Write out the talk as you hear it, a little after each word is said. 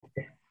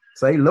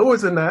St.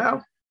 Louis in the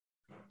house.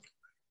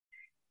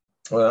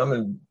 Well,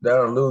 I'm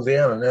down in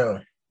Louisiana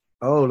now.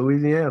 Oh,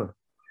 Louisiana.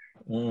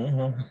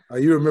 Mm-hmm.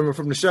 You remember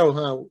from the show,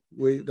 huh?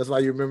 That's why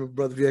you remember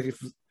Brother Bianchi.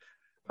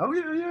 Oh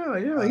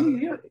yeah.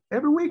 He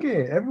every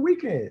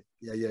weekend.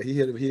 Yeah. He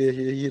hit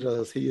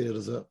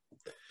us up.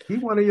 He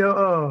one of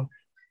your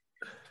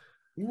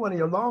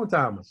long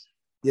timers.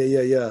 Yeah.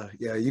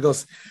 You go,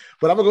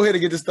 but I'm gonna go ahead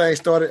and get this thing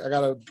started. I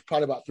got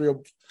probably about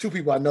two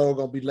people I know are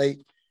gonna be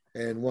late,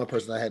 and one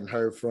person I hadn't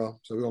heard from.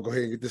 So we're gonna go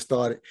ahead and get this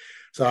started.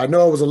 So I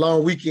know it was a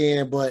long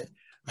weekend, but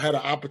I had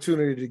an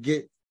opportunity to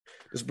get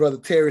this brother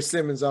Terry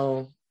Simmons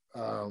on,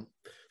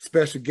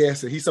 special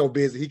guest, and he's so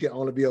busy he can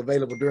only be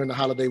available during the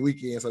holiday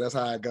weekend. So that's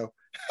how I go.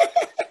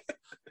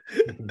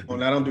 Oh,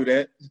 I don't do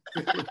that.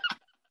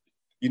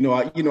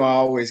 I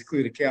always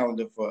clear the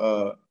calendar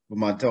for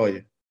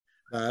Montoya.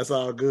 Nah, that's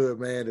all good,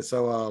 man. And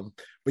so,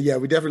 but yeah,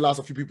 we definitely lost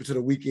a few people to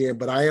the weekend.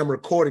 But I am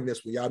recording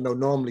this one. Y'all know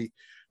normally,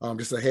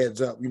 just a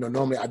heads up.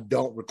 Normally I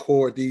don't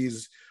record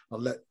these,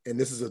 and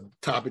this is a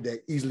topic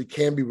that easily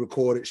can be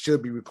recorded,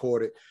 should be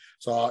recorded.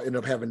 So I'll end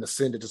up having to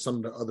send it to some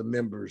of the other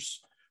members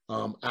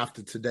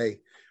after today.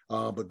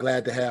 But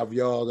glad to have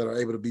y'all that are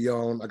able to be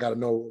on. I got to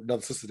know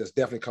another sister that's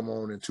definitely come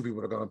on, and two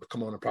people that are going to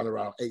come on probably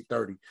around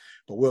 8:30.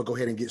 But we'll go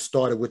ahead and get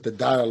started with the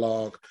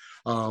dialogue.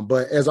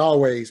 But as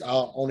always,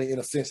 I'll only, in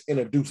a sense,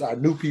 introduce our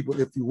new people,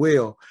 if you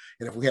will.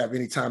 And if we have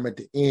any time at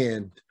the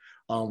end,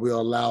 we'll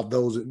allow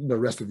those, the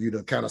rest of you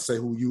to kind of say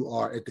who you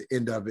are at the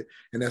end of it.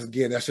 And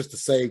that's just to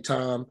save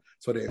time.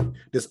 So that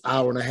this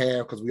hour and a half,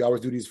 because we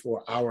always do these for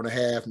an hour and a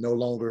half, no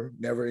longer,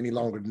 never any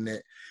longer than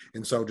that.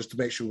 And so just to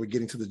make sure we're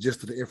getting to the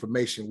gist of the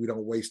information, we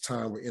don't waste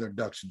time with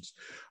introductions.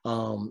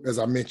 As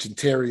I mentioned,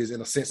 Terry is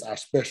in a sense our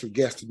special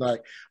guest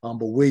tonight, but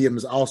William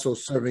is also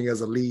serving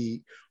as a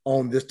lead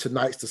on this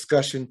tonight's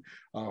discussion,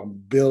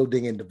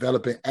 building and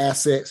developing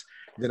assets.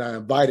 Then I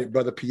invited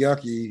Brother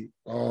Pianchi.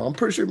 I'm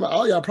pretty sure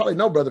all y'all probably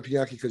know Brother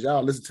Pianchi because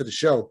y'all listen to the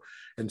show.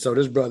 And so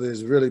this brother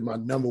is really my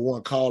number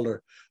one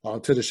caller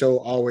to the show,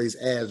 always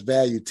adds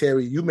value.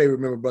 Terry, you may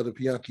remember Brother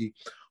Pianchi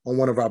on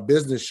one of our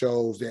business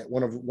shows, that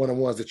one of the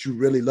ones that you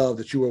really love,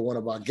 that you were one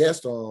of our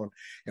guests on.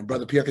 And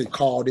Brother Pianchi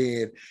called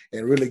in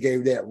and really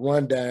gave that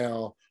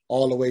rundown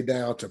all the way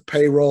down to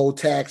payroll,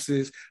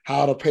 taxes,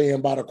 how to pay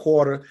him by the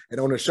quarter. And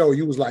on the show,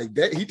 you was like,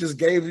 that he just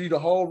gave you the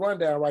whole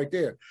rundown right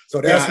there. So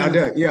that's I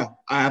did. Yeah,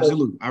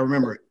 absolutely. I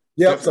remember it.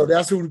 Yep. So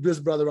that's who this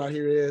brother right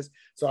here is.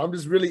 So I'm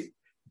just really,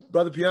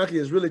 Brother Pianchi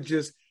is really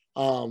just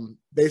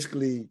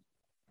basically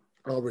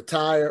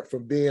retired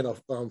from being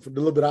from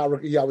the little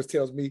bit he always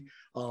tells me,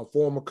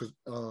 former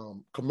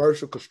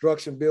commercial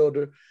construction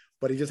builder,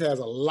 but he just has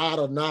a lot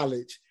of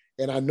knowledge.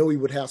 And I know he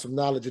would have some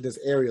knowledge in this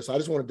area. So I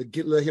just wanted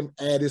to let him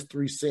add his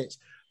 3 cents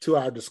to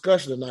our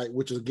discussion tonight,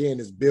 which again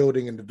is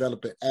building and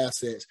developing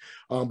assets.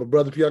 But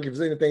Brother Pianchi, if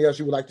there's anything else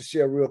you would like to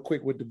share real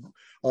quick with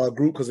the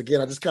group, because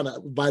again, I just kind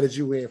of invited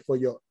you in for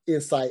your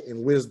insight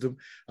and wisdom.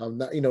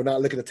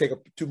 Not looking to take up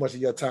too much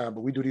of your time,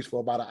 but we do these for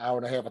about an hour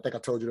and a half. I think I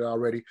told you that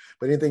already.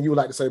 But anything you would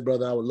like to say,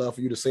 brother, I would love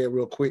for you to say it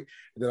real quick,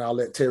 and then I'll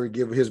let Terry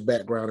give his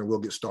background and we'll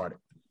get started.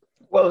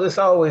 Well, it's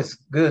always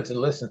good to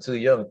listen to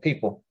young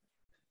people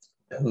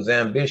who's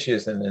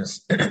ambitious and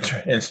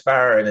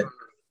inspiring,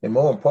 and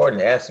more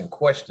important, asking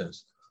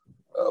questions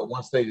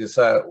once they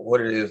decide what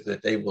it is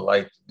that they would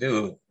like to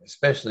do,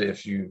 especially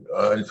if you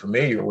are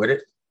unfamiliar with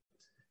it.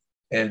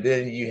 And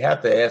then you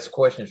have to ask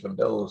questions from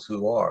those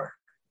who are,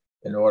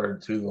 in order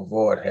to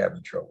avoid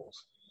having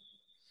troubles.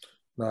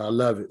 No, I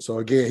love it. So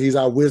again, he's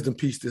our wisdom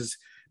piece this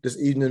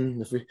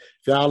evening. If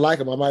y'all like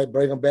him, I might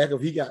bring him back.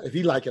 If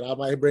he like it, I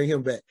might bring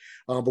him back.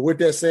 But with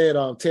that said,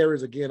 Terry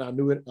is again our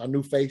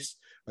new face.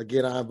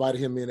 Again, I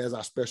invited him in as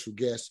our special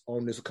guest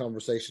on this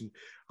conversation.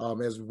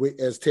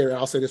 As Terry,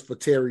 I'll say this for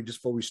Terry just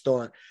before we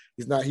start.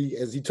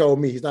 As he told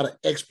me, he's not an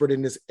expert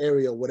in this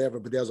area or whatever,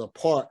 but there's a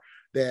part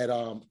that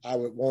I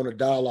would want to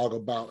dialogue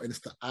about, and it's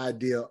the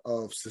idea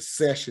of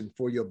succession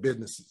for your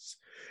businesses.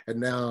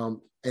 And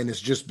it's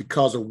just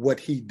because of what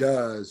he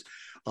does.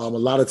 A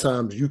lot of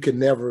times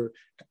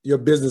your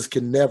business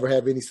can never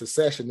have any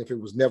succession if it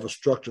was never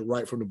structured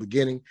right from the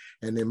beginning.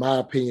 And in my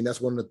opinion, that's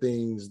one of the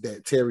things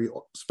that Terry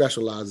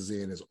specializes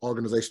in is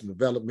organizational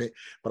development,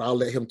 but I'll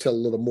let him tell a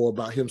little more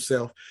about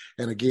himself.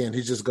 And again,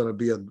 he's just going to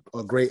be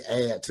a great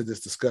add to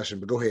this discussion,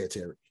 but go ahead,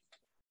 Terry.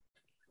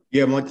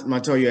 Yeah,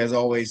 Montoya, as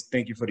always,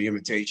 thank you for the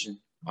invitation.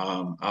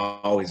 I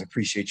always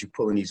appreciate you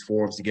pulling these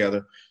forums together.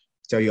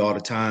 I tell you all the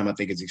time, I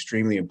think it's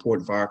extremely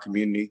important for our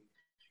community.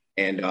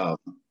 And,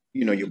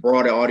 your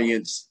broader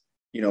audience,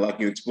 like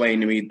you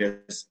explained to me,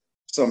 there's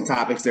some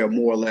topics that are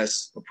more or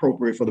less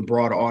appropriate for the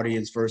broader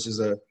audience versus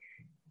a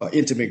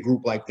intimate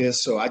group like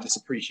this. So I just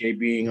appreciate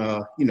being,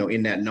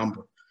 in that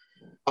number.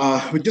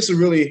 But just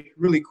really,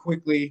 really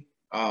quickly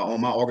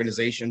on my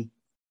organization,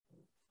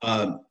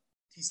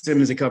 T.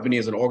 Simmons and Company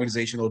is an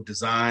organizational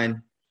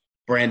design,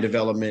 brand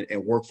development,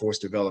 and workforce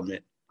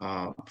development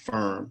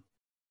firm.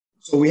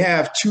 So we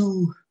have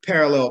 2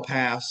 parallel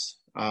paths,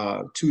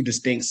 2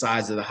 distinct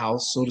sides of the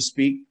house, so to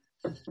speak.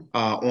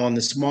 On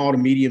the small to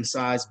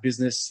medium-sized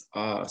business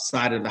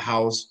side of the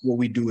house, what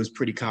we do is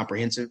pretty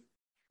comprehensive.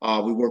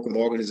 We work with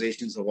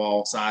organizations of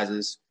all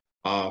sizes,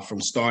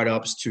 from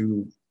startups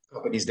to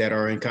companies that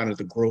are in kind of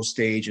the growth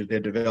stage of their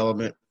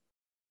development,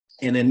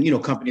 and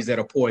then, companies that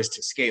are poised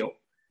to scale.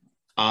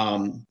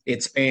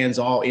 It spans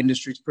all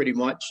industries pretty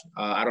much.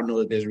 I don't know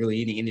that there's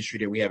really any industry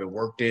that we haven't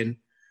worked in.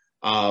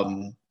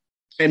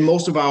 And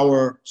most of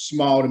our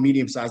small to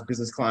medium-sized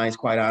business clients,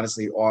 quite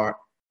honestly, are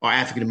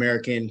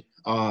African-American,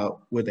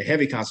 with a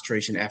heavy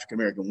concentration of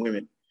African-American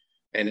women.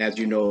 And as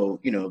you know,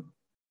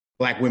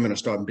 Black women are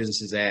starting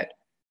businesses at,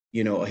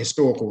 a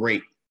historical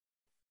rate.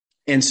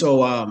 And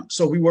so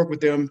we work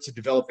with them to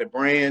develop their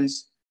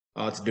brands,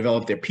 to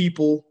develop their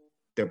people,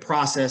 their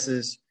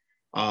processes,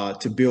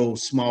 to build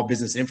small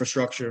business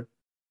infrastructure,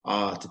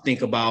 to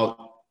think about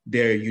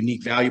their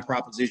unique value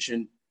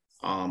proposition,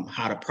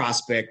 how to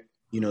prospect,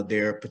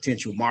 their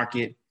potential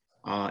market,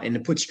 and to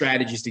put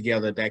strategies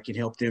together that can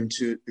help them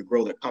to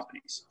grow their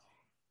companies.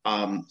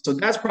 So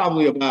that's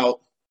probably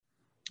about,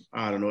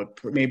 I don't know,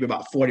 maybe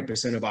about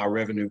 40% of our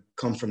revenue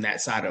comes from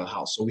that side of the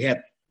house. So we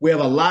have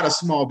a lot of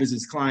small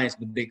business clients,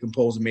 but they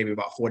compose maybe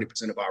about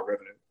 40% of our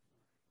revenue.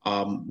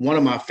 One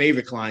of my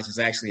favorite clients is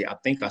actually, I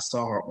think I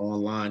saw her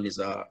online, is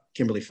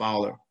Kimberly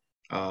Fowler.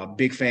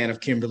 Big fan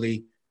of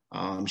Kimberly.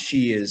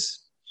 She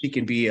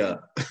can be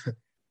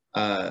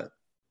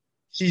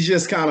she's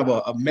just kind of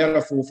a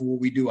metaphor for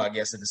what we do, I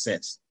guess, in a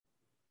sense.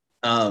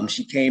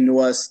 She came to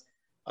us.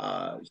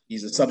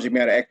 She's a subject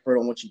matter expert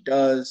on what she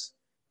does.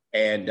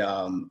 And,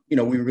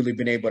 we've really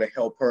been able to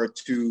help her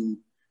to,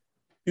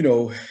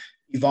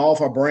 evolve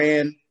her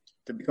brand,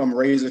 to become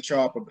razor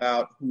sharp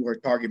about who her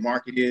target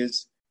market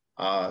is,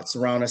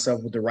 surround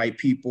herself with the right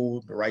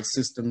people, the right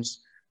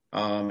systems.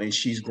 And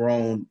she's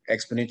grown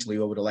exponentially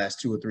over the last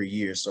 2 or 3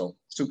 years. So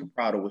super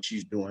proud of what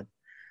she's doing.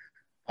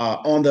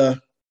 On the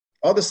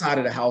other side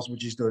of the house,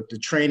 which is the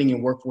training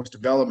and workforce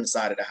development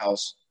side of the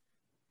house,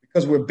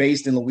 because we're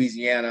based in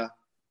Louisiana,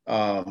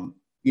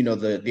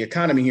 the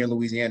economy here in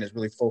Louisiana is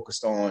really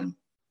focused on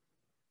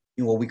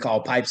what we call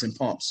pipes and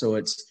pumps. So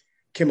it's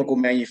chemical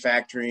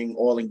manufacturing,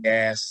 oil and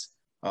gas,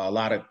 a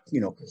lot of,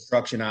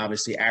 construction,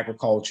 obviously,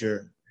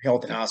 agriculture,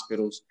 health and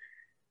hospitals.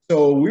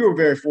 So we were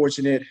very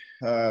fortunate,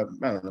 I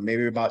don't know,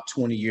 maybe about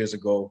 20 years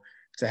ago,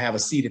 to have a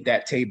seat at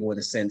that table in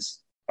a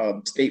sense.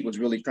 The state was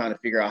really trying to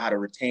figure out how to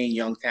retain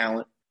young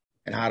talent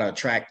and how to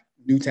attract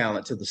new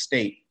talent to the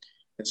state.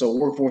 And so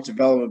workforce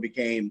development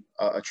became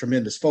a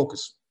tremendous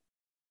focus.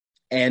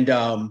 And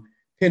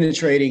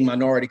penetrating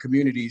minority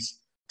communities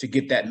to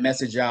get that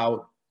message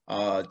out,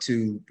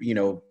 to,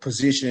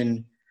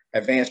 position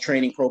advanced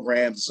training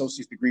programs,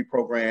 associate degree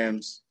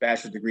programs,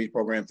 bachelor's degree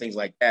programs, things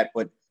like that.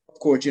 But of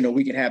course,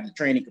 we can have the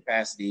training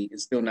capacity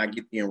and still not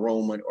get the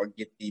enrollment or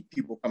get the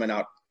people coming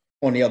out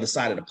on the other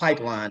side of the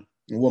pipeline.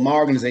 And what my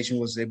organization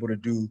was able to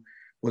do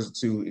was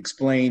to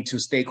explain to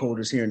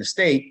stakeholders here in the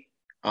state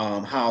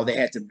how they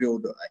had to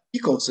build an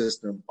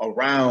ecosystem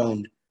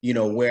around,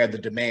 where the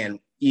demand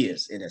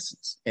is, in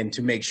essence, and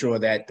to make sure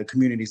that the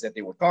communities that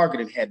they were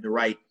targeting had the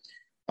right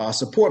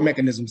support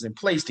mechanisms in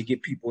place to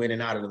get people in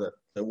and out of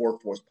the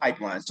workforce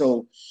pipeline.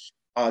 So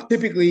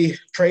typically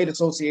trade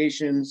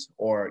associations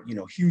or,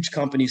 huge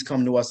companies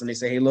come to us and they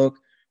say, hey, look,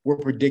 we're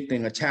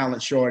predicting a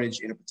talent shortage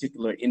in a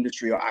particular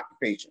industry or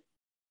occupation.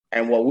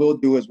 And what we'll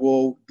do is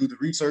we'll do the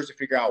research to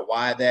figure out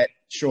why that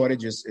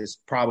shortage is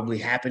probably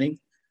happening.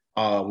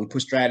 We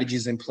put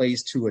strategies in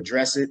place to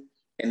address it.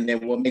 And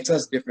then what makes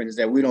us different is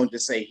that we don't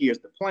just say, here's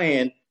the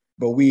plan,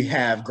 but we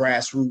have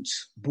grassroots,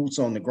 boots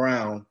on the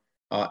ground,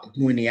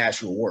 doing the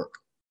actual work.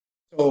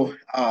 So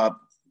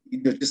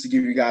just to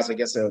give you guys, I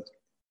guess, a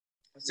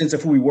sense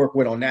of who we work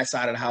with on that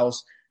side of the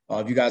house.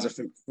 If you guys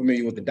are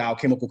familiar with the Dow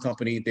Chemical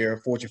Company, they're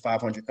a Fortune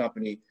 500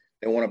 company.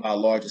 They're one of our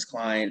largest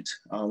clients.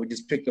 We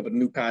just picked up a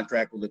new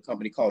contract with a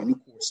company called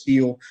Nucor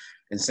Steel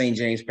in St.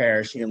 James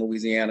Parish here in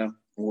Louisiana. And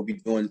we'll be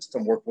doing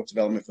some workforce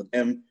development for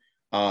them.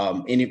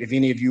 If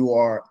any of you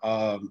are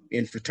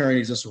in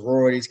fraternities or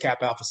sororities,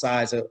 Kappa Alpha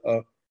Psi is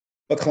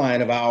a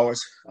client of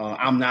ours.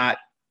 I'm not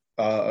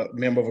a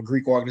member of a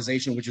Greek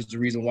organization, which is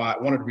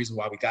one of the reasons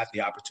why we got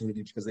the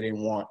opportunity, because they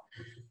didn't want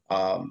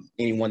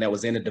anyone that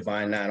was in a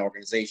Divine Nine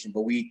organization.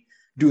 But we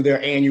do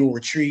their annual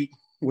retreat,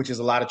 which is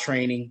a lot of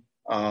training,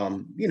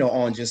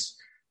 on just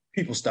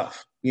people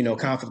stuff,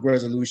 conflict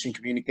resolution,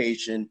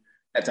 communication,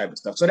 that type of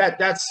stuff. So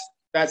that's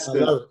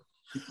the.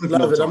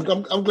 Love it.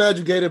 I'm glad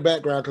you gave the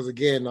background, because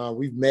again,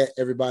 we've met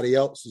everybody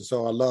else, and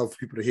so I love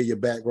people to hear your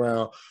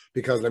background,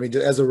 because just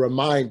as a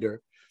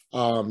reminder,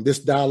 this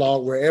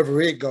dialogue,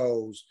 wherever it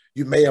goes,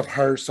 you may have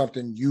heard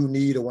something you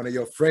need or one of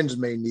your friends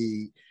may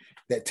need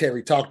that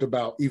Terry talked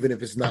about, even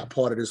if it's not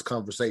part of this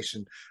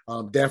conversation.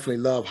 Definitely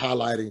love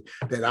highlighting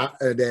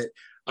that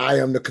I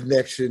am the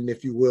connection,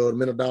 if you will. The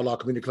Mental Dialogue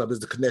Community Club is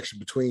the connection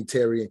between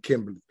Terry and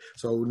Kimberly.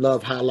 So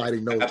love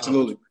highlighting those.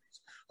 Absolutely.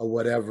 Or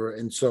whatever.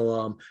 And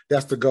so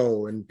that's the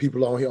goal. And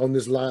people on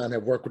this line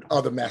have worked with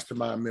other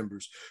mastermind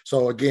members.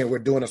 So again, we're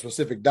doing a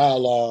specific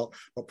dialogue,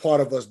 but part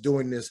of us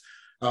doing this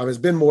It's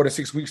been more than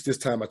 6 weeks this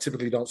time. I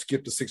typically don't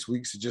skip the 6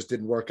 weeks. It just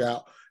didn't work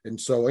out. And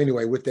so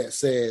anyway, with that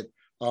said,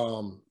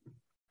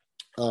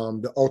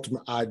 the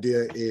ultimate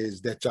idea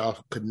is that y'all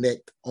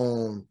connect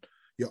on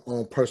your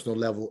own personal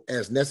level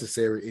as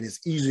necessary. And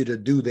it's easier to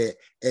do that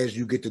as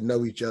you get to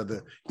know each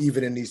other,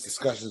 even in these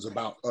discussions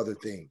about other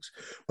things.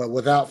 But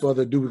without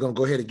further ado, we're going to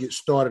go ahead and get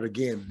started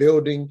again,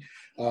 building,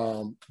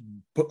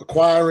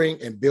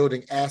 acquiring and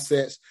building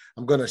assets.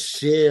 I'm going to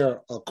share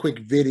a quick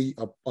video,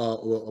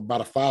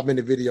 about a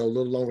 5-minute video, a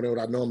little longer than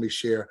what I normally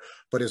share,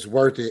 but it's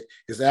worth it.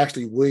 It's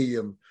actually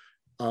William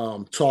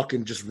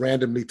talking just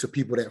randomly to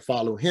people that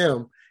follow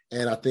him.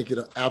 And I think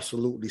it'll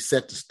absolutely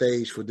set the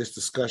stage for this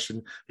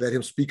discussion. Let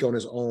him speak on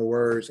his own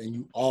words, and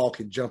you all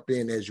can jump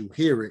in as you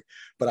hear it.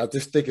 But I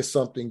just think it's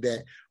something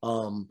that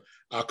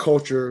our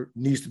culture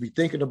needs to be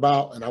thinking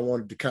about. And I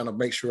wanted to kind of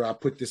make sure I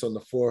put this on the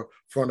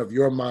forefront of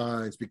your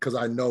minds, because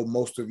I know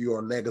most of you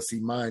are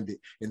legacy minded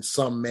in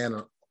some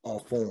manner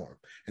or form.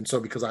 And so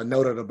because I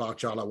know that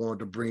about y'all, I wanted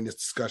to bring this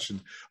discussion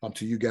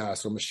to you guys.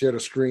 So I'm going to share the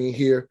screen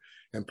here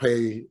and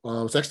play.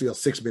 It's actually a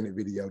 6-minute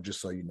video,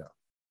 just so you know.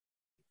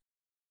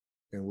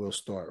 And we'll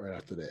start right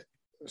after that.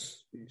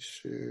 Let's see,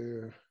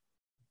 share.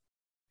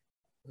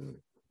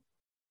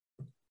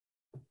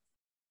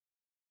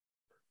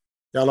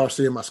 Y'all are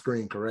seeing my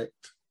screen, correct?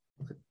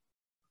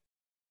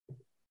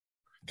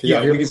 Can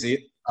y'all hear me? We can see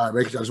it. All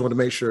right, I just want to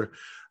make sure.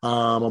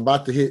 I'm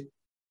about to hit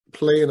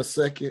play in a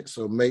second,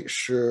 so make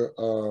sure,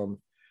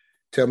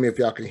 tell me if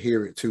y'all can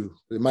hear it too.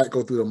 It might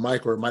go through the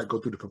mic or it might go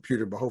through the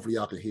computer, but hopefully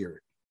y'all can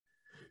hear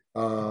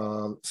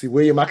it. See,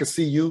 William, I can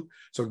see you,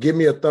 so give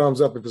me a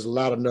thumbs up if it's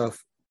loud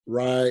enough.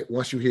 Right,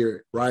 once you hear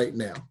it right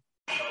now.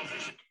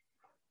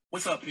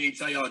 What's up, peeps?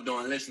 How y'all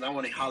doing? Listen, I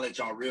want to holler at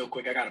y'all real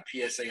quick. I got a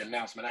PSA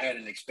announcement. I had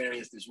an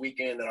experience this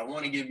weekend that I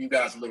want to give you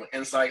guys a little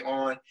insight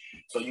on,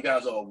 so you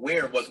guys are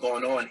aware of what's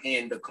going on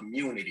in the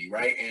community,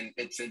 right? And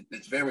it's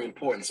very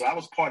important. So I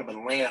was part of a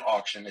land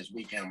auction this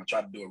weekend. I'm gonna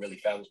try to do it really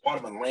fast. I was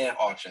part of a land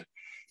auction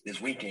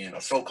this weekend,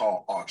 a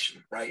so-called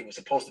auction, right? It was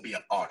supposed to be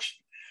an auction.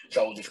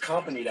 So this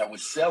company that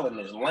was selling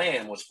this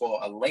land was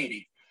for a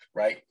lady,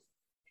 right,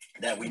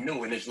 that we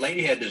knew. And this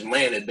lady had this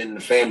land that had been in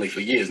the family for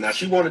years. Now,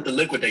 she wanted to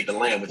liquidate the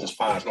land, which is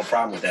fine. There's no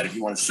problem with that. If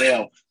you want to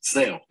sell,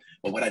 sell.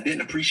 But what I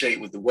didn't appreciate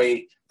was the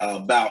way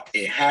about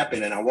it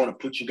happened. And I want to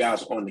put you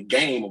guys on the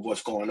game of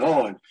what's going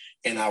on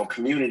in our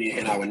community,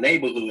 in our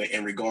neighborhood,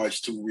 in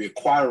regards to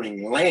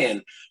reacquiring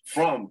land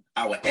from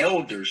our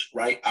elders,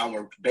 right?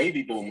 Our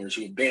baby boomers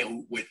who have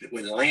been with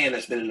land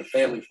that's been in the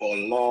family for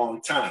a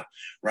long time,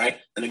 right?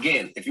 And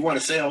again, if you want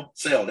to sell,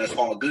 sell. That's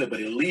all good.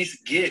 But at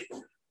least get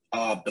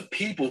the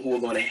people who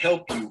are going to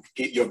help you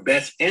get your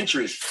best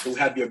interest, who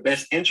have your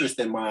best interest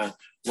in mind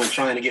when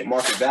trying to get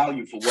market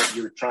value for what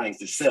you're trying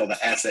to sell,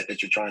 the asset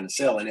that you're trying to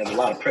sell. And there's a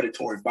lot of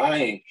predatory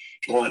buying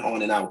going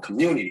on in our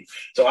community.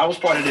 So I was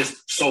part of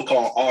this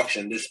so-called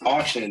auction, this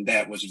auction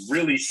that was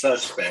really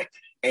suspect.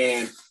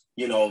 And,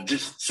 you know,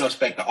 just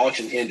suspect. The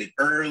auction ended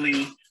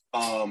early.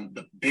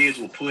 The bids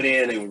were put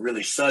in, they were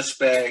really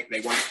suspect. They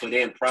weren't put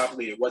in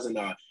properly.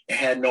 It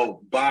had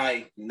no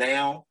buy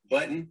now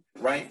button,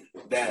 right?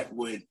 That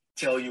would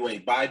tell you a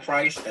buy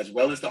price as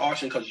well as the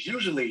auction. Because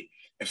usually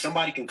if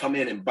somebody can come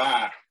in and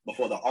buy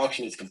before the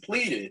auction is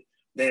completed,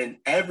 then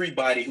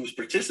everybody who's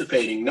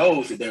participating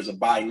knows that there's a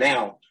buy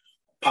now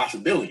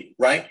possibility,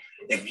 right?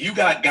 If you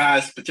got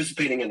guys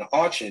participating in the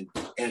auction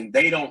and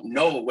they don't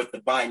know what the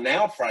buy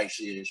now price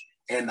is,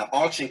 and the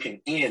auction can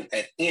end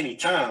at any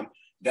time,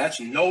 that's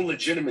no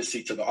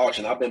legitimacy to the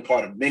auction. I've been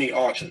part of many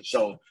auctions.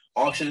 So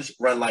auctions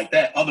run like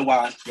that.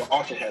 Otherwise, your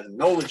auction has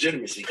no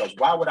legitimacy, because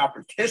why would I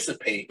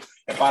participate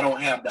if I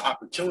don't have the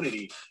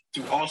opportunity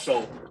to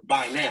also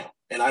buy now?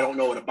 And I don't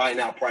know what a buy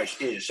now price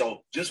is.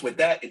 So just with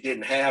that,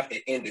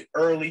 it ended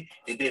early.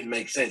 It didn't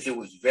make sense. It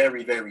was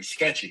very, very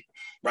sketchy,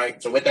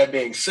 right? So with that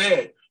being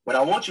said, what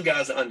I want you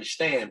guys to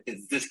understand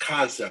is this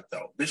concept,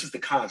 though. This is the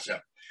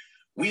concept.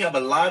 We have a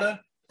lot of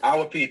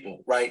our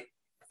people, right?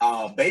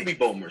 Baby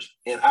boomers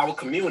in our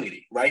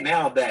community right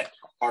now that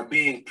are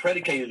being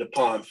predicated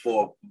upon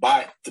to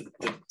buy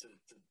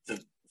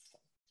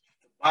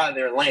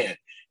their land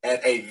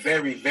at a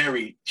very,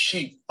 very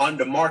cheap,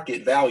 under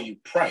market value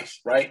price,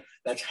 right?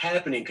 That's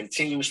happening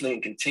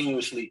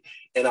continuously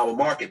in our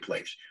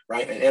marketplace,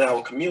 right? And in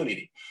our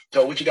community.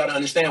 So what you got to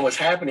understand, what's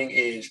happening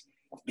is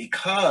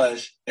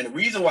and the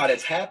reason why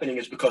that's happening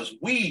is because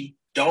we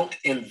don't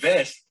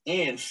invest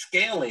in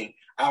scaling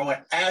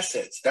our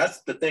assets.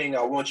 That's the thing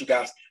I want you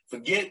guys to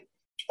forget.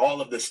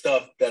 All of the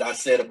stuff that I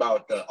said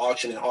about the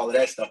auction and all of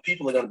that stuff.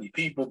 People are going to be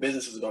people.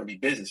 Businesses are going to be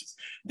businesses.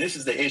 This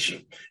is the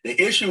issue.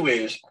 The issue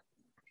is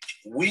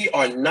we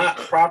are not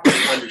properly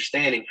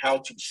understanding how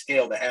to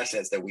scale the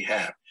assets that we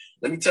have.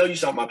 Let me tell you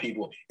something, my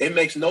people. It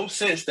makes no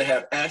sense to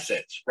have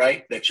assets,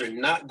 right, that you're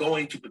not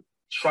going to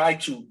try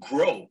to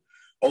grow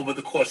over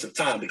the course of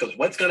time. Because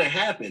what's going to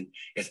happen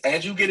is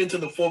as you get into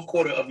the fourth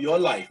quarter of your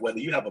life, whether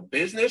you have a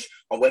business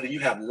or whether you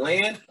have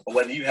land or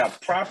whether you have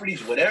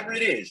properties, whatever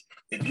it is,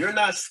 if you're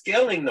not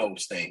scaling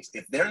those things,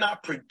 if they're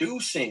not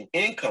producing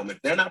income,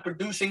 if they're not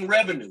producing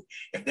revenue,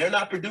 if they're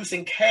not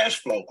producing cash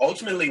flow,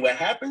 ultimately what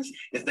happens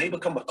is they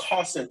become a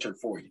cost center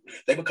for you.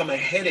 They become a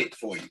headache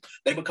for you.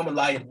 They become a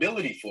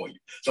liability for you.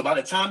 So by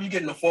the time you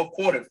get in the fourth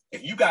quarter,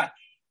 if you got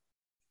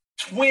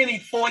 20,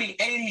 40,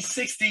 80,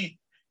 60,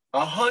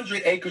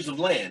 100 acres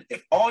of land.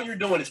 If all you're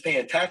doing is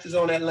paying taxes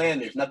on that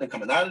land, there's nothing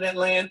coming out of that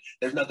land,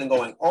 there's nothing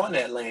going on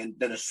that land,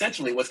 then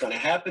essentially what's going to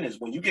happen is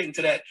when you get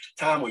into that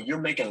time where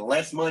you're making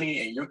less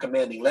money and you're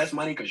commanding less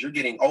money because you're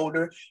getting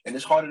older and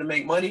it's harder to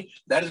make money,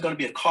 that is going to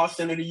be a cost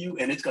center to you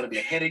and it's going to be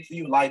a headache for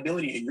you,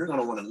 liability, and you're going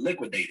to want to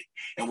liquidate it.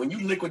 And when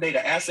you liquidate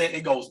an asset,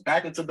 it goes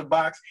back into the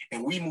box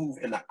and we move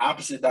in the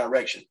opposite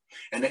direction.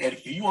 And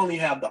if you only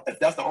have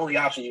if that's the only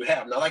option you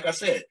have, now, like I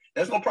said,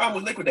 there's no problem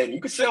with liquidating.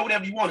 You can sell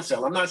whatever you want to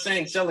sell. I'm not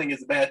saying selling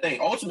is a bad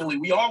thing. Ultimately,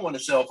 we all want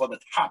to sell for the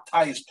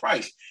highest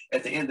price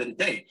at the end of the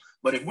day.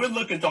 But if we're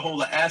looking to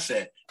hold an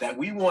asset that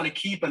we want to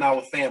keep in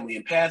our family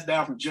and pass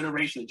down from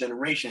generation to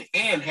generation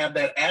and have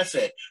that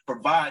asset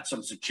provide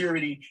some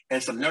security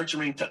and some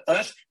nurturing to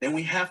us, then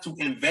we have to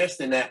invest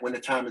in that when the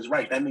time is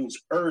right. That means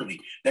early.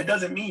 That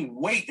doesn't mean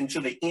wait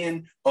until the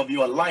end of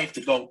your life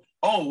to go,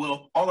 oh,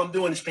 well, all I'm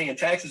doing is paying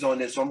taxes on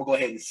this, so I'm going to go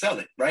ahead and sell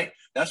it, right?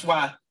 That's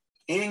why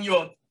in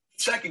your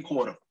second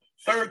quarter,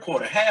 third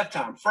quarter,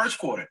 halftime, first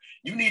quarter,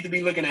 you need to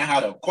be looking at how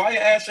to acquire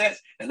assets.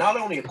 And not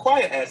only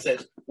acquire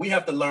assets, we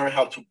have to learn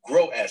how to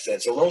grow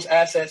assets. So those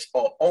assets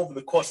are over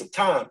the course of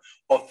time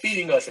are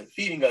feeding us and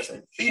feeding us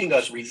and feeding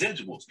us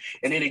residuals.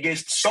 And then it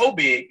gets so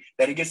big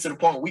that it gets to the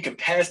point where we can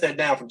pass that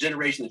down from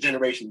generation to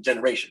generation to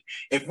generation.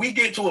 If we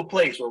get to a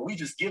place where we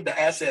just give the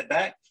asset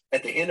back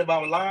at the end of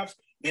our lives,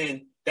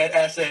 then that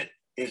asset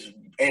is,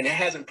 and it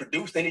hasn't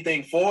produced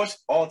anything for us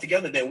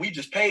altogether, then we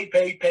just paid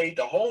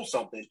to hold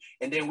something,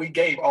 and then we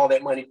gave all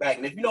that money back.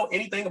 And if you know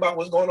anything about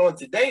what's going on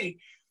today,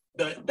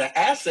 the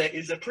asset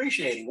is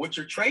appreciating. What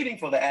you're trading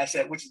for the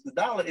asset, which is the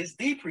dollar, is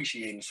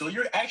depreciating. So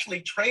you're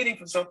actually trading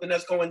for something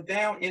that's going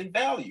down in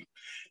value.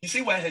 You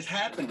see what has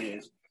happened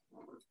is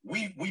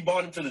we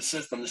bought into the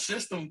system. The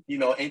system, you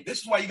know, and this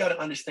is why you got to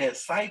understand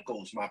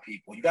cycles, my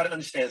people. You got to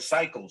understand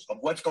cycles of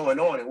what's going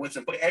on and what's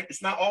important.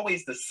 It's not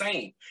always the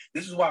same.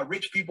 This is why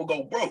rich people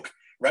go broke,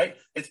 right?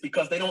 It's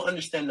because they don't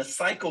understand the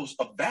cycles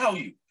of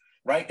value,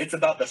 right? It's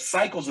about the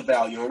cycles of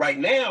value. And right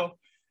now,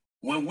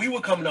 when we were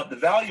coming up, the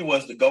value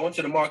was to go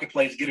into the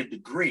marketplace, get a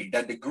degree.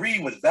 That degree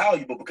was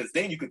valuable because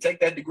then you could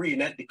take that degree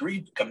and that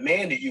degree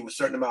commanded you a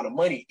certain amount of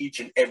money each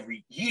and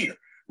every year,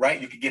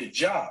 right? You could get a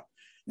job.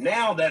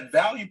 Now that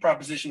value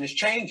proposition is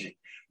changing.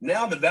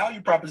 Now the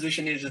value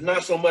proposition is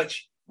not so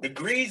much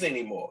degrees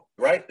anymore,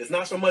 right? It's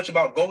not so much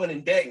about going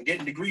in debt and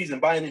getting degrees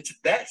and buying into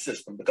that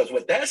system, because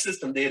what that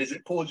system did is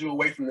it pulled you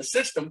away from the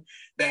system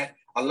that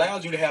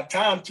allows you to have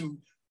time to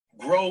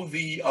grow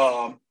the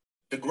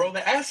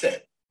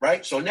asset,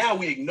 right? So now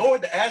we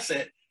ignored the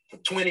asset for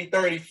 20,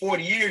 30,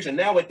 40 years. And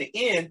now at the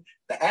end,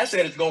 the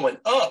asset is going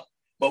up.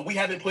 But we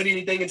haven't put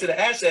anything into the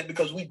asset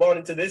because we bought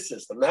into this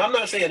system. Now, I'm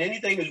not saying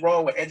anything is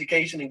wrong with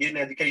education and getting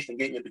education and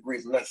getting your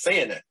degrees. I'm not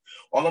saying that.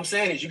 All I'm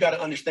saying is you got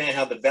to understand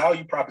how the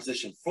value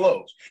proposition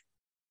flows.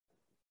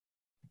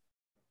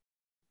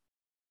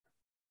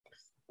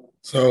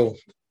 So,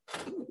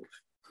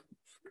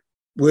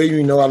 William,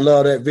 you know, I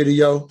love that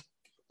video.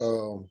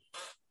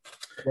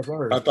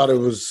 I thought it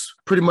was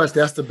pretty much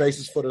that's the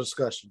basis for the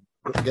discussion.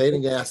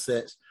 Gaining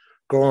assets,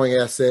 growing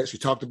assets. You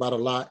talked about a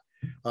lot.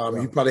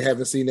 You probably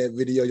haven't seen that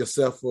video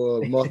yourself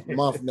for a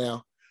month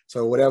now.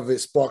 So whatever it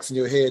sparks in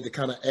your head to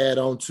kind of add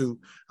on to,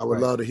 I would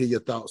love to hear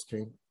your thoughts,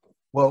 King.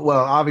 Well,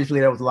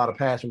 obviously there was a lot of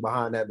passion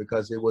behind that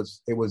because it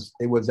was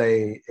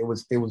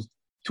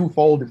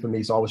twofolded for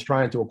me. So I was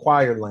trying to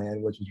acquire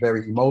land, which was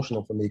very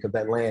emotional for me because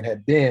that land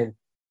had been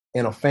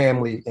in a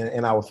family,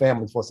 in our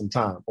family for some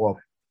time,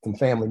 or in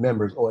family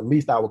members, or at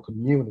least our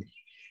community.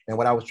 And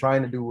what I was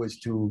trying to do was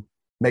to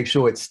make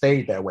sure it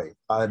stayed that way.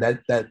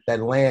 That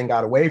land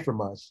got away from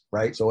us,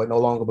 right? So it no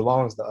longer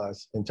belongs to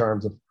us in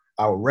terms of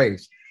our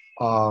race.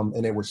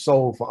 And it was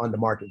sold for under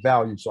market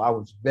value. So I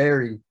was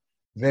very,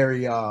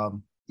 very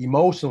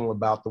emotional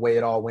about the way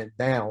it all went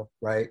down,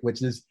 right?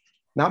 Which is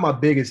not my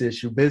biggest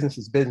issue. Business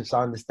is business.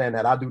 I understand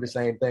that. I do the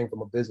same thing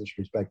from a business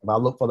perspective. I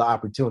look for the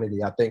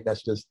opportunity. I think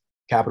that's just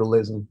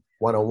capitalism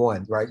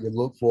 101, right? You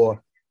look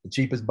for the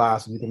cheapest buy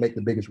so you can make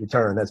the biggest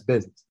return. That's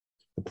business.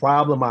 The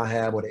problem I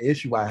have, or the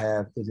issue I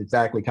have, is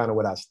exactly kind of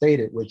what I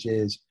stated, which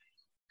is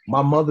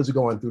my mother's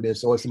going through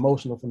this, so it's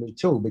emotional for me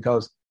too,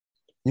 because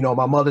you know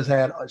my mother's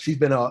she's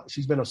been a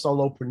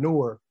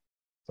solopreneur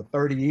for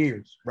 30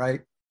 years, right?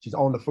 She's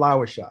owned a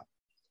flower shop,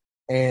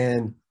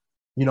 and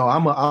you know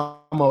I'm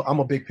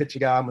a big picture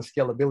guy, I'm a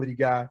scalability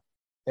guy,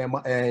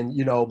 and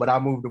you know, but I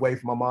moved away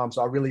from my mom,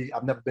 so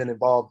I've never been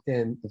involved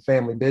in the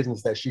family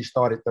business that she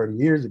started 30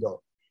 years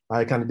ago.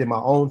 I kind of did my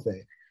own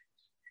thing.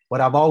 But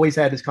I've always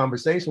had this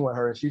conversation with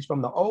her, and she's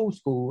from the old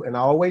school. And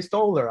I always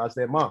told her, I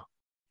said, Mom,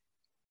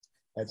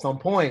 at some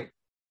point,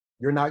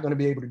 you're not going to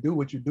be able to do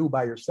what you do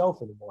by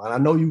yourself anymore. And I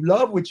know you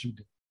love what you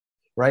do,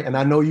 right? And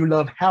I know you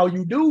love how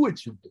you do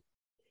what you do,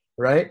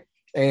 right?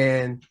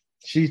 And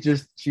she's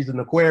an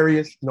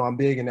Aquarius. You know, I'm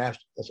big in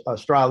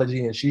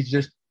astrology, and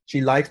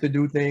she likes to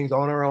do things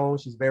on her own.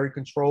 She's a very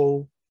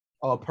controlled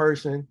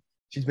person.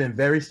 She's been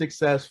very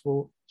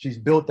successful. She's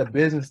built a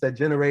business that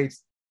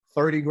generates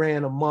 30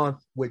 grand a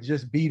month with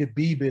just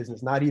B2B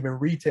business, not even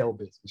retail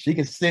business. She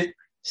can sit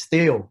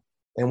still,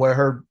 and where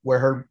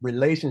her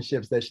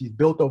relationships that she's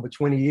built over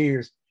 20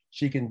 years,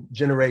 she can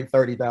generate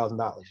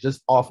 $30,000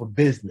 just off of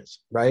business,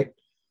 right?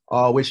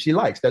 Which she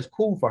likes. That's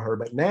cool for her.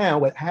 But now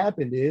what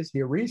happened is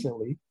here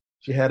recently,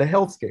 she had a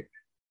health scare,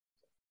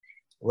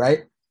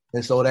 right?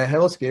 And so that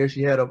health scare,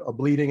 she had a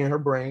bleeding in her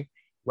brain,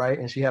 right?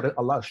 And she had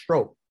a lot of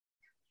stroke.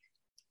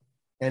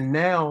 And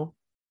now,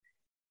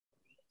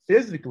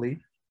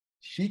 physically,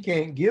 she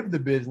can't give the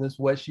business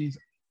what she's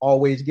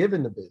always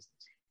given the business.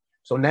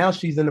 So now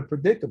she's in a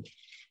predicament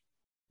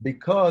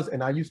because,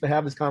 and I used to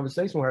have this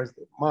conversation with her,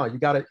 Mom, you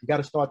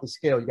gotta start to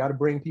scale. You gotta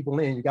bring people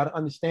in. You gotta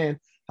understand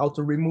how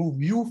to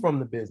remove you from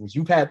the business.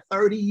 You've had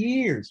 30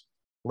 years,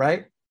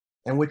 right?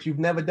 And what you've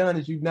never done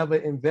is you've never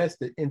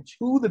invested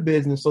into the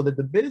business so that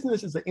the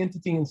business is an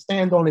entity and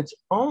stand on its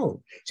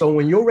own. So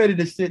when you're ready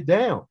to sit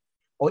down,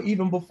 or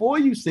even before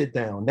you sit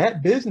down,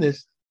 that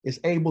business is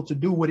able to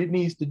do what it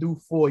needs to do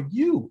for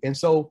you. And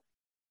so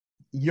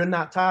you're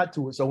not tied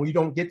to it. So when you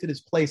don't get to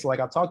this place, like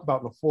I talked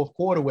about in the fourth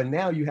quarter, where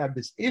now you have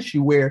this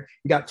issue where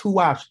you got two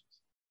options,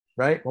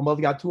 right? My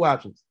mother got two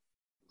options.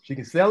 She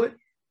can sell it.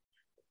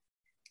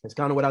 It's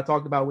kind of what I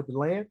talked about with the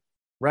land,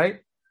 right?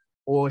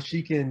 Or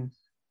she can,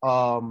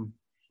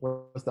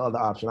 what's the other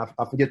option?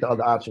 I forget the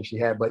other option she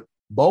had, but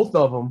both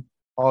of them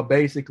are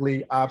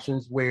basically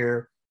options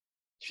where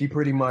she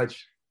pretty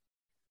much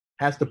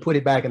has to put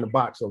it back in the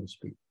box, so to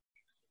speak.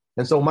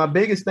 And so my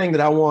biggest thing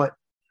that I want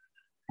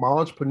my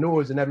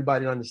entrepreneurs and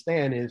everybody to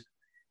understand is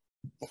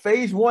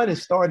phase one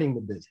is starting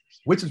the business,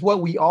 which is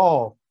what we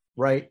all,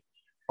 right,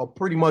 are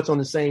pretty much on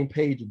the same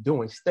page of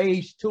doing.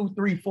 Stage 2,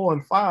 3, 4,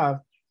 and 5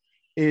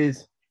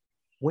 is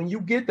when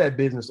you get that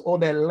business or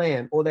that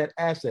land or that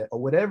asset or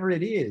whatever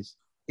it is,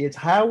 it's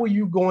how are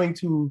you going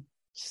to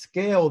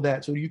scale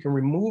that so you can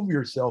remove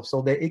yourself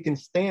so that it can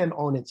stand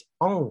on its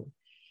own.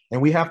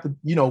 And we have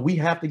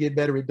to get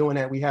better at doing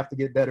that. We have to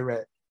get better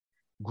at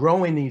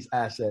growing these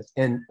assets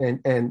and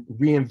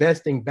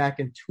reinvesting back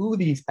into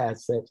these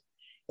assets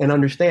and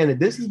understand that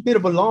this is a bit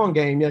of a long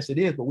game. Yes, it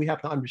is, but we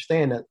have to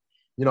understand that,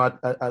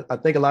 I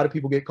think a lot of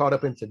people get caught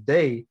up in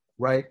today,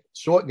 right?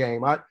 Short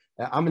game.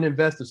 I'm an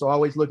investor, so I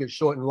always look at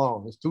short and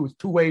long. It's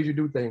two ways you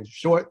do things,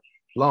 short,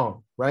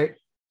 long, right?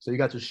 So you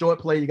got your short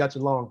play, you got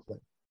your long play.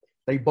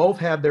 They both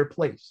have their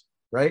place,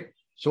 right?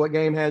 Short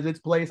game has its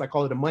place. I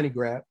call it a money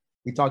grab.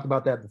 We talked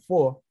about that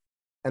before.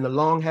 And the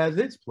long has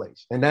its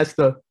place. And that's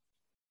the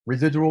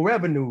residual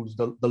revenues,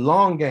 the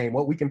long game,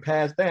 what we can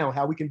pass down,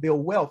 how we can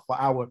build wealth for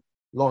our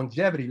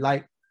longevity,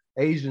 like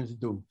Asians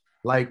do,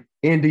 like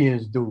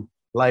Indians do,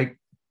 like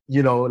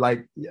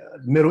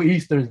Middle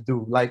Easterns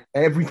do, like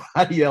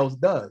everybody else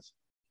does.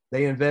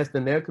 They invest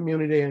in their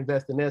community, they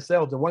invest in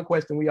themselves. And one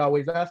question we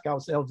always ask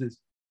ourselves is,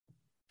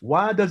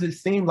 why does it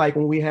seem like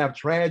when we have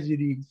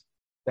tragedies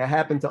that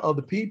happen to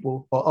other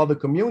people or other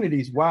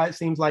communities, why it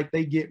seems like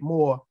they get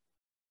more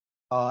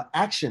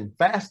action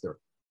faster?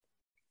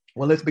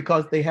 Well, it's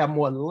because they have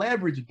more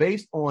leverage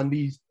based on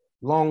these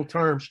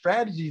long-term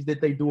strategies that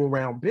they do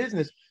around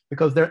business,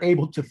 because they're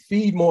able to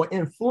feed more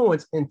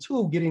influence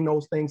into getting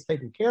those things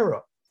taken care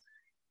of,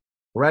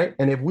 right?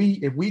 And if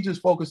we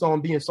just focus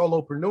on being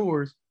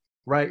solopreneurs,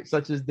 right,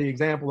 such as the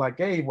example I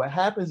gave, what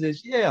happens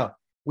is, yeah,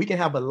 we can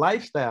have a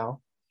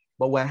lifestyle,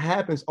 but what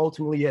happens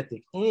ultimately at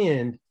the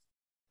end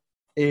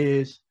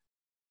is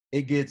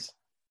it gets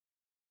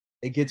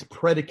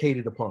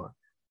predicated upon.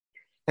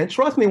 And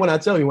trust me when I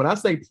tell you, when I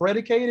say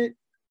predicated,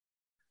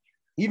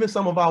 even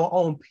some of our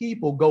own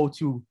people go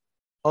to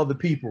other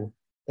people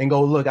and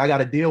go, look, I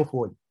got a deal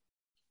for you.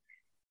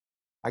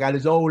 I got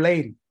this old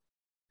lady.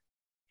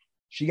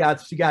 She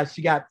got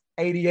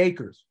 80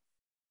 acres.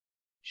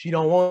 She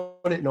don't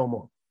want it no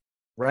more,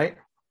 right?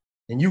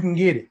 And you can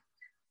get it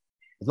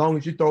as long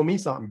as you throw me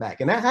something back.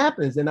 And that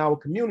happens in our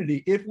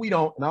community if we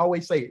don't, and I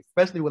always say it,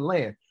 especially with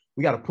land,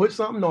 we got to put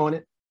something on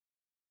it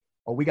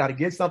or we got to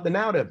get something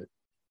out of it.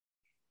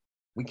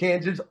 We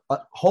can't just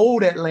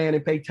hold that land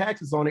and pay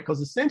taxes on it, because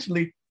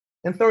essentially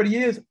in 30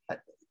 years,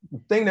 the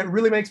thing that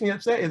really makes me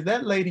upset is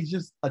that lady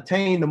just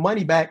attained the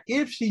money back.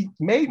 If she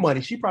made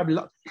money, she probably,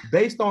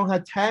 based on her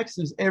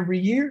taxes every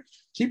year,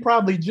 she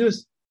probably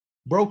just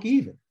broke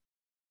even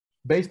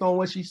based on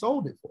what she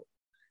sold it for.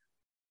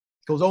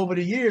 Because over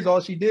the years, all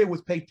she did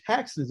was pay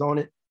taxes on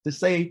it to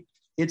say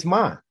it's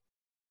mine.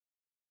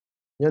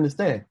 You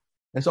understand?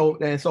 And so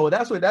that's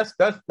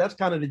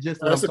kind of the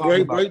gist. That's a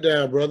great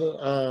breakdown, brother.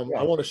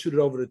 I want to shoot it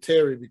over to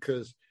Terry,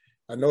 because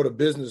I know the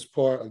business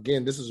part.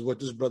 Again, this is what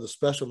this brother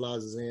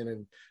specializes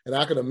in, and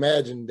I can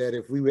imagine that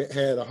if we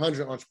had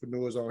 100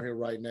 entrepreneurs on here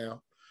right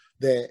now,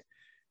 that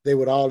they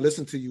would all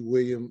listen to you,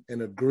 William,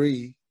 and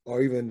agree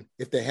or even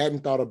if they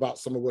hadn't thought about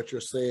some of what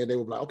you're saying, they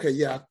would be like, okay,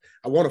 yeah,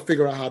 I want to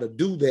figure out how to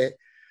do that.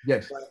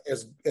 Yes.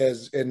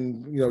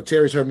 And you know,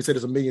 Terry's heard me say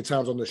this a million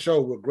times on the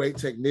show, we're great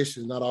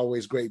technicians, not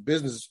always great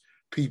business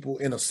people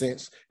in a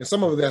sense. And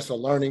some of that's a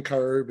learning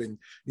curve, and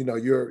you know,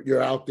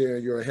 you're out there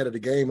and you're ahead of the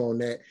game on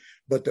that.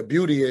 But the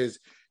beauty is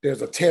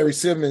there's a Terry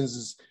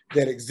Simmons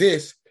that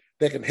exists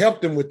that can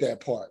help them with that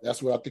part.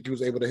 That's what I think he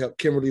was able to help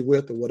Kimberly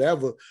with or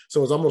whatever.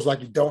 So it's almost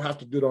like you don't have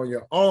to do it on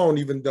your own,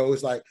 even though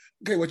it's like,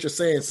 okay, what you're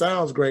saying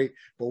sounds great,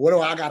 but what do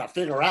I got to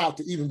figure out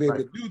to even be able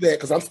to do that?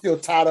 Because I'm still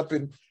tied up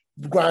in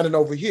grinding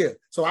over here.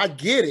 So I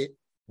get it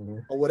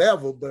or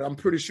whatever, but I'm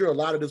pretty sure a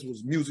lot of this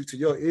was music to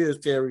your ears,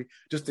 Terry,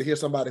 just to hear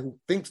somebody who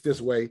thinks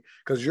this way,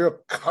 because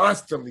you're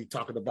constantly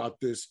talking about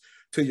this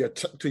to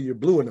your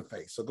blue in the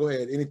face. So go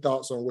ahead. Any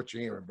thoughts on what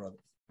you're hearing, brother?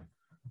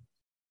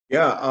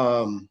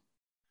 Yeah.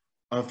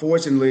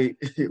 Unfortunately,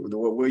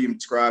 what William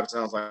described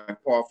sounds like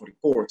par for the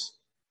course.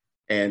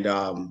 And,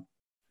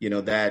 you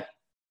know, that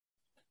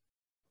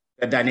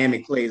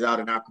dynamic plays out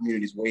in our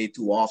communities way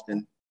too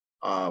often,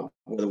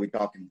 whether we're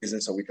talking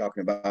business or we're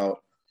talking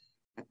about,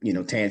 you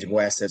know, tangible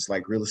assets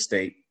like real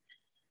estate.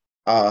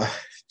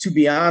 To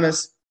be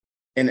honest,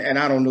 and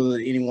I don't know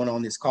that anyone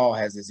on this call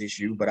has this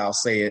issue, but I'll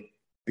say it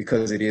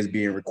because it is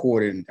being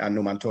recorded. And I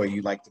know, Montoya,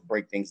 you like to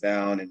break things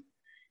down and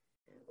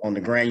on the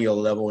granular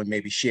level and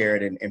maybe share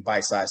it in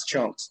bite-sized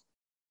chunks.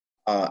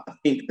 I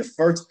think the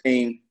first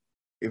thing,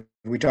 if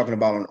we're talking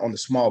about on the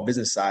small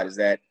business side, is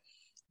that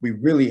we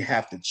really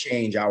have to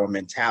change our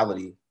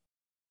mentality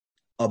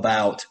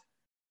about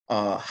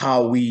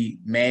how we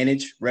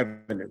manage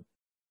revenue.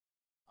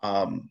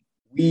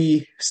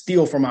 We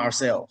steal from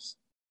ourselves,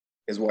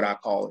 is what I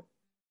call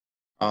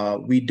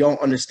it. We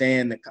don't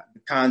understand the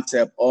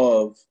concept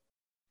of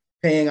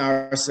paying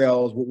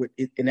ourselves what would,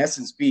 in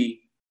essence,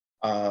 be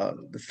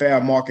the fair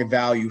market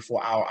value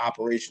for our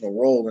operational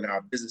role in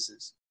our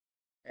businesses.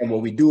 And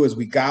what we do is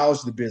we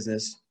gouge the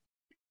business,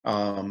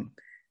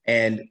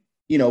 and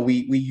you know,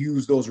 we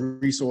use those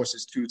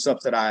resources to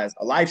subsidize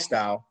a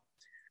lifestyle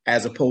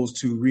as opposed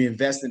to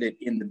reinvesting it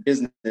in the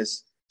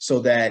business so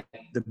that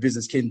the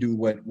business can do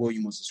what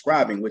William was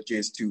describing, which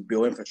is to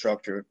build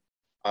infrastructure,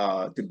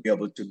 to be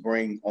able to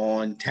bring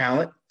on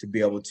talent, to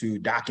be able to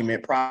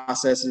document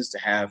processes, to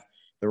have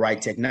the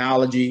right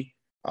technology,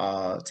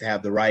 to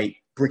have the right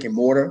brick and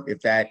mortar, if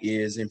that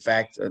is in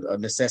fact a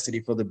necessity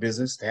for the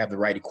business, to have the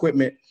right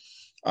equipment,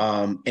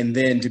 and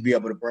then to be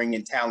able to bring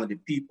in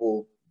talented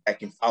people that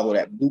can follow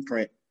that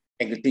blueprint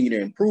and continue to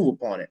improve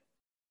upon it.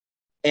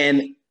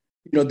 And, you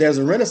know, there's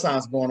a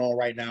renaissance going on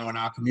right now in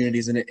our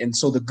communities. And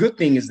so the good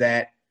thing is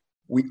that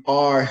we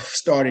are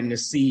starting to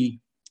see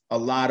a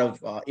lot of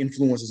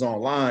influencers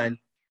online,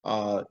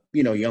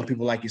 you know, young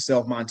people like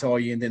yourself,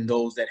 Montoya, and then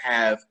those that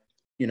have,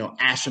 you know,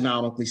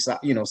 astronomically,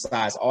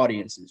 sized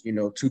audiences, you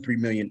know, 2-3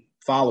 million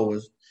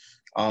followers.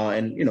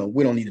 And, you know,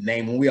 we don't need to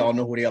name them. We all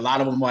know who they are. A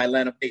lot of them are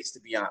Atlanta-based,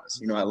 to be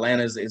honest. You know,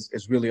 Atlanta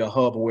is really a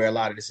hub where a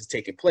lot of this is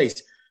taking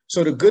place.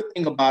 So the good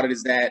thing about it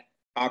is that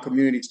our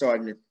community is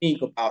starting to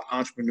think about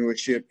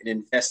entrepreneurship and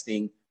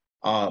investing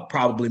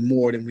probably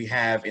more than we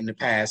have in the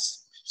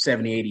past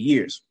 70, 80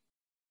 years.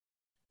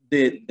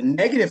 The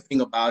negative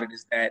thing about it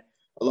is that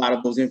a lot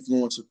of those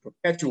influencers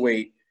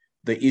perpetuate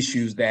the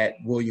issues that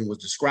William was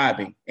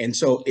describing. And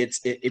so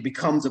it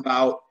becomes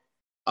about,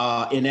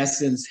 in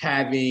essence,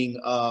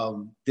 having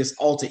this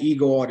alter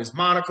ego or this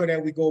moniker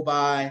that we go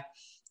by.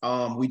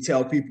 We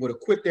tell people to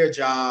quit their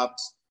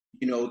jobs,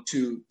 you know,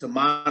 to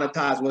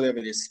monetize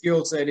whatever their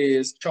skill set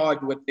is, charge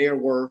what they're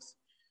worth.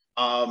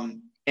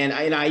 And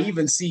I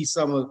even see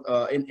some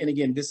of, and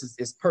again, this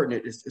is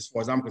pertinent as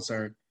far as I'm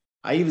concerned.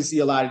 I even see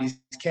a lot of these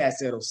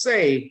cats that'll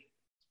say,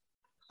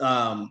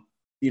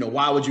 you know,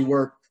 why would you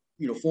work,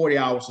 you know, 40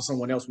 hours for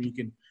someone else when you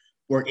can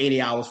work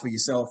 80 hours for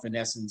yourself, in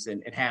essence,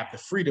 and have the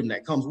freedom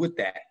that comes with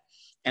that.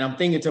 And I'm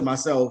thinking to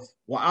myself,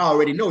 well, I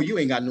already know you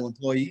ain't got no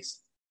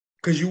employees,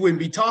 because you wouldn't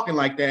be talking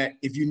like that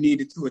if you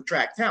needed to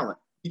attract talent.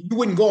 You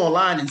wouldn't go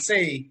online and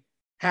say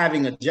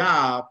having a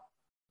job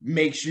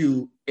makes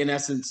you, in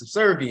essence,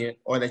 subservient,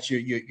 or that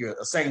you're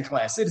a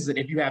second-class citizen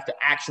if you have to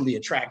actually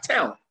attract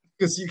talent.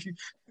 Because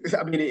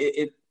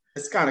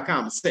it's kind of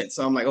common sense.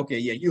 So I'm like, okay,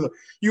 yeah,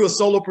 you're a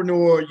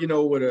solopreneur, you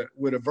know,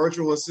 with a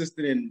virtual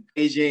assistant in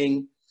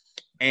Beijing,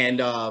 and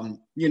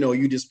you know,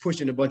 you just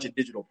pushing a bunch of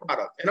digital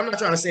product. And I'm not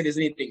trying to say there's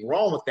anything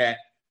wrong with that,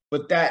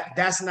 but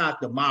that's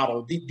not the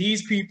model.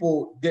 These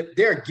people,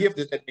 they're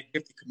gifted, that they're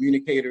gifted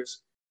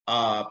communicators,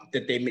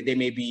 that they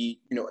may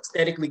be, you know,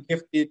 aesthetically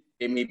gifted,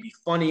 they may be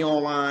funny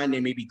online, they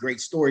may be great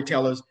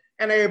storytellers,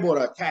 and they're able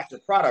to attach a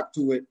product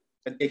to it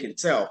that they can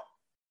sell.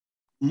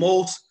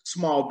 Most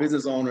small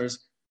business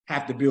owners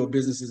have to build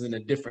businesses in a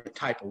different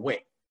type of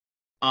way.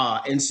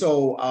 And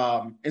so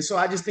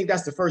I just think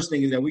that's the first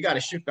thing, is that we got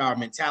to shift our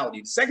mentality.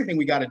 The second thing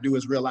we got to do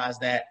is realize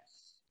that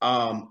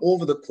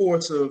over the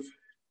course of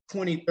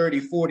 20,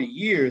 30, 40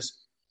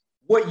 years,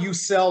 what you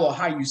sell or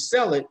how you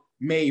sell it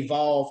may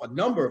evolve a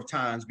number of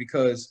times,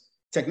 because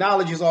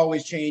technology is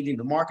always changing.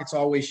 The market's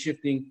always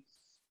shifting.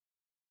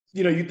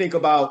 You know, you think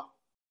about,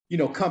 you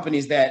know,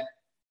 companies that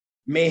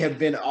may have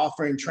been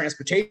offering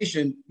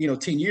transportation,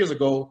 10 years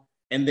ago,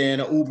 and then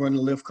an Uber and a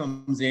Lyft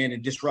comes in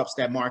and disrupts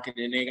that market,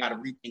 and they got to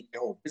rethink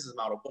their whole business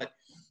model. But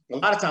a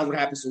lot of times what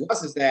happens to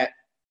us is that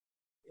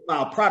if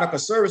our product or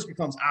service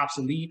becomes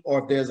obsolete,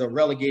 or if there's a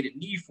relegated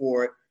need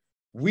for it,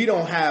 we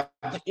don't have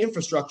the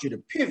infrastructure to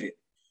pivot.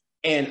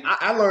 And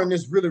I learned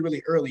this really,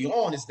 really early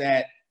on, is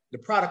that the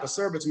product or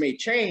service may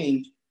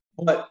change,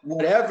 but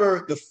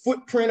whatever the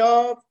footprint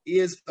of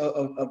is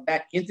of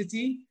that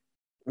entity,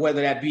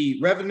 whether that be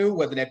revenue,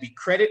 whether that be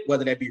credit,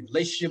 whether that be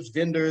relationships,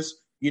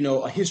 vendors,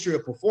 a history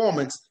of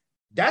performance,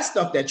 that's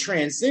stuff that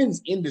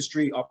transcends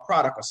industry or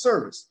product or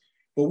service.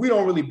 But we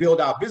don't really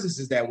build our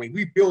businesses that way.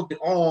 We build it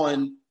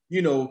on,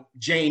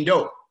 Jane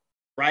Doe,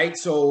 right?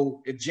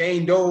 So if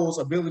Jane Doe's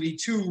ability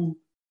to,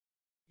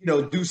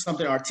 do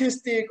something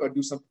artistic or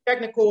do something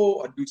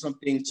technical or do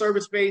something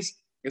service-based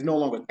is no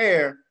longer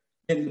there,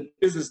 then the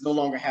business no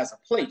longer has a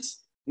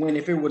place. When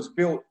if it was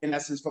built, in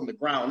essence, from the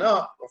ground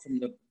up, or from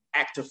the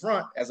back to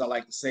front, as I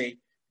like to say,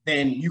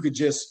 then you could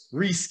just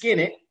reskin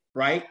it,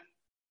 right?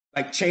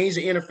 Like change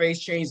the interface,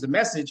 change the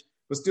message,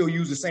 but still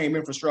use the same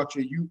infrastructure,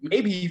 you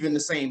maybe even the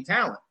same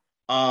talent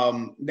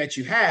that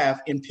you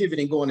have, and pivot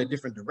and go in a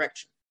different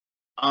direction.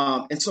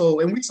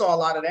 And we saw a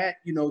lot of that,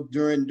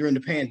 during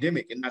the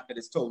pandemic, and not that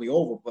it's totally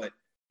over, but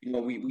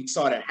we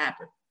saw that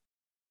happen.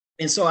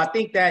 And so I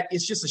think that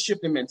it's just a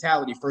shift in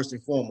mentality first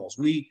and foremost.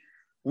 We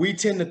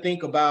tend to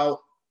think about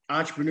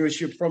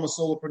entrepreneurship from a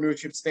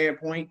solopreneurship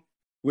standpoint,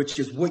 which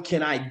is what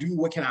can I do?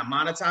 What can I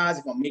monetize?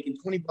 If I'm making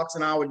 $20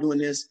 an hour doing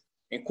this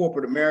in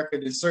corporate America,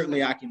 then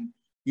certainly I can,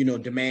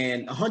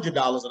 demand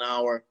 $100 an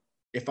hour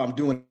if I'm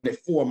doing it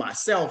for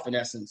myself, in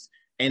essence.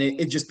 And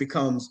it just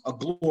becomes a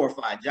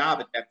glorified job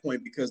at that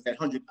point, because that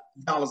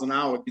 $100 an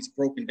hour gets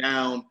broken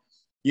down.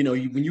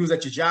 When you was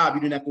at your job,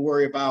 you didn't have to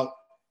worry about,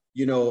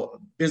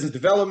 business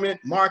development,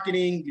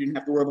 marketing. You didn't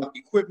have to worry about the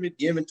equipment,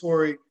 the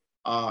inventory,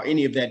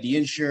 any of that, the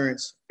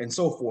insurance, and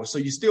so forth. So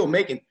you're still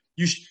making,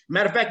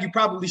 matter of fact, you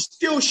probably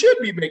still should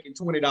be making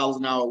 $20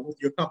 an hour with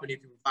your company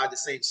if you provide the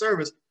same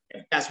service,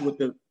 if that's what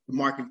the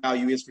market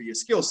value is for your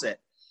skill set.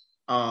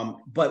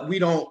 But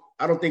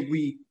I don't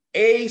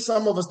think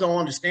some of us don't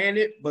understand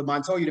it, but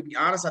Montoya, to be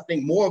honest, I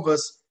think more of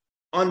us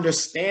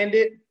understand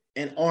it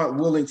and aren't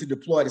willing to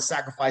deploy the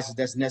sacrifices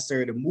that's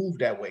necessary to move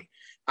that way.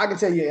 I can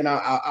tell you, and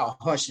I'll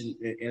hush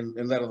and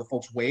let other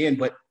folks weigh in,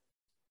 but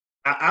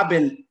I've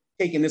been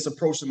taking this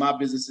approach to my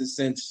businesses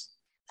since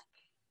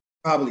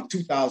probably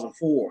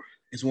 2004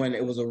 is when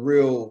it was a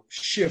real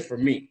shift for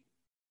me.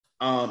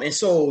 And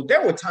so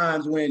there were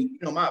times when,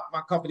 my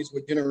companies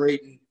were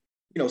generating,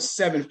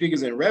 7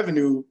 figures in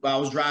revenue, but I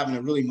was driving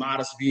a really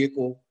modest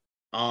vehicle.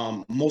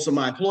 Most of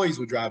my employees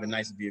were driving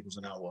nicer vehicles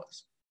than I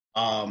was.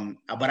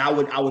 But I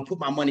would put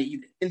my money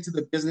either into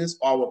the business,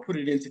 or I would put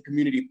it into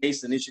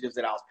community-based initiatives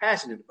that I was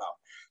passionate about.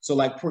 So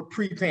like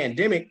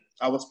pre-pandemic,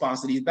 I would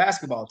sponsor these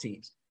basketball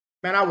teams.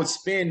 Man, I would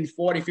spend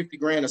 40, 50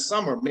 grand a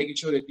summer making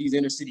sure that these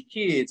inner city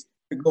kids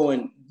could go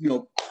and,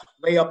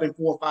 lay up in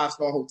 4 or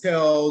 5-star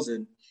hotels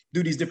and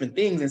do these different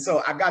things. And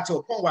so I got to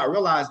a point where I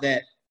realized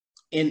that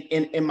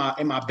in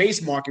my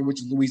base market,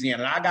 which is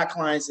Louisiana, and I got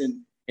clients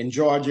in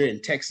Georgia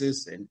and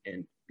Texas and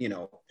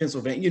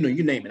Pennsylvania,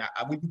 you name it.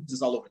 We do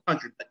this all over the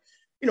country, but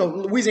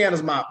Louisiana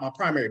is my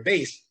primary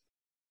base.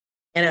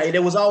 And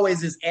there was always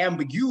this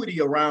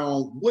ambiguity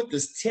around, what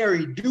does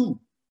Terry do,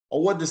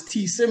 or what does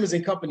T. Simmons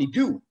and company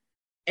do?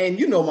 And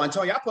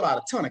Montoya, I put out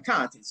a ton of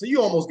content, so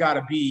you almost got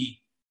to be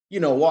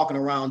walking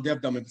around deaf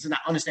dumb to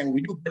not understand what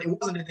we do. But it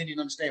wasn't that they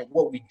didn't understand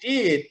what we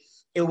did.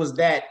 It was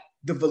that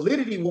the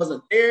validity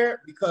wasn't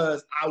there,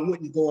 because I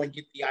wouldn't go and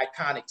get the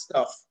iconic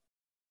stuff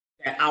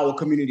that our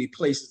community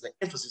places the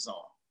emphasis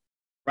on,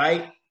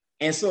 right?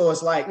 And so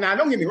it's like, now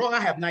don't get me wrong, I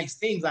have nice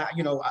things. I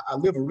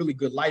live a really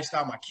good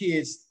lifestyle. My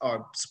kids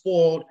are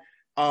spoiled.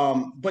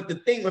 But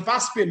the thing, if I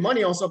spend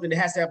money on something, it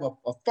has to have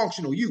a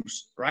functional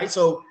use, right?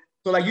 So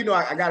like,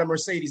 I got a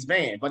Mercedes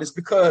van, but it's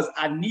because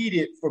I need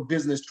it for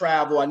business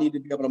travel. I need to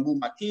be able to move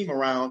my team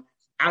around.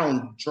 I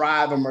don't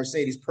drive a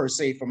Mercedes per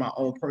se for my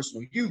own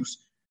personal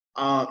use.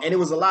 And it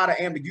was a lot of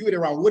ambiguity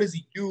around, what does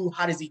he do?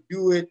 How does he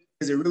do it?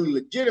 Is it really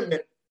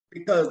legitimate?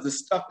 Because the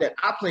stuff that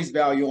I place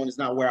value on is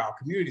not where our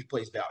community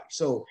place value.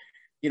 So,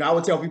 I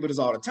would tell people this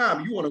all the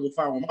time. You want to go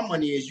find where my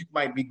money is, you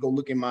might be go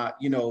look in my,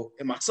 in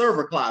my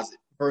server closet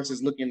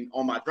versus looking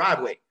on my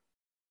driveway.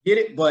 Get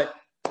it? But,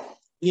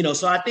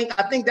 so I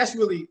think that's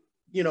really,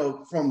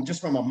 from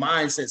a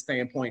mindset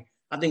standpoint,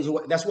 I think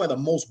that's where the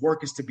most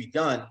work is to be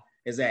done,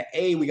 is that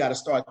we got to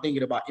start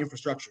thinking about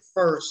infrastructure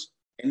first.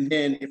 And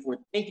then if we're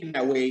thinking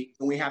that way,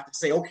 then we have to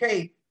say,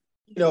 okay,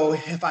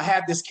 if I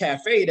have this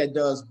cafe that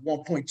does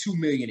 $1.2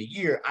 million a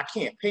year, I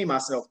can't pay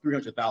myself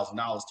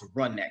 $300,000 to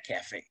run that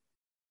cafe.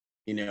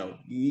 I'm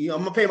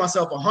gonna pay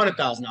myself $100,000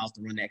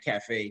 to run that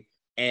cafe,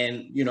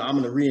 and I'm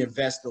gonna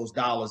reinvest those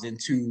dollars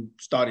into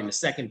starting the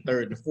second,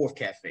 third, and the fourth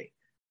cafe,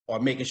 or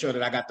making sure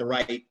that I got the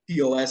right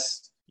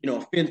POS,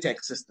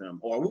 fintech system,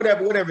 or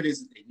whatever it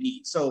is that they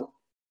need. So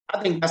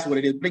I think that's what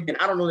it is. But again,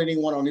 I don't know that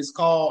anyone on this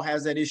call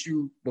has that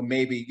issue, but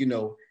maybe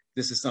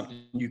this is something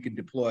you can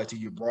deploy to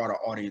your broader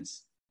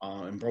audience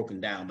and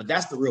broken down. But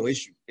that's the real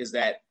issue, is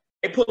that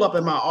they pull up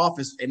in my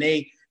office and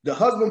the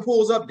husband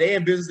pulls up, they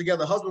in business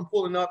together, husband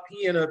pulling up,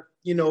 he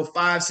in a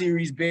 5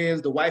 Series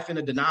Benz, the wife in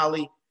a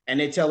Denali, and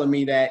they're telling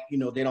me that,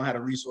 they don't have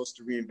a resource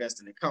to reinvest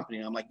in the company.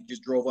 And I'm like, you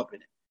just drove up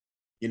in it.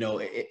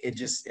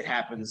 It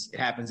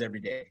happens every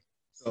day.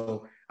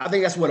 So I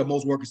think that's what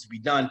most work is to be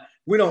done.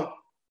 When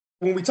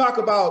we talk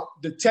about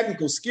the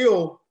technical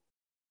skill,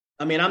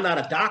 I mean, I'm not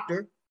a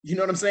doctor, you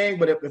know what I'm saying?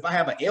 But if I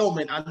have an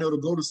ailment, I know to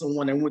go to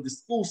someone that went to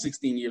school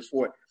 16 years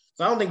for it.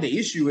 So I don't think the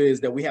issue is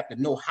that we have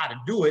to know how to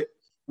do it.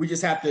 We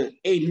just have to,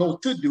 know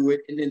to do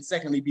it, and then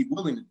secondly, be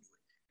willing to do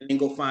it, and then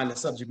go find the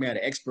subject matter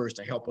experts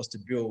to help us to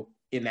build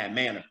in that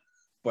manner.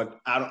 But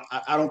I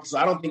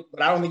don't think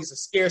it's a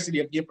scarcity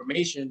of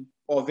information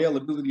or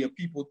availability of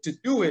people to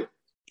do it.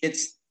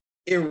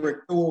 It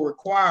will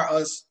require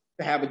us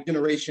to have a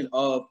generation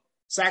of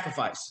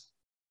sacrifice,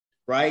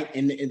 right?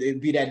 And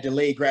it'd be that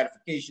delayed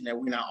gratification that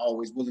we're not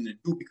always willing to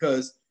do,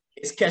 because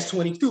it's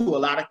catch-22. A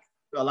lot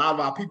of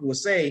our people will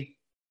say,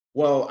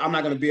 well, I'm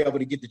not going to be able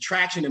to get the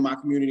traction in my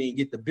community and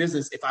get the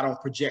business if I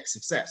don't project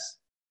success.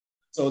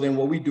 So then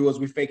what we do is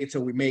we fake it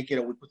till we make it,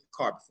 or we put the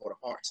cart before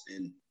the horse.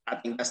 And I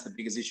think that's the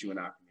biggest issue in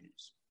our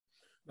communities.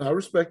 I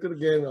respect it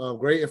again.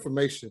 Great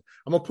information.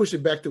 I'm going to push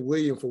it back to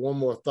William for one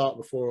more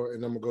thought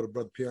and I'm going to go to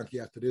Brother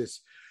Pianki after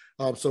this.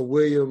 So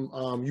William,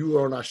 you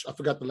were on I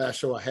forgot the last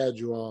show I had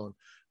you on,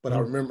 but I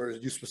remember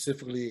you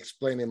specifically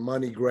explaining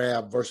money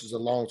grab versus a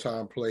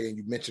long-time play, and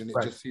you mentioned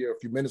it just here a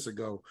few minutes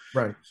ago.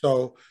 Right.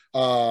 So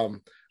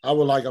I'll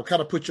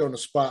kind of put you on the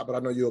spot, but I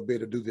know you'll be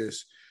able to do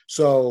this.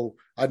 So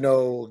I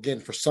know, again,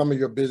 for some of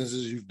your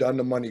businesses, you've done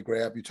the money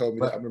grab. You told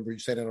me that. I remember you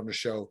saying it on the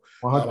show.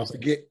 I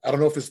forget. I don't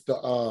know if it's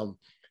the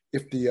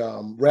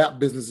wrap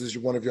business is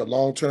one of your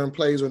long-term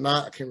plays or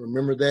not. I can't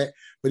remember that.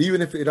 But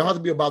even if it don't have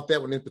to be about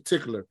that one in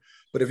particular,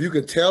 but if you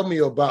can tell me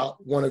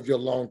about one of your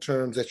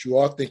long-terms that you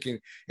are thinking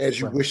as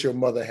you wish your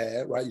mother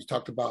had, right? You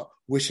talked about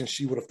wishing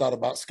she would have thought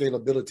about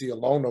scalability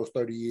along those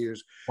 30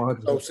 years.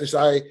 100%.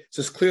 So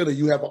since clearly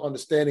you have an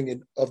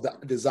understanding of the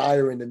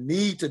desire and the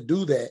need to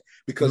do that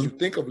because you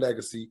think of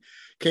legacy,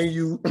 can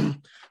you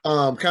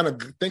kind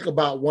of think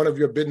about one of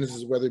your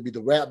businesses, whether it be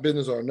the wrap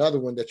business or another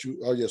one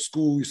or your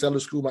school, your seller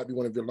school might be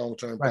one of your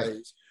long-term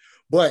plays.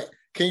 But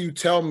can you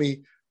tell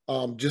me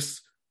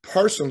just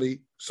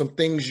personally some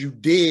things you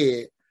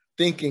did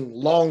thinking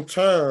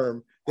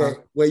long-term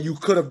where you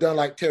could have done,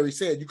 like Terry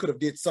said, you could have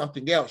did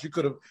something else. You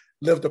could have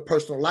lived a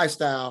personal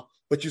lifestyle,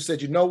 but you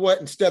said, you know what,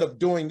 instead of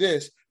doing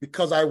this,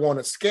 because I want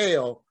to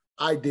scale,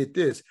 I did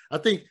this. I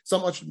think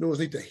some entrepreneurs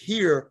need to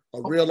hear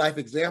a real life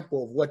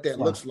example of what that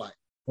looks like.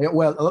 Yeah,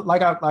 well,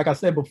 like I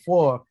said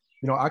before,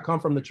 I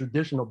come from the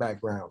traditional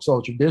background. So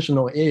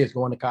traditional is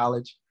going to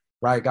college,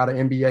 right? Got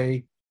an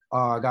MBA,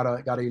 got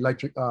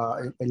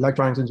an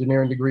electronics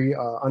engineering degree,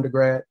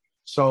 undergrad.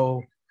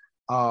 So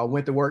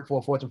went to work for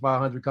a Fortune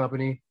 500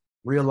 company,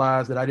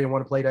 realized that I didn't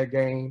want to play that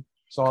game,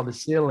 saw the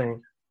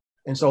ceiling.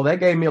 And so that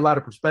gave me a lot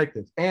of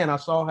perspective. And I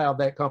saw how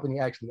that company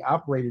actually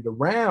operated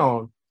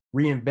around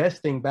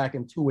reinvesting back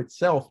into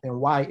itself and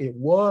why it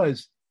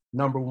was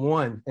number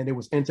one. And it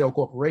was Intel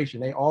Corporation.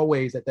 They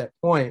always, at that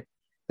point,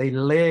 they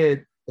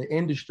led the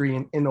industry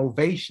in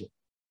innovation.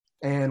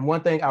 And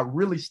one thing, I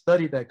really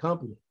studied that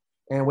company.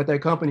 And what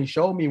that company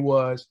showed me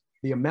was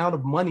the amount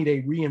of money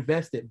they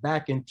reinvested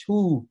back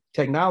into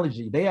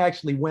technology. They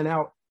actually went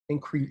out and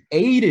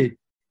created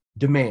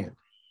demand.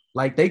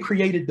 Like they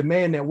created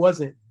demand that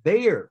wasn't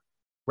there,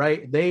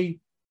 right? They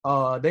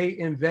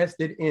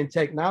invested in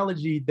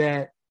technology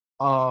that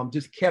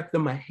just kept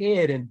them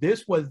ahead. And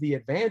this was the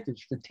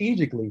advantage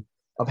strategically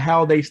of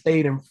how they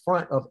stayed in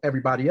front of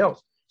everybody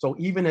else. So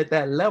even at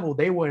that level,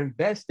 they were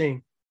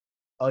investing,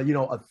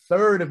 a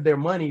third of their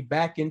money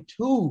back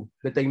into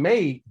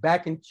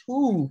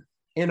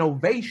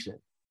innovation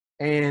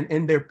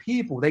and their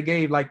people. They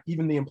gave, like,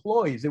 even the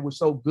employees, it was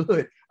so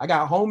good. I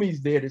got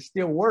homies there that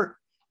still work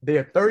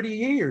there 30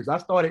 years. I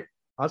started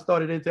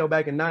Intel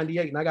back in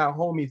 98, and I got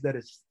homies that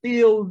are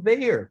still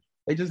there.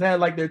 They just had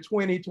like their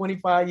 20,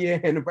 25 year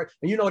anniversary.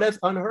 And that's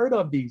unheard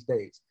of these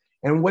days.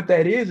 And what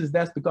that is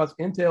that's because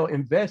Intel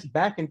invests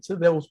back into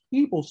those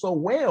people so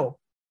well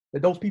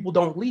that those people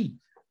don't leave.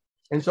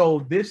 And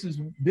so this is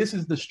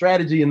the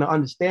strategy and the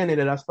understanding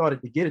that I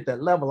started to get at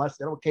that level. I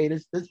said, okay,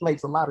 this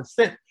makes a lot of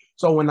sense.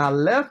 So when I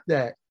left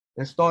that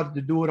and started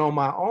to do it on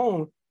my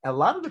own, a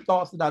lot of the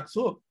thoughts that I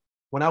took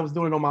when I was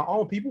doing it on my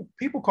own,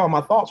 people call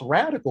my thoughts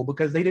radical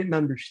because they didn't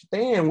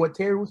understand what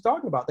Terry was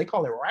talking about. They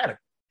call it radical.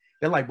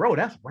 They're like, bro,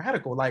 that's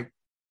radical. Like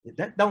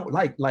that don't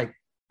like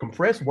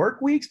compressed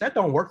work weeks. That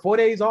don't work. 4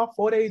 days off,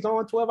 4 days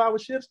on, 12-hour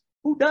shifts.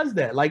 Who does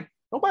that? Like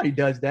nobody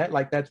does that.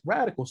 Like that's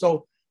radical.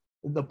 So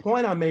the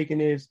point I'm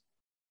making is,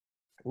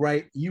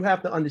 right, you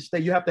have to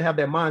understand, you have to have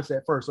that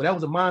mindset first. So that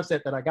was a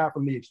mindset that I got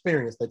from the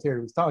experience that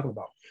Terry was talking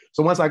about.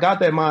 So once I got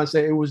that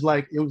mindset, it was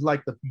like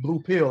the blue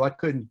pill.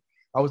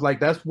 I was like,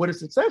 that's what a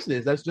success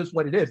is. That's just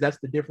what it is. That's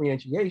the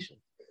differentiation.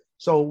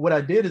 So what I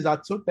did is I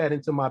took that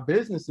into my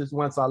businesses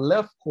once I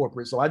left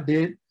corporate. So I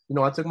did,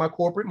 I took my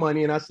corporate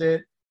money and I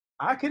said,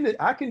 I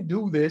can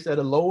do this at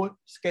a lower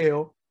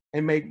scale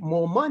and make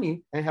more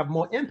money and have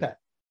more impact.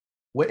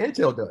 What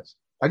Intel does.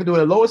 I can do it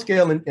at a lower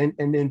scale and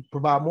then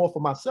provide more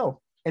for myself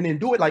and then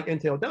do it like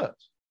Intel does.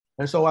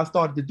 And so I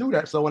started to do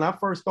that. So when I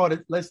first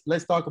started,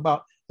 let's talk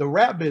about the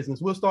wrap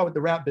business. We'll start with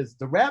the wrap business.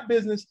 The wrap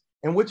business,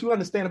 and what you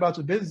understand about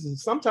your business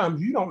is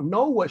sometimes you don't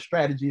know what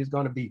strategy is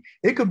going to be.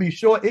 It could be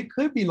short, it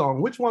could be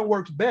long. Which one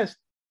works best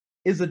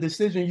is a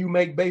decision you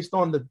make based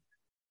on the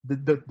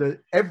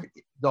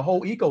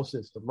whole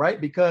ecosystem,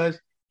 right? Because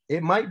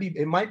it might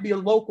be a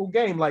local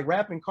game like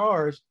wrapping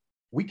cars.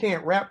 We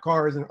can't wrap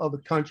cars in other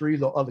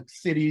countries or other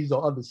cities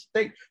or other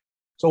states.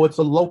 So it's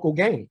a local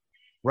game,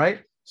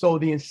 right? So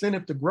the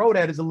incentive to grow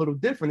that is a little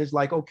different. It's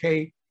like,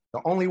 okay,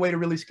 the only way to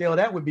really scale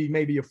that would be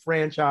maybe a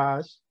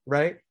franchise,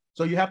 right?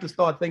 So you have to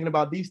start thinking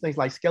about these things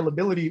like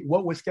scalability.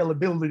 What would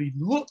scalability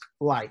look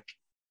like?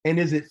 And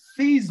is it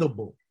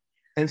feasible?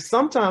 And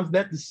sometimes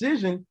that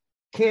decision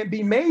can't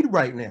be made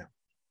right now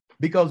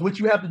because what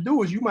you have to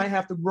do is you might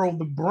have to grow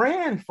the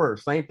brand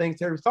first. Same thing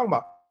Terry was talking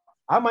about.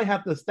 I might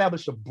have to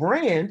establish a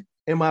brand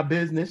in my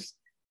business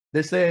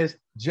that says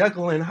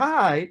Jekyll and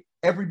Hyde,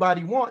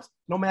 everybody wants,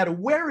 no matter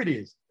where it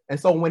is. And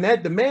so when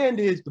that demand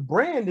is, the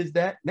brand is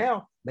that,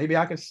 now maybe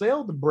I can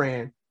sell the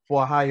brand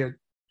for a higher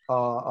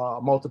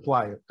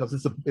multiplier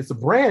because it's a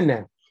brand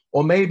now.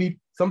 Or maybe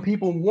some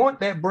people want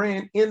that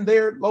brand in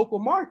their local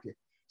market.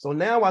 So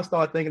now I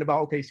start thinking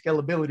about, okay,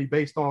 scalability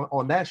based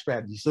on that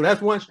strategy. So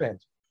that's one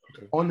strategy.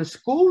 Okay. On the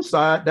school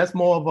side, that's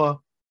more of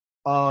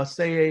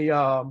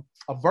a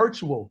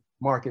virtual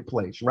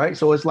marketplace, right?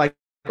 So it's like,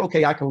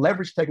 okay, I can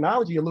leverage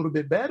technology a little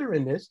bit better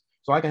in this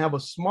so I can have a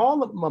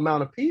small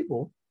amount of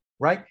people,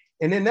 right?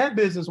 And in that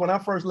business, when I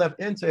first left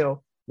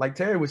Intel, like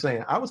Terry was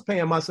saying, I was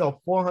paying myself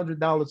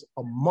 $400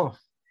 a month.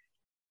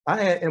 I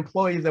had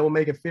employees that were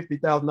making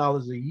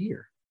 $50,000 a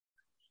year.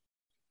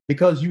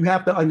 Because you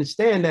have to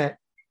understand that,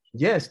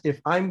 yes, if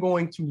I'm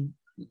going to,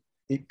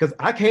 because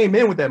I came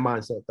in with that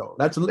mindset though.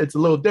 It's a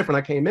little different.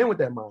 I came in with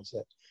that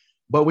mindset.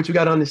 But what you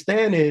got to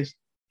understand is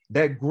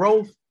that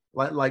growth,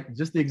 like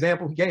just the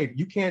example he gave,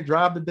 you can't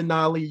drive the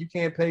Denali, you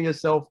can't pay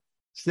yourself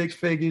 6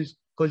 figures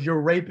because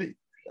you're raping,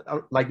 I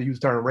like to use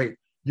the term rape.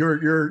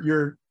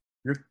 You're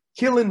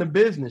killing the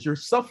business. You're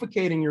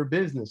suffocating your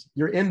business.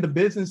 You're in the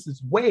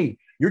business's way.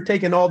 You're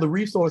taking all the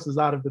resources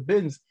out of the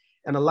business.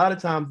 And a lot of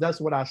times that's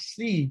what I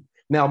see.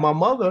 Now, my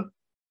mother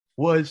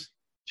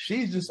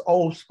she's just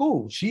old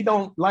school. She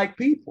don't like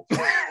people.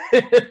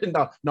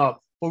 No,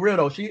 for real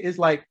though. She is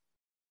like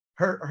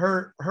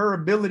her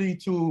ability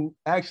to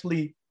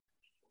actually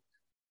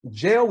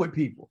gel with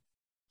people.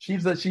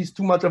 She's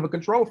too much of a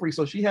control freak.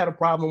 So she had a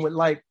problem with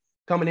like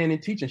coming in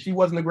and teaching. She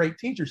wasn't a great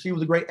teacher. She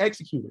was a great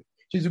executor.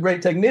 She's a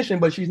great technician,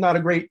 but she's not a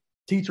great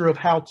teacher of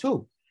how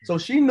to. So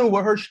she knew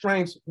what her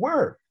strengths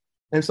were.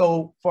 And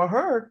so for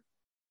her,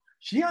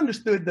 she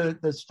understood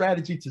the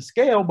strategy to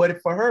scale,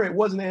 but for her, it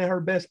wasn't in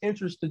her best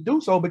interest to do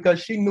so because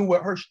she knew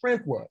what her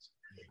strength was.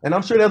 And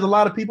I'm sure there's a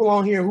lot of people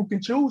on here who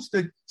can choose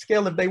to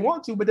scale if they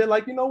want to, but they're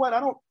like, you know what?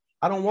 I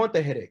don't want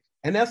the headache.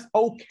 And that's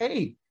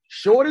okay.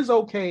 Short is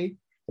okay.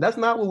 That's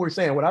not what we're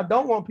saying. What I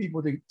don't want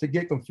people to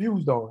get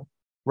confused on,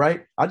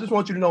 right? I just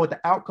want you to know what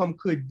the outcome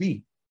could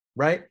be,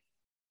 right?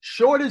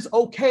 Short is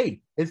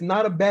okay. It's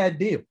not a bad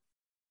deal.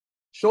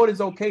 Short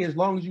is okay as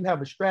long as you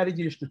have a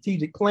strategy, a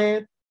strategic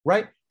plan,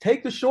 right?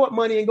 Take the short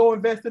money and go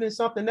invest it in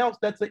something else.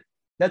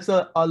 That's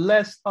a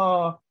less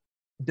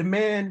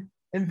demand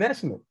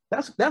investment.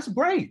 That's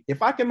great.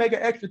 If I can make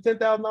an extra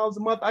 $10,000 a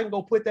month, I can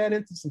go put that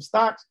into some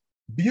stocks.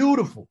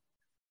 Beautiful.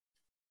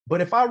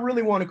 But if I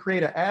really want to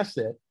create an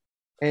asset,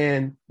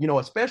 and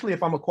especially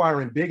if I'm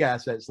acquiring big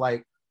assets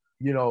like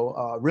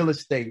real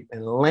estate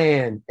and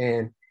land,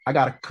 and I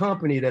got a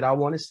company that I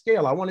want to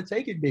scale, I want to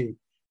take it big,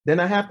 then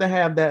I have to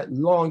have that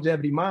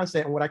longevity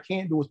mindset. And what I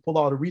can't do is pull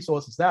all the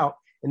resources out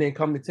and then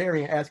come to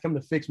Terry and ask him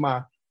to fix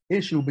my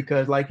issue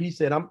because, like he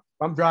said,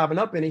 I'm driving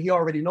up in it. He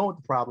already know what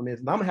the problem is,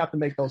 and I'm gonna have to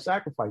make those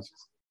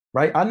sacrifices,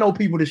 right? I know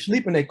people that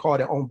sleep in their car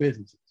that own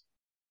businesses.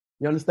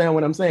 You understand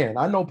what I'm saying?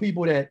 I know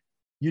people that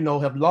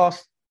have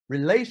lost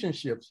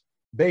relationships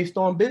based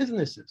on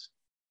businesses.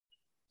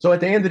 So at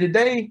the end of the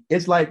day,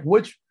 it's like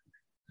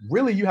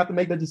really you have to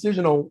make the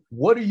decision on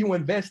what are you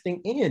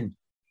investing in?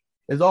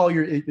 Are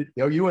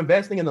you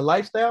investing in the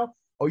lifestyle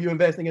or are you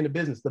investing in the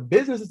business? The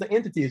business is the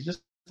entity. It's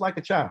just like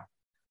a child,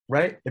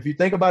 right? If you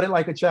think about it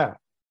like a child,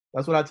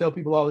 that's what I tell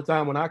people all the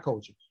time when I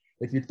coach them.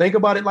 If you think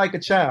about it like a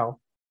child,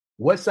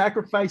 what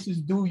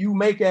sacrifices do you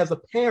make as a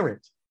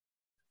parent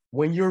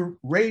when you're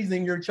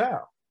raising your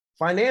child?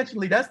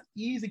 Financially, that's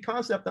the easy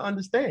concept to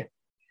understand.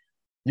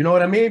 You know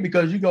what I mean?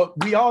 Because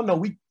we all know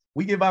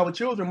we give our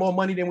children more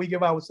money than we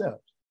give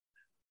ourselves.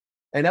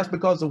 And that's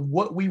because of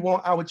what we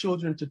want our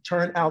children to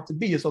turn out to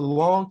be. It's a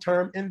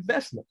long-term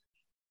investment.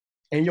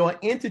 And your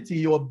entity,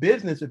 your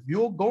business, if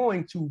you're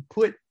going to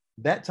put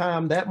that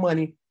time, that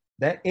money,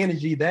 that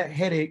energy, that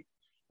headache,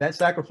 that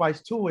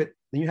sacrifice to it,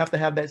 then you have to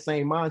have that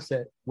same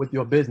mindset with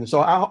your business.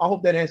 So I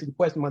hope that answers the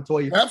question,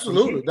 Montoya.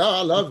 Absolutely. No,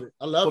 I love it.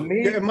 I love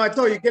it. Yeah,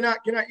 Montoya, can I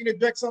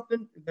interject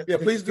something? Yeah,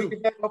 please do.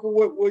 Back off of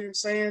what you're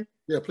saying.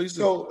 Yeah, please do.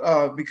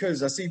 So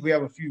because I see we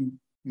have a few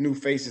new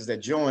faces that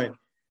join.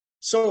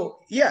 So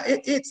yeah,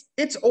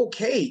 it's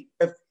okay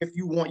if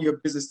you want your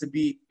business to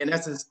be, in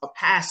essence, a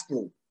pass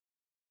through,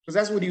 because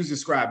that's what he was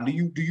describing.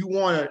 Do you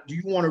want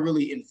to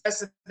really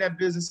invest in that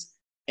business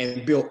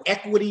and build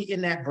equity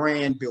in that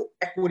brand, build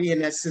equity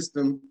in that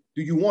system?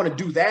 Do you want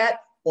to do that,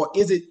 or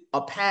is it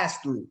a pass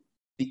through?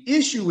 The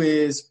issue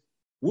is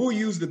we'll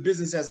use the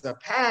business as a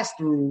pass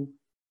through,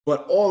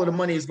 but all of the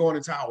money is going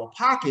into our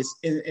pockets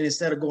and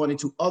instead of going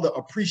into other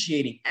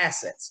appreciating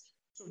assets.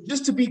 So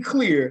just to be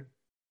clear,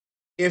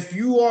 if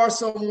you are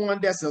someone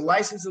that's a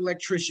licensed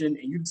electrician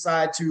and you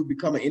decide to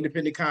become an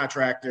independent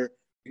contractor,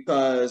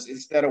 because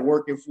instead of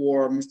working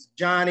for Mr.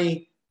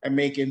 Johnny and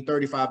making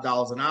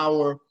 $35 an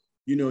hour,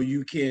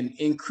 you can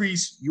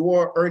increase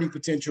your earning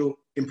potential,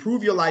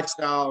 improve your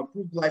lifestyle,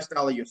 improve the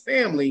lifestyle of your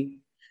family,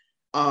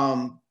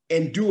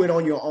 and do it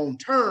on your own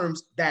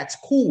terms, that's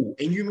cool.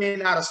 And you may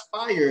not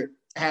aspire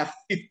to have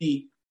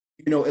 50,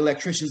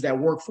 electricians that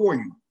work for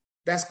you.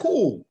 That's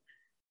cool.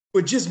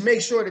 But just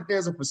make sure that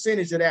there's a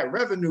percentage of that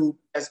revenue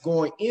that's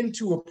going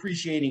into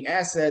appreciating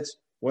assets,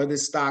 whether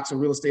it's stocks or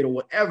real estate or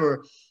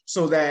whatever,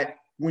 so that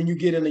when you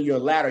get into your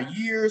latter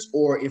years,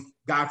 or if,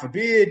 God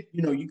forbid,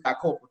 you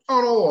got carpal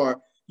tunnel,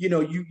 or,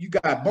 you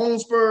got bone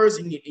spurs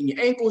in your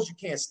ankles, you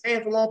can't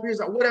stand for long periods,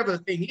 or whatever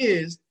the thing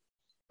is,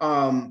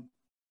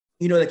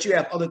 that you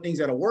have other things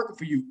that are working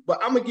for you. But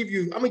I'm gonna give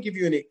you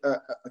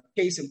a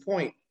case in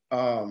point,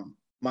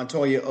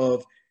 Montoya,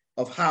 of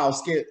how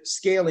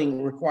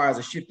scaling requires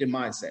a shift in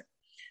mindset.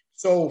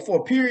 So for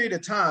a period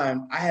of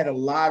time, I had a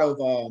lot of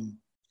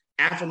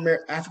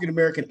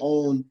African-American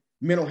owned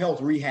mental health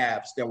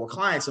rehabs that were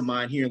clients of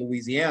mine here in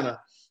Louisiana.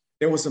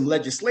 There was some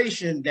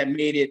legislation that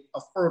made it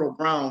a fertile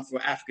ground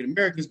for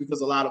African-Americans,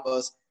 because a lot of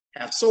us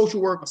have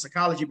social work or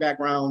psychology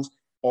backgrounds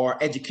or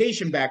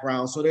education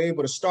backgrounds. So they're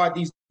able to start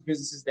these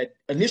businesses that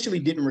initially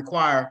didn't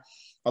require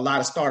a lot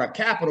of startup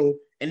capital,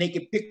 and they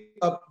can pick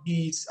up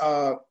these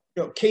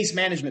case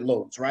management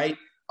loads, right?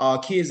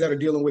 Kids that are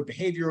dealing with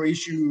behavioral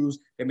issues,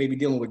 they may be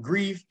dealing with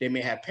grief, they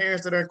may have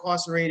parents that are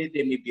incarcerated,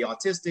 they may be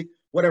autistic,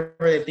 whatever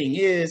the thing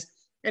is.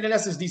 And in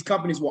essence, these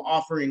companies were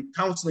offering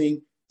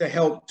counseling to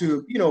help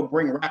to,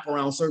 bring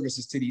wraparound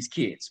services to these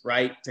kids,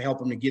 right? To help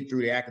them to get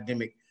through their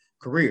academic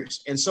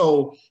careers. And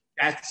so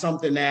that's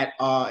something that,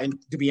 and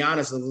to be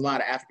honest, there's a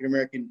lot of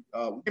African-American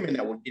women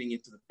that were getting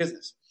into the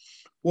business.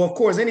 Well, of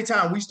course,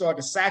 anytime we start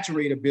to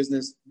saturate a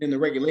business, then the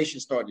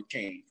regulations start to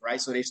change,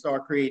 right? So they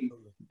start creating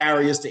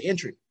barriers to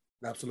entry.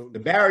 Absolutely. The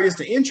barriers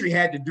to entry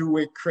had to do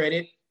with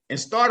credit and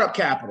startup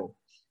capital.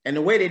 And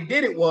the way they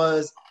did it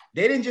was,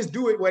 they didn't just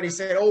do it where they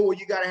said, oh, well,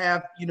 you got to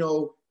have,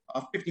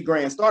 a 50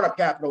 grand startup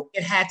capital.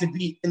 It had to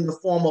be in the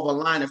form of a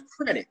line of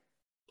credit.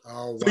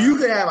 Oh, wow. So you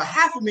could have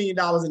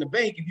 $500,000 in the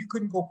bank. If you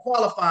couldn't go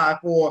qualify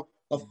for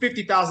a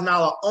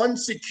 $50,000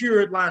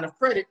 unsecured line of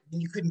credit,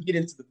 then you couldn't get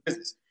into the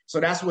business.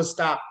 So that's what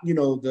stopped,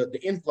 the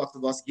influx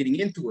of us getting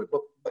into it.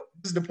 But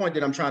this is the point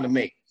that I'm trying to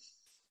make.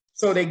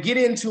 So they get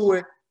into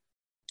it,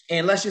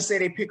 and let's just say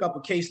they pick up a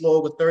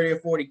caseload with 30 or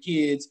 40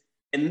 kids,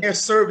 and they're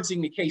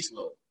servicing the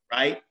caseload,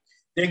 right?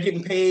 They're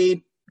getting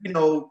paid,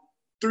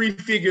 3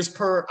 figures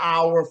per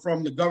hour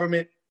from the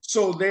government.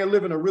 So they're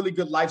living a really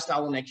good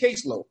lifestyle on that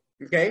caseload,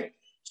 okay?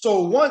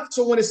 So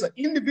when it's an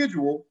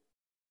individual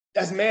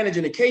that's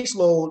managing a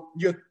caseload,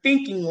 you're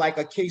thinking like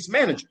a case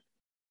manager,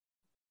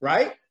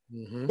 right?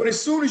 Mm-hmm. But as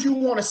soon as you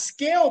want to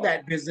scale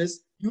that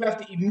business, you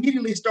have to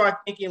immediately start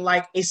thinking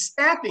like a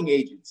staffing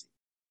agency.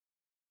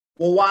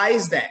 Well, why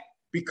is that?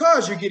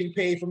 Because you're getting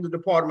paid from the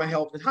Department of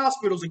Health, and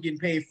hospitals are getting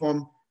paid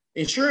from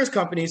insurance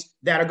companies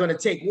that are going to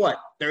take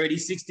 30,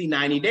 60,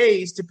 90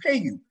 days to pay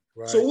you.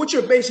 Right. So what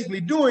you're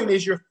basically doing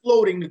is you're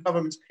floating the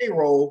government's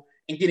payroll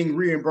and getting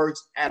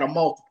reimbursed at a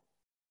multiple.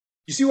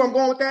 You see where I'm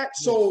going with that?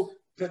 Yes. So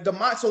the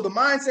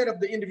mindset of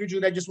the individual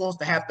that just wants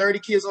to have 30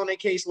 kids on their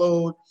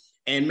caseload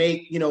and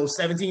make,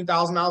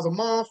 $17,000 a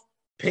month,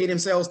 pay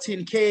themselves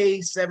 $10K,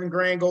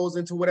 $7,000 goes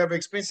into whatever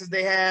expenses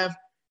they have,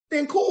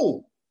 then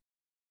cool.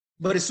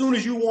 But as soon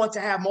as you want to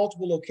have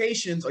multiple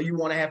locations, or you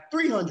want to have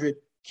 300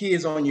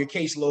 kids on your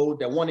caseload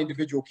that one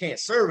individual can't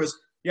service,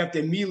 you have to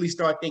immediately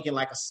start thinking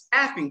like a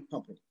staffing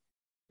company.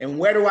 And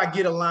where do I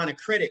get a line of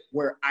credit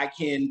where I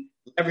can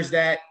leverage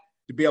that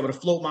to be able to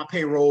float my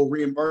payroll,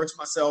 reimburse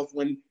myself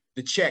when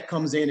the check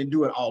comes in, and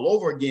do it all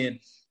over again?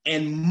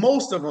 And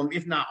most of them,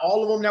 if not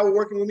all of them that were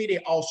working with me, they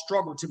all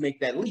struggled to make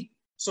that leap.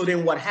 So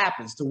then what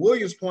happens? To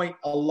William's point,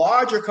 a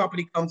larger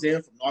company comes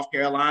in from North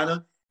Carolina,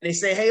 and they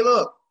say, hey,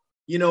 look,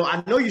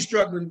 I know you're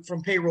struggling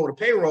from payroll to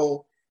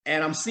payroll,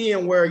 and I'm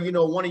seeing where,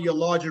 one of your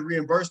larger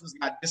reimbursements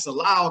got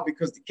disallowed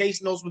because the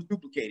case notes was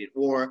duplicated,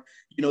 or,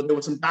 there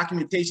was some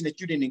documentation that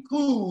you didn't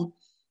include.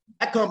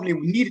 That company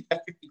needed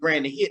that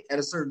 $50,000 to hit at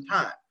a certain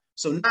time.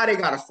 So now they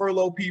got to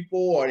furlough people,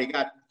 or they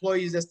got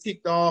employees that's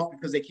ticked off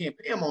because they can't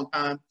pay them on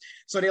time.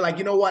 So they're like,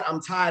 you know what?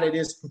 I'm tired of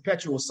this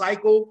perpetual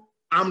cycle.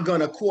 I'm going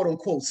to quote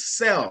unquote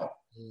sell.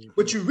 Mm-hmm.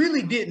 But you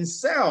really didn't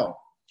sell.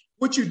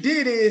 What you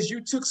did is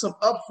you took some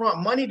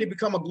upfront money to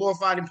become a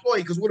glorified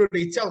employee. Because what do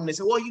they tell them? They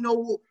say,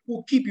 well,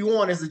 we'll keep you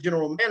on as the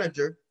general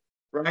manager,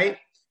 right?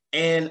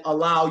 and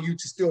allow you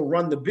to still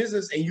run the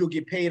business, and you'll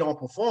get paid on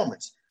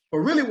performance. But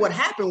really what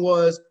happened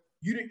was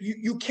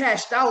you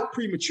cashed out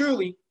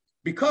prematurely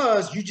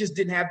because you just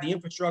didn't have the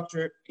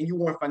infrastructure and you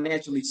weren't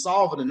financially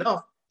solvent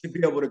enough to be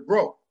able to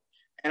grow.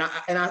 And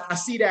I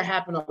see that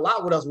happen a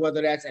lot with us,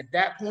 whether that's at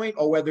that point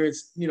or whether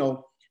it's, you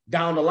know,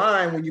 down the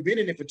line when you've been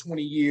in it for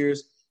 20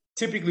 years.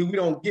 Typically, we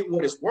don't get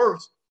what it's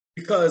worth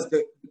because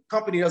the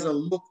company doesn't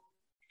look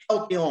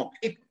healthy on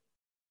paper.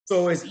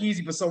 So it's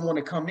easy for someone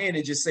to come in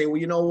and just say, well,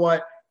 you know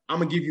what, I'm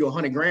gonna give you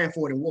 $100 grand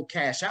for it and we'll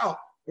cash out.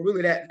 But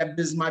really that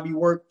business might be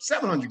worth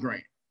 700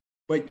 grand,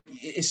 but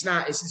it's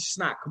just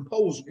not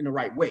composed in the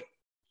right way.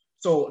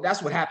 So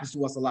that's what happens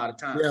to us a lot of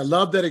times. Yeah, I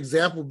love that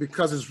example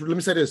because let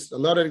me say this. I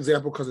love that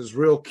example because it's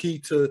real key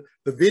to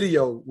the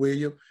video,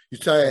 William. You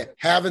say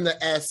having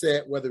the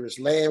asset, whether it's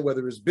land,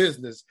 whether it's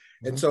business.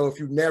 Mm-hmm. And so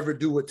if you never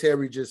do what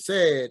Terry just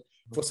said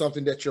for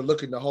something that you're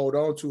looking to hold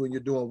on to and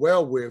you're doing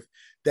well with,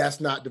 that's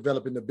not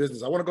developing the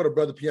business. I want to go to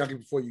Brother Pianki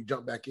before you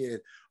jump back in,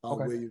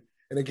 William.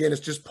 And again,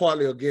 it's just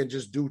partly,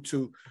 just due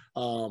to,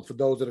 for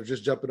those that are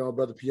just jumping on,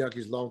 Brother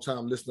Pianki's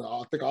longtime listener.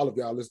 I think all of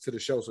y'all listen to the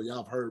show, so y'all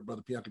have heard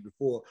Brother Pianki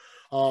before.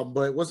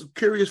 But what's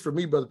curious for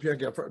me, Brother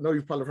Pianki, I know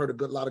you've probably heard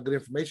a lot of good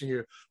information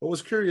here, but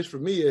what's curious for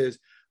me is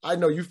I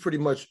know you've pretty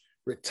much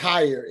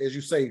retired, as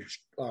you say,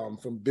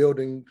 from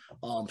building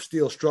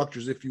steel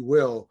structures, if you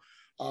will.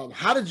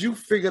 How did you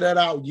figure that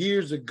out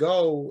years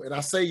ago? And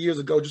I say years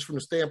ago, just from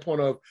the standpoint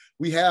of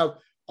we have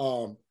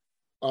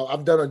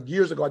I've done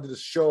years ago, I did a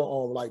show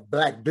on like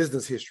Black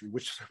business history,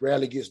 which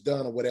rarely gets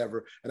done or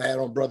whatever. And I had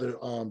on Brother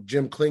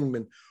Jim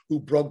Klingman, who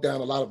broke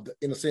down a lot of,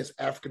 in a sense,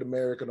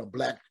 African-American or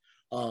Black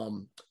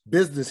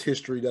business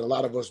history that a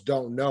lot of us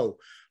don't know.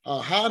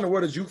 How in the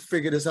world did you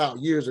figure this out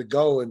years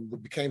ago and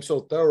became so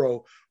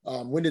thorough?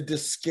 When did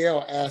this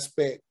scale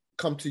aspect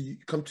come to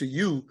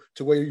you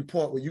to where you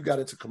point where you got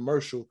into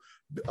commercial,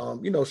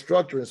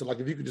 structure? And so like,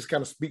 if you could just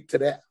kind of speak to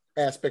that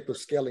aspect of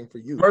scaling for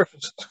you.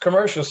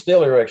 Commercial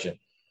steel erection.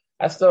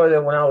 I started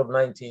when I was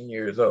 19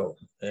 years old,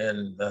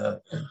 and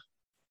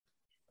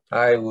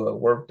I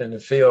worked in the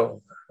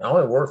field. I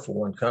only worked for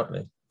one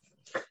company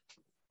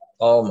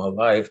all my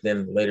life.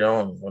 Then later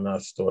on, when I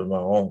started my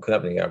own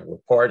company, I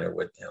would partner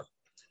with them.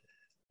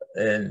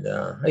 And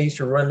I used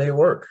to run their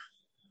work.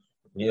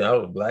 You know, I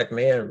was a Black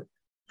man,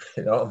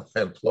 my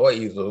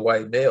employees were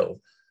white males.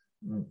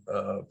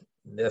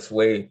 That's the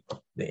way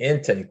the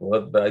intake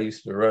was, but I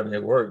used to run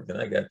their work. Then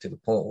I got to the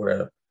point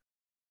where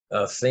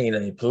seen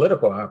a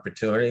political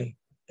opportunity,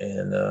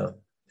 and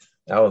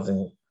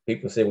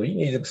people said, well, you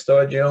need to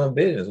start your own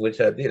business, which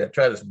I did. I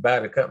tried to buy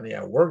the company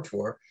I worked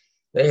for.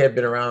 They had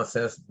been around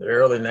since the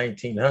early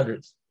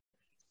 1900s,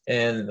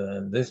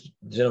 and this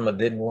gentleman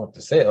didn't want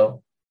to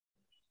sell.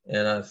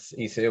 And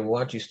he said, well, why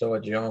don't you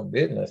start your own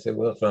business? I said,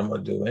 well, that's what I'm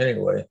going to do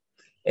anyway.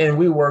 And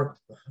we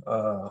worked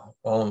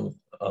on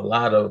a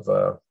lot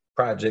of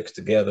projects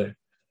together,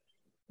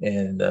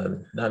 and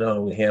not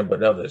only with him,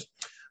 but others.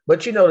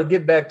 But, to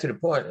get back to the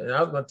point, and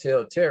I was going to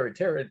tell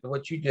Terry,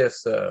 what you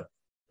just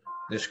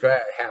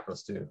described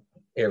happens to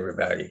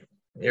everybody.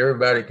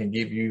 Everybody can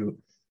give you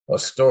a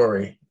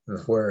story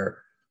where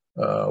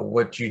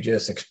what you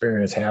just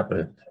experienced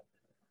happened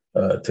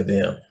to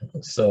them.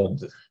 So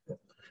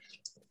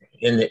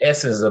in the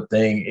essence of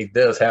things, it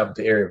does happen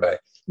to everybody.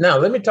 Now,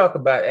 let me talk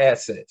about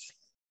assets.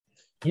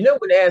 When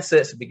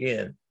assets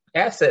begin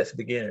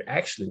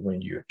actually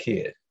when you're a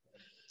kid.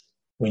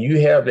 When you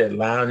have that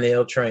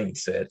Lionel train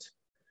set,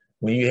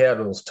 when you have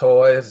those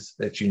toys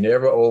that you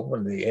never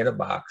open, they're in a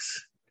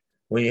box,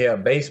 when you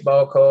have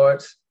baseball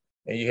cards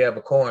and you have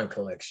a coin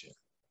collection,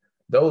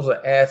 those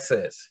are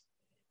assets.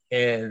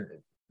 And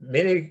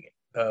many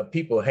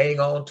people hang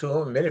on to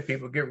them, many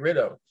people get rid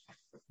of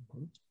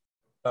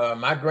them.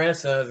 My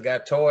grandson's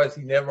got toys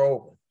he never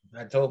opened.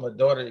 I told my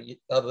daughter the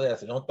other day, I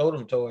said, don't throw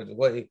them toys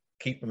away,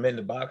 keep them in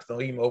the box,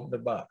 don't even open the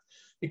box,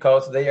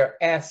 because they are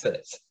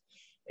assets.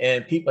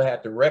 And people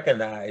have to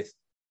recognize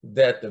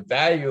that the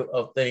value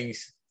of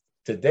things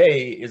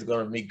today is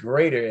going to be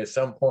greater at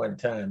some point in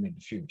time in the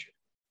future.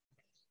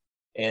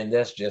 And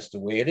that's just the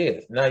way it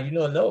is. Now,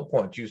 another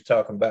point you was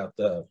talking about,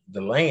 the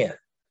land.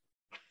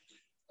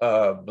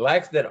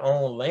 Blacks that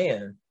own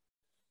land,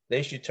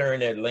 they should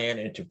turn that land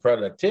into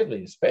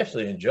productivity,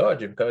 especially in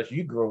Georgia, because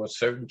you grow a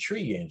certain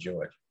tree in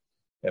Georgia.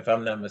 If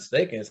I'm not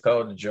mistaken, it's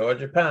called the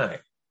Georgia pine.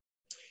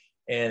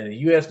 And the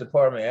U.S.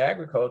 Department of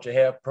Agriculture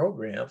have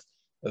programs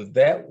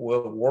that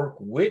will work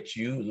with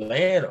you,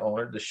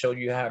 landowner, to show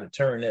you how to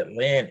turn that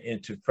land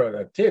into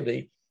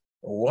productivity.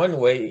 One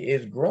way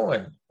is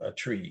growing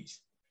trees,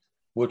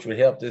 which would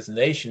help this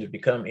nation to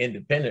become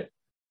independent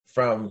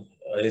from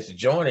its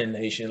adjoining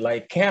nation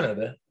like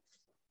Canada,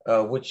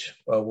 which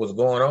was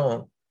going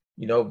on,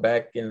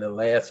 back in the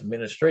last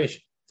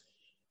administration.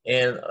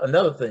 And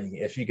another thing,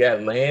 if you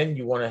got land,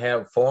 you want to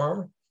have a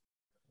farm,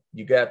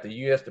 you got the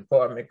U.S.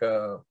 Department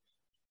of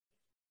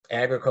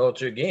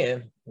Agriculture,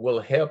 again,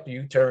 will help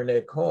you turn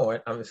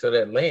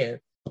that land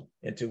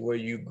into where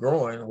you're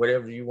growing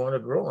whatever you want to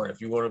grow. And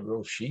if you want to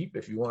grow sheep,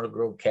 if you want to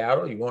grow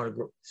cattle, you want to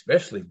grow,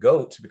 especially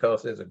goats,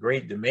 because there's a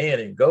great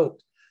demand in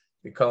goats.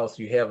 because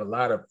you have a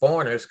lot of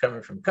foreigners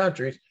coming from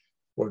countries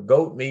where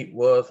goat meat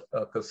was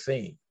a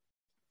cuisine.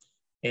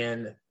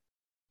 And,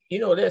 you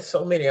know, there's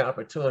so many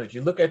opportunities.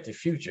 You look at the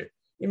future.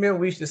 You remember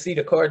we used to see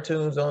the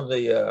cartoons on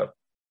the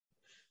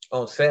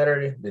on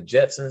Saturday, the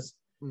Jetsons,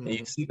 and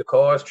you see the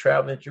cars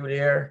traveling through the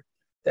air.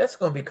 That's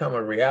going to become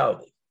a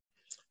reality.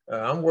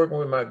 I'm working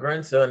with my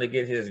grandson to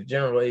get his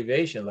general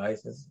aviation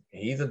license.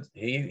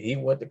 He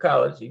went to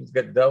college. He's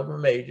got a double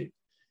major.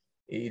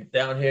 He's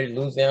down here in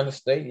Louisiana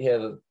State. He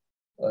has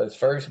his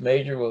first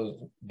major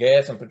was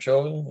gas and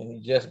petroleum, and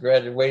he just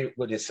graduated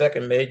with his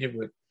second major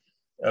with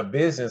a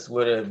business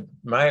with a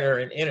minor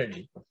in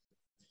energy.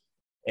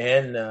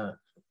 And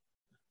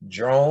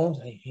drones,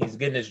 he's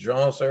getting his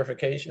drone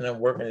certification. I'm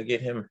working to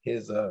get him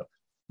his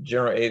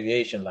general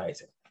aviation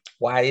license.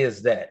 Why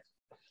is that?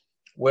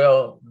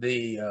 Well,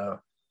 the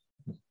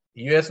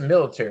U.S.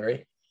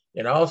 military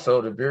and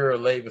also the Bureau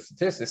of Labor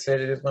Statistics said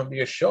there's going to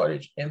be a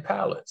shortage in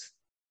pilots.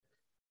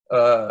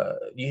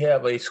 You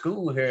have a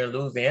school here in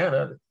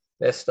Louisiana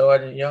that's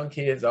starting young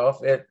kids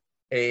off at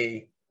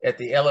the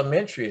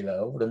elementary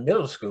level, the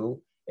middle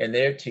school, and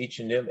they're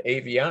teaching them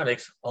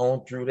avionics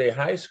on through their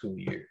high school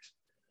years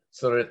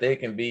so that they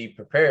can be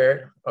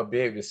prepared or be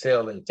able to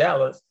sell their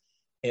talents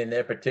in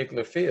that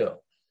particular field.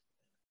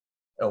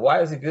 And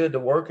why is it good to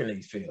work in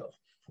these fields?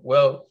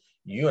 Well,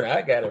 you and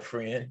I got a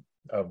friend,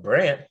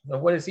 Brant,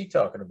 and what is he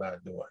talking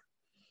about doing?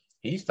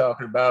 He's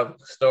talking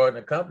about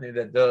starting a company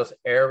that does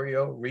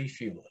aerial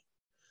refueling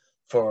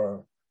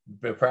for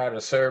provider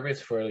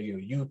service for your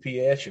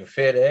UPS, your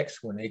FedEx,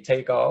 when they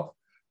take off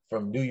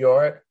from New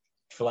York,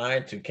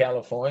 flying to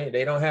California.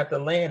 They don't have to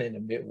land in the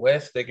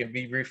Midwest. They can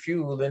be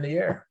refueled in the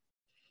air.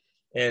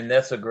 And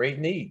that's a great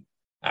need.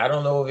 I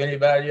don't know of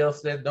anybody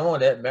else that's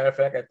doing that. Matter of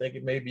fact, I think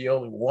it may be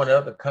only one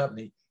other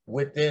company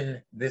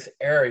within this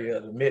area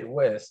of the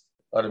Midwest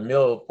or the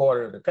middle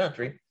part of the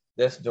country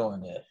that's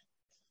doing that.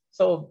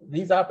 So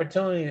these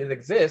opportunities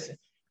exist.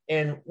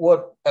 And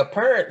what a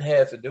parent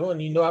has to do,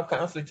 and you know, I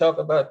constantly talk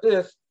about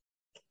this,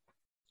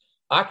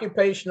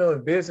 occupational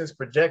and business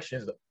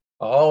projections are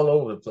all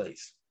over the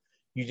place.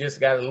 You just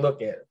got to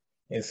look at it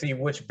and see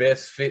which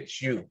best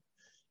fits you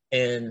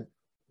and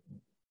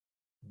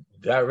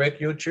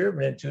direct your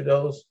children into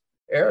those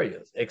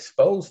areas,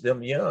 expose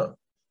them young.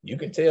 You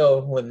can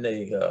tell when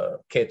they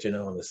catching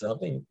on to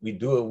something. We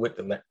do it with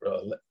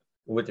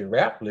the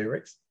rap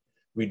lyrics.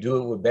 We do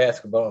it with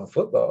basketball and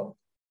football.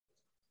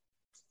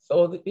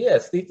 So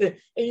yes, and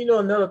you know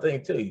another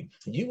thing too,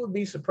 you would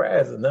be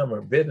surprised the number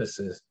of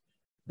businesses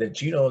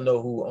that you don't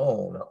know who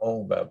are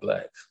owned by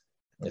Blacks.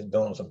 It's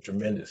doing some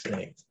tremendous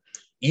things,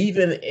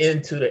 even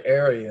into the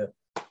area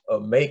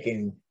of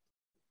making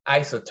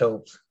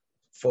isotopes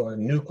for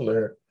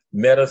nuclear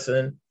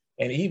medicine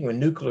and even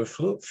nuclear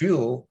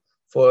fuel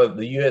for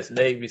the U.S.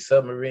 Navy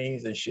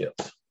submarines and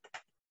ships.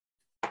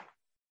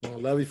 Well,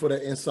 love you for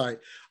that insight.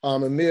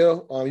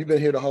 Emil, you've been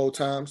here the whole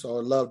time, so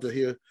I'd love to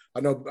hear. I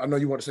know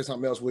you want to say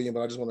something else, William,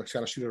 but I just want to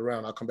kind of shoot it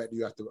around. I'll come back to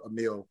you after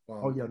Emil.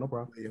 Oh, yeah, no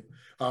problem.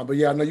 But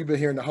yeah, I know you've been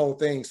hearing the whole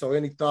thing. So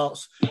any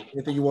thoughts,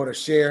 anything you want to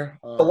share?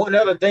 One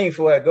other thing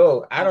before I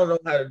go, I don't know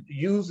how to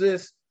use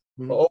this.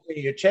 But over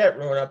in your chat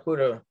room, I put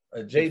a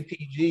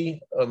JPG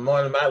of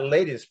one of my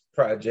latest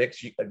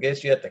projects. I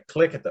guess you have to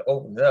click it to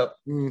open it up.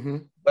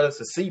 But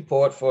it's a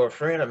seaport for a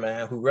friend of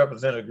mine who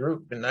represents a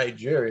group in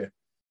Nigeria.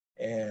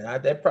 And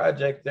that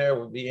project there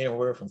would be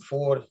anywhere from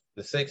 $4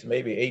 to $6,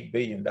 maybe $8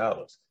 billion.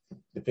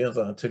 Depends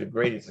on to the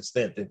greatest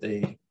extent that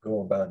they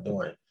go about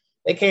doing it.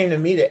 They came to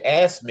me to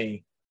ask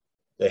me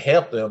to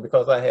help them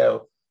because I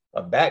have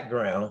a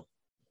background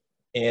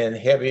in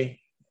heavy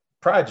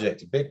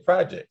projects, big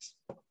projects.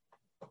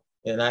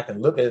 And I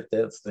can look at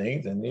those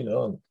things and, you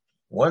know,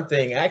 one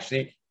thing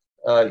actually,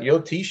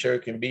 your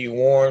t-shirt can be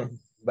worn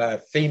by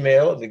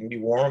females, it can be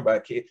worn by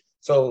kids.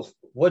 So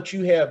what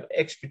you have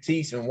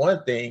expertise in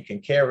one thing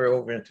can carry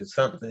over into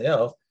something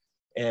else,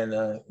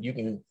 and you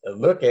can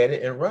look at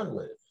it and run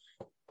with it.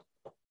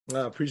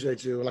 I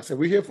appreciate you. Like I said,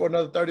 we're here for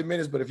another 30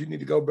 minutes, but if you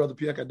need to go, Brother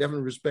P, I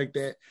definitely respect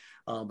that.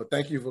 But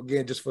thank you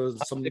again just for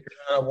some.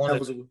 I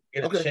wanted to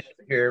get a chance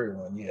to hear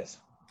everyone. Yes.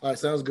 All right,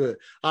 sounds good.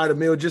 All right,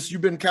 Emil, just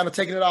you've been kind of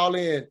taking it all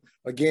in.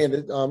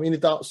 Again, any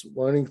thoughts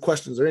or any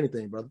questions or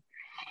anything, brother?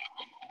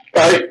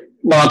 All right,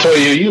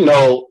 Montoya, you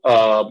know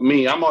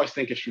me, I'm always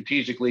thinking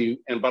strategically,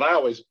 but I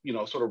always, you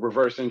know, sort of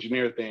reverse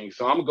engineer things.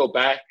 So I'm gonna go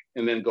back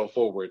and then go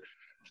forward.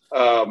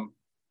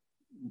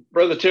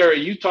 Brother Terry,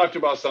 you talked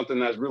about something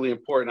that's really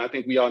important. I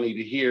think we all need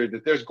to hear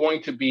that there's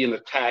going to be an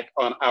attack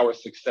on our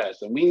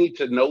success. And we need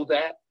to know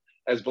that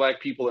as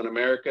Black people in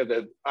America,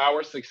 that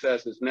our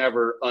success is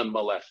never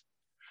unmolested.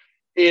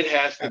 It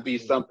has to be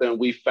something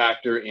we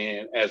factor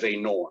in as a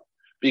norm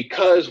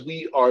because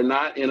we are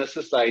not in a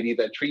society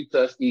that treats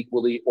us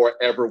equally or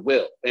ever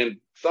will. And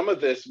some of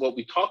this, what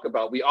we talk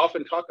about, we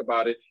often talk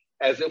about it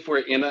as if we're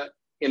in an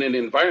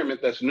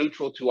environment that's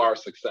neutral to our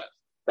success.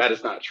 That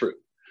is not true.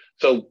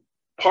 So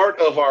part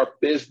of our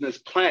business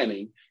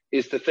planning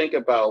is to think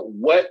about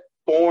what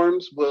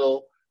forms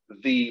will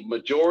the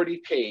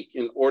majority take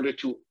in order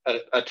to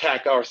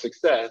attack our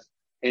success,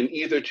 and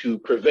either to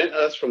prevent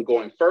us from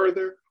going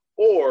further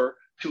or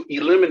to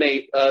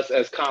eliminate us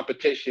as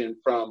competition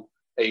from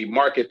a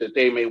market that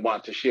they may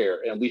want to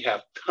share. And we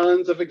have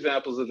tons of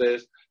examples of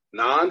this.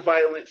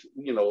 Non-violent,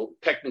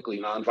 technically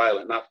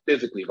non-violent, not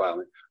physically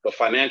violent, but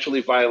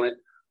financially violent,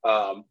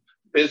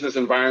 business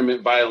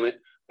environment violent,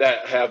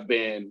 that have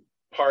been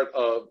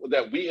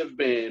that we have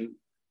been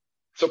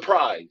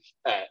surprised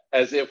at,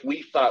 as if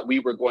we thought we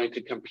were going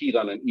to compete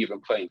on an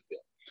even playing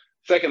field.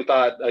 Second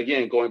thought,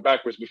 again, going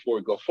backwards before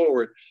we go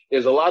forward,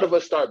 is a lot of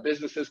us start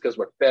businesses because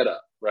we're fed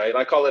up, right?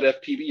 I call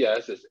it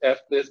FTBS, it's F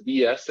this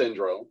BS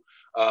syndrome.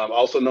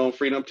 Also known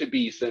freedom to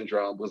be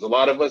syndrome, because a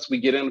lot of us, we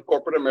get into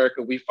corporate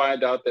America, we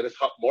find out that it's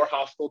more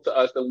hostile to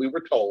us than we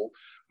were told.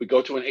 We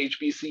go to an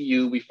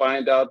HBCU, we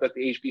find out that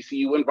the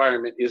HBCU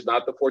environment is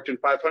not the Fortune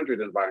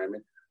 500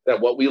 environment, that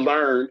what we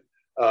learned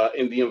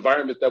in the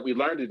environment that we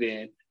learned it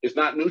in is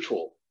not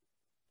neutral.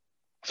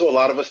 So a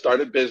lot of us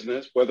started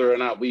business, whether or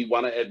not we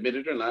want to admit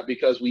it or not,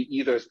 because we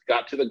either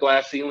got to the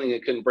glass ceiling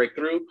and couldn't break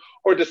through,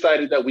 or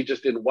decided that we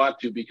just didn't want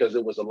to because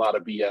it was a lot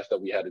of BS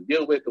that we had to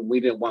deal with and we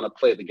didn't want to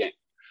play the game.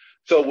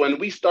 So when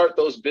we start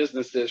those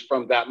businesses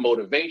from that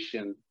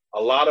motivation,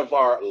 a lot of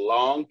our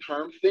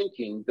long-term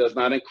thinking does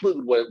not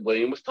include what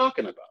William was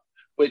talking about,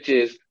 which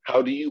is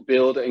how do you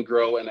build and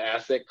grow an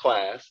asset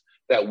class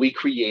that we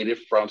created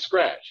from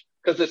scratch?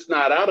 Because it's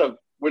not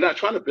we're not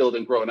trying to build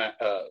and grow an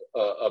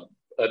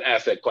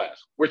asset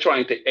class. We're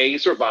trying to A,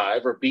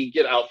 survive, or B,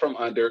 get out from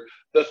under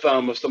the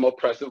thumb of some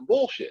oppressive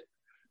bullshit.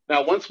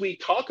 Now, once we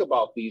talk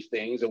about these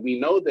things and we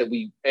know that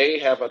we, A,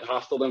 have a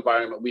hostile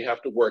environment we have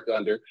to work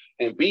under,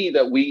 and B,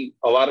 that we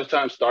a lot of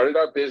times started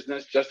our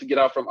business just to get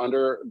out from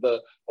under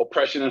the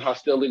oppression and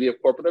hostility of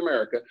corporate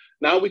America,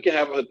 now we can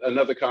have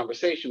another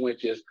conversation,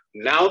 which is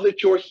now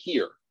that you're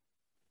here,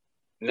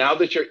 now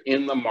that you're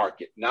in the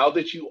market, now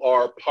that you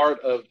are part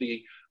of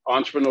the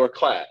entrepreneur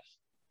class,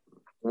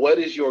 what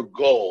is your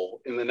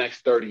goal in the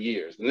next 30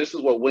 years? And this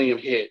is what William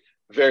hit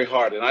very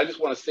hard. And I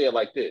just want to say it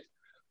like this.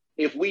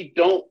 If we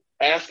don't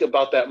ask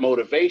about that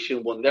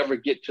motivation, we'll never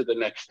get to the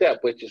next step,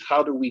 which is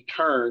how do we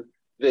turn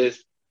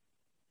this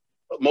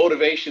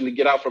motivation to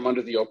get out from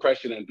under the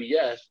oppression and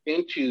BS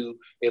into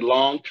a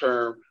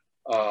long-term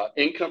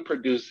income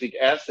producing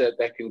asset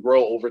that can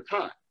grow over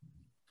time.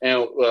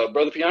 And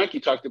Brother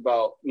Pianki talked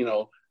about,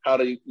 how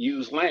to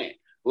use land.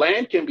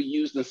 Land can be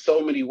used in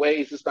so many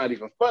ways, it's not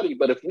even funny,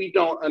 but if we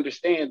don't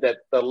understand that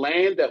the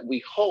land that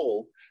we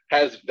hold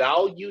has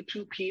value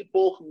to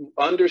people who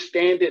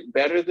understand it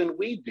better than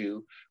we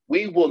do,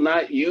 we will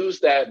not use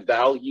that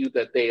value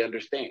that they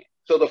understand.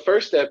 So the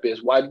first step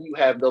is, why do you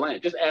have the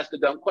land? Just ask the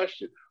dumb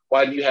question.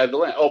 Why do you have the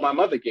land? Oh, my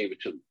mother gave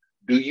it to me.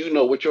 Do you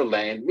know what your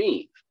land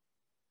means?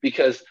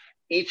 Because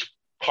each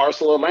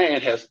parcel of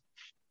land has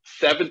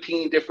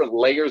 17 different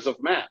layers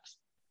of maps.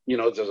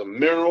 There's a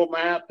mineral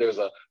map, there's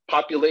a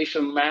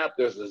population map,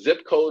 there's a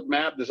zip code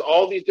map, there's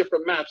all these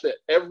different maps that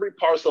every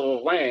parcel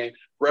of land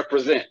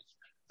represents.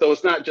 So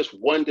it's not just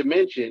one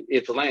dimension,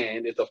 it's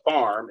land, it's a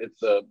farm,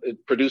 it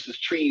produces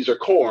trees or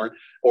corn,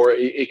 or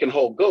it can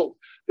hold goats.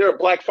 There are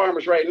Black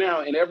farmers right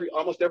now in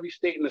almost every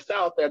state in the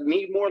South that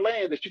need more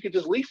land that you could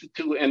just lease it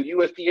to, and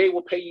USDA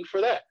will pay you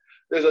for that.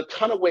 There's a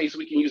ton of ways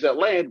we can use that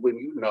land when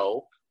you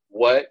know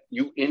what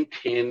you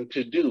intend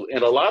to do.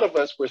 And a lot of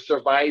us, we're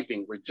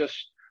surviving. We're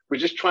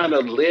just trying to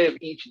live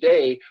each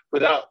day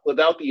without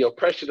the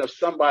oppression of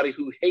somebody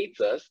who hates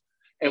us,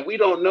 and we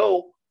don't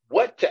know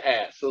what to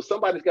ask. So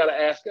somebody's got to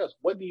ask us,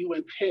 what do you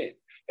intend?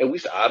 And we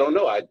say, I don't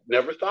know. I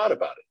never thought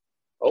about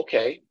it.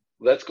 Okay,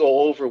 let's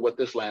go over what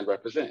this land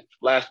represents.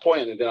 Last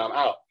point, and then I'm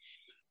out.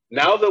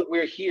 Now that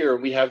we're here,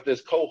 we have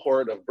this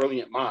cohort of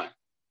brilliant minds.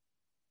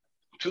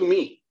 To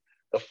me,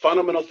 the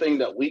fundamental thing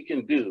that we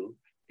can do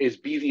is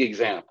be the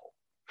example.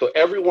 So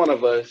every one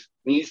of us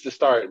needs to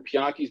start.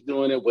 Pianki's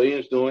doing it,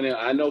 William's doing it.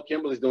 I know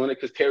Kimberly's doing it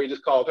because Terry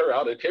just called her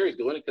out, and Terry's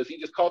doing it because he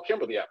just called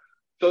Kimberly out.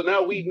 So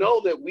now we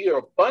know that we are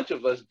a bunch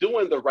of us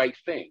doing the right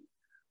thing,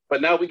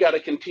 but now we got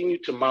to continue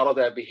to model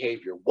that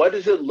behavior. What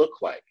does it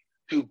look like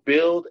to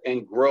build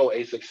and grow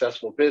a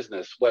successful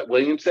business? What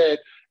William said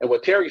and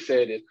what Terry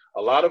said is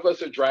a lot of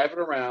us are driving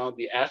around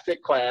the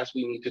asset class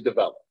we need to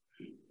develop.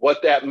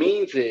 What that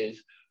means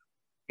is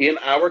in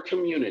our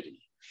community,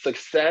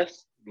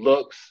 success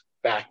looks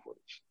backwards.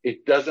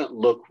 It doesn't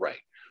look right.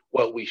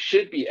 What we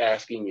should be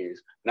asking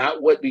is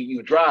not what do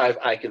you drive?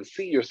 I can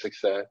see your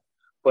success,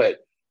 but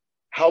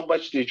how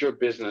much did your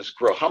business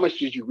grow? How much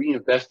did you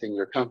reinvest in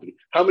your company?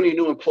 How many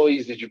new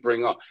employees did you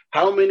bring on?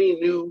 How many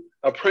new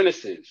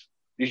apprentices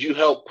did you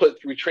help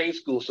put through trade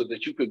school so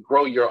that you could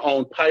grow your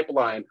own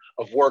pipeline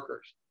of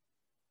workers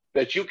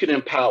that you could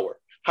empower?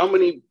 How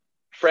many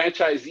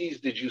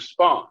franchisees did you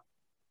spawn?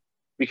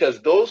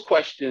 Because those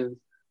questions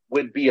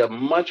would be a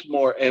much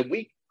more, and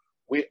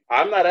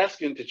I'm not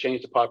asking to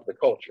change the popular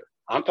culture.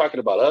 I'm talking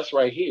about us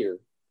right here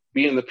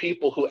being the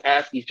people who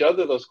ask each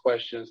other those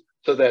questions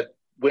so that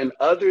when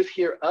others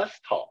hear us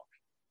talk,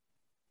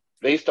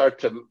 they start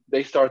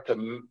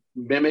to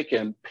mimic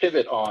and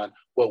pivot on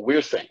what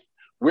we're saying.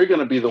 We're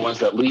going to be the ones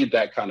that lead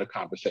that kind of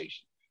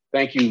conversation.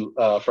 thank you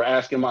for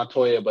asking,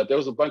 Montoya. But there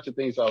was a bunch of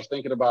things I was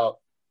thinking about.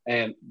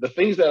 And the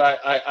things that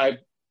I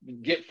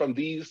get from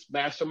these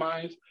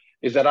masterminds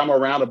is that I'm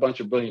around a bunch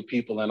of brilliant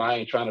people and I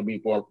ain't trying to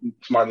be more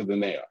smarter than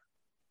they are.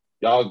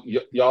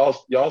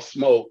 Y'all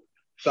smoke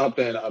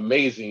something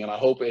amazing. And I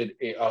hope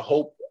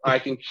I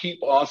can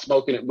keep on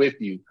smoking it with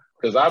you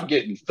because I'm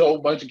getting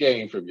so much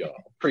game from y'all.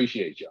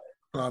 Appreciate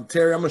y'all.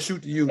 Terry, I'm gonna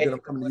shoot to you, then I'm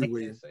coming to you,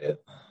 William.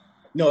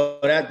 No,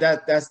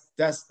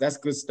 that's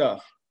good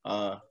stuff.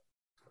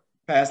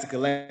 Pass the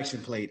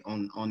collection plate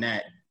on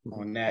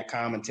that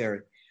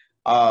commentary.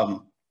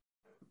 Going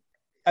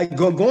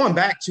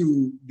back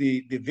to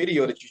the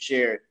video that you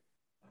shared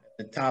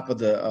at the top of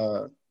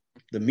the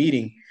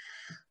meeting,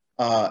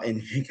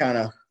 and kind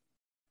of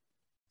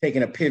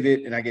taking a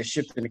pivot and I guess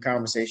shifting the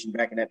conversation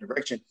back in that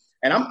direction.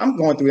 And I'm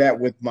going through that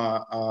with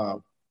my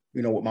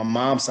with my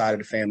mom's side of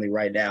the family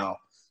right now,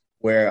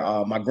 where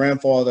my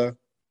grandfather,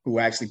 who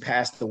actually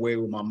passed away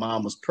when my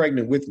mom was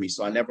pregnant with me,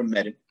 so I never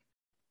met him.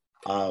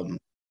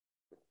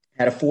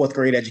 Had a 4th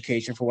grade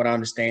education, from what I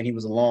understand. He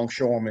was a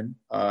longshoreman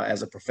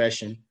as a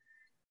profession.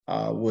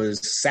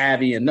 Was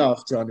savvy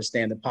enough to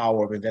understand the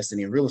power of investing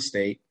in real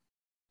estate.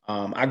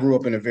 I grew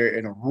up in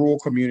a rural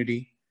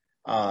community,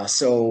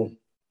 so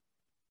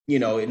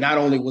not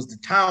only was the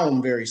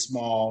town very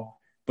small,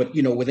 but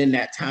within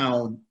that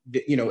town,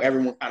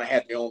 everyone kind of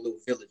had their own little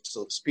village,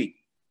 so to speak.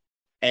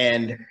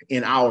 And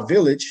in our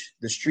village,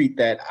 the street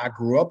that I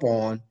grew up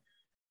on,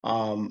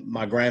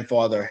 my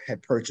grandfather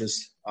had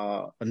purchased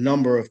a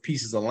number of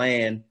pieces of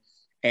land,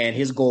 and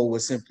his goal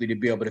was simply to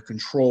be able to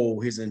control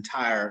his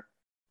entire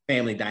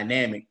family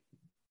dynamic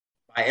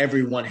by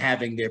everyone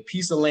having their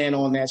piece of land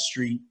on that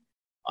street,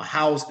 a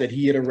house that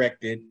he had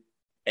erected,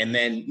 and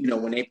then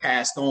when they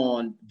passed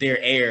on, their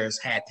heirs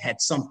had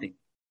something,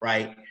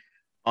 right?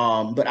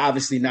 But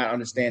obviously not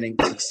understanding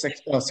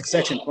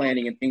succession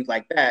planning and things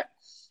like that.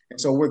 And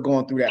so we're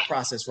going through that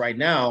process right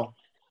now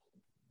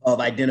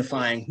of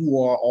identifying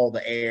who are all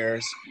the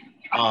heirs.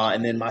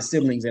 And then my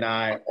siblings and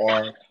I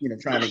are,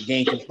 trying to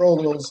gain control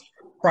of those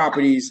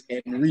properties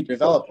and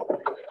redevelop them.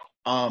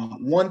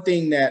 One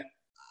thing that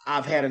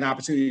I've had an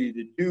opportunity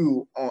to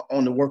do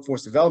on the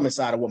workforce development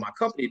side of what my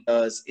company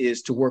does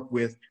is to work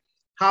with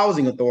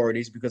housing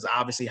authorities, because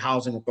obviously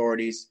housing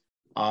authorities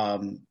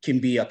can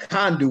be a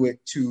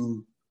conduit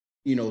to,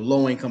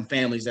 low-income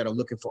families that are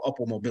looking for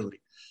upward mobility.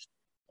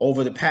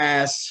 Over the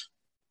past,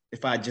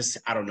 I guess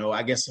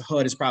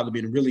HUD has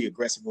probably been really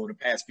aggressive over the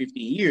past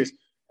 15 years.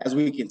 As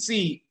we can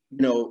see,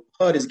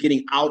 HUD is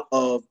getting out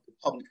of the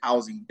public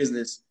housing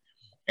business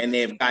and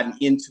they've gotten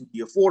into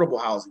the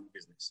affordable housing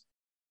business.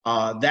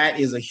 That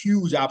is a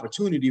huge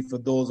opportunity for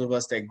those of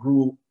us that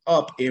grew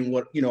up in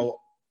what,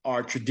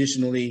 are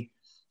traditionally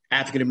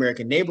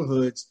African-American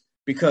neighborhoods,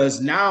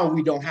 because now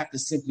we don't have to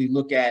simply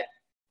look at,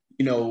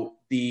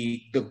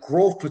 the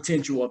growth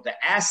potential of the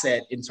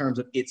asset in terms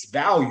of its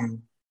value,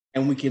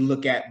 and we can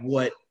look at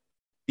what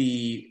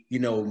the,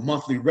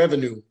 monthly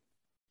revenue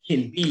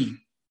can be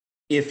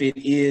if it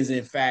is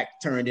in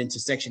fact turned into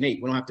Section 8.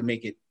 We don't have to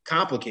make it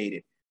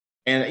complicated.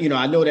 And,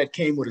 I know that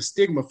came with a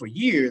stigma for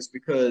years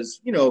because,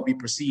 be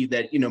perceived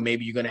that,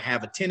 maybe you're going to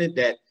have a tenant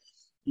that,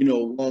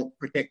 won't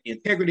protect the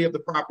integrity of the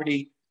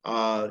property,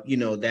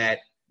 that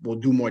will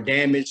do more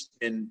damage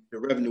than the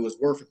revenue is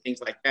worth and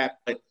things like that.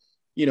 But,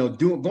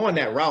 going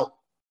that route,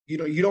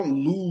 you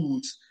don't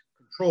lose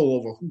control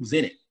over who's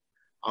in it.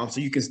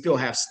 So you can still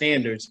have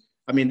standards.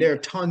 I mean, there are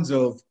tons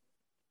of,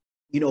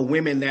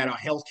 women that are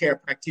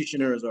healthcare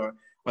practitioners or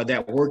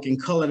that work in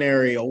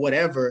culinary or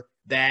whatever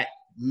that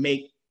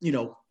make,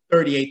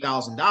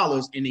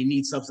 $38,000 and they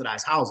need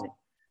subsidized housing.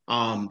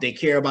 They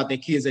care about their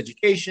kids'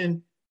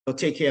 education. They'll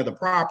take care of the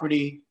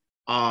property,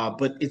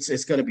 but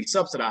it's going to be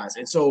subsidized.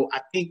 And so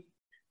I think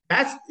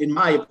that's, in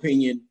my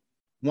opinion,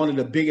 one of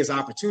the biggest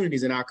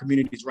opportunities in our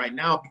communities right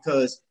now,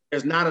 because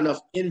there's not enough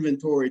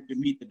inventory to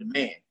meet the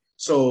demand.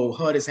 So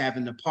HUD is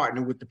having to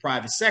partner with the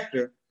private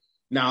sector.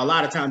 Now, a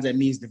lot of times that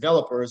means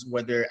developers,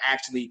 where they're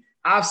actually,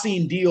 I've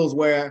seen deals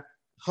where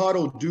HUD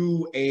will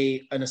do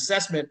an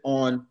assessment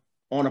on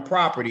a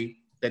property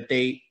that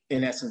they,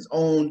 in essence,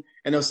 own,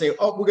 and they'll say,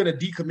 oh, we're going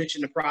to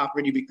decommission the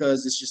property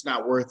because it's just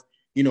not worth,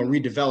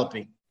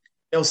 redeveloping.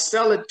 They'll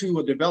sell it to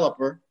a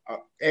developer,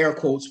 air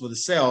quotes for the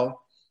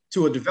sell,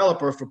 to a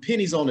developer for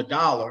pennies on the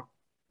dollar,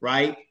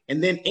 right?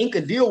 And then ink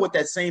a deal with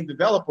that same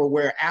developer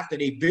where after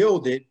they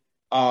build it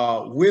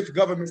with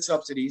government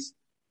subsidies,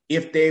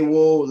 if they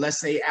will, let's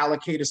say,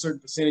 allocate a certain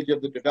percentage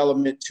of the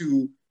development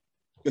to,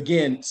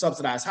 again,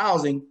 subsidized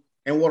housing.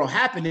 And what will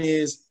happen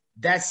is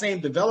that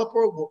same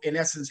developer will, in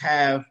essence,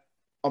 have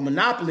a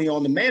monopoly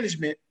on the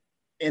management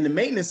and the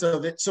maintenance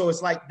of it. So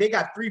it's like they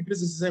got 3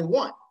 businesses in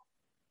one,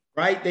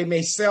 right? They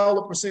may sell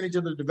a percentage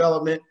of the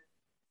development,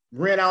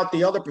 rent out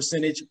the other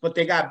percentage, but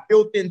they got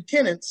built-in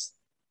tenants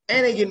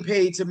and they getting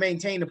paid to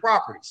maintain the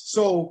properties.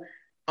 So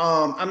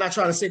I'm not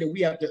trying to say that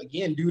we have to,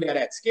 again, do that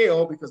at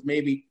scale, because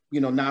maybe,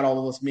 not all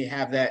of us may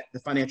have the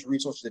financial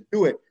resources to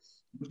do it.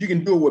 But you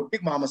can do it with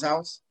Big Mama's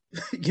house.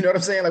 You know what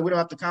I'm saying? Like, we don't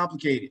have to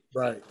complicate it.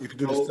 Right. You can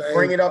do the same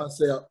bring it up.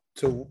 concept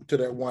to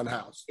that one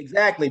house.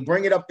 Exactly.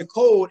 Bring it up to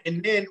code.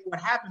 And then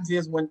what happens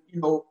is when,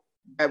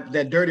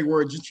 that dirty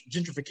word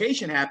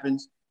gentrification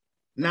happens,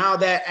 now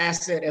that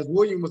asset, as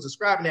William was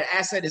describing, that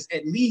asset is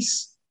at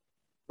least,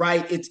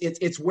 right,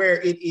 it's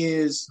where it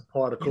is,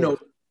 part of code.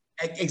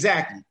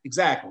 Exactly.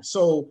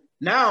 So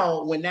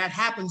now when that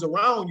happens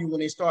around you, when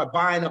they start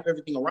buying up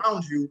everything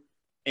around you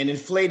and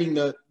inflating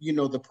the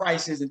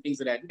prices and things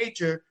of that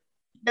nature,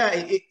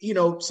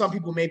 some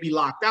people may be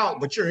locked out,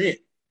 but you're in.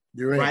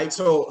 You're in. Right.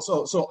 So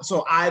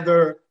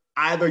either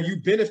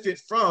you benefit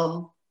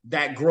from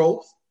that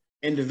growth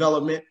and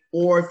development,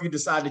 or if you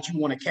decide that you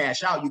want to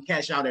cash out, you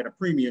cash out at a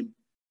premium,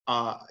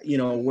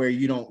 where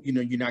you don't,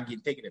 you're not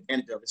getting taken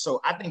advantage of it.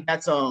 So I think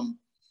that's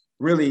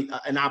really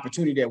an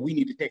opportunity that we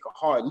need to take a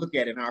hard look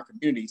at in our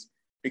communities,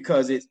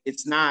 because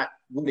it's not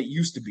what it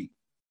used to be.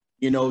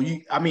 I know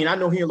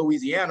here in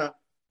Louisiana,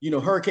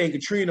 Hurricane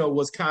Katrina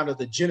was kind of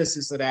the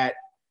genesis of that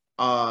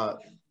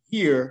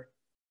here,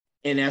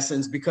 in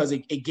essence, because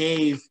it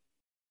gave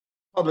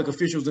public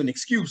officials an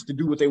excuse to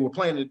do what they were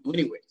planning to do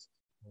anyways.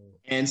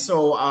 And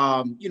so,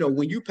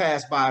 when you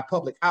pass by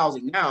public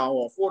housing now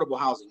or affordable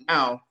housing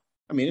now,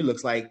 it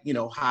looks like,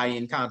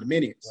 high-end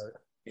condominiums. Right.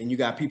 And you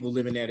got people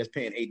living there that's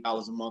paying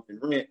 $8 a month in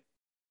rent.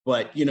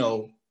 But,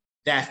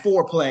 that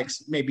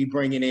fourplex may be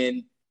bringing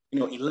in,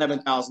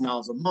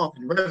 $11,000 a month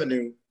in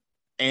revenue,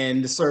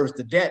 and the service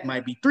to debt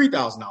might be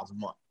 $3,000 a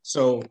month.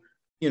 So,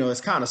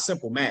 it's kind of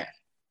simple math,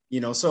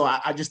 So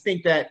I just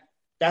think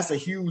that's a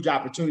huge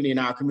opportunity in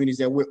our communities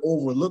that we're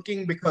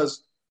overlooking,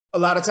 because a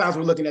lot of times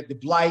we're looking at the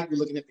blight, we're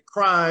looking at the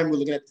crime, we're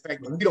looking at the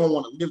fact that we don't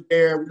want to live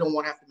there, we don't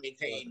want to have to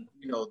maintain,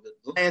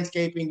 the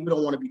landscaping, we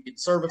don't want to be getting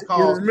service calls.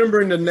 You're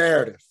remembering the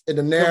narrative.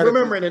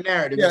 Remembering the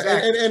narrative. Yeah,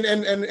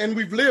 exactly. and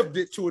we've lived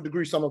it to a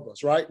degree, some of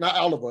us, right? Not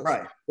all of us.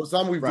 Right. But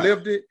some we've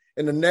lived it,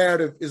 and the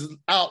narrative is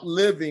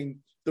outliving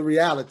the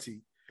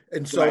reality.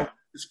 And so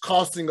it's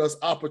costing us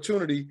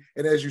opportunity.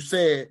 And as you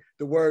said,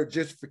 the word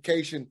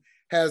gentrification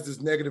has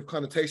this negative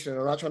connotation.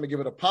 I'm not trying to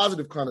give it a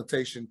positive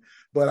connotation,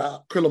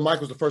 but Krilla Mike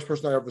was the first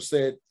person I ever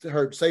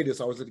heard say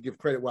this. I was going to give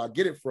credit where I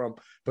get it from,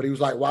 but he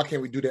was like, why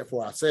can't we do that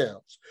for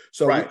ourselves?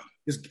 So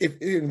if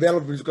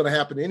inevitably is going to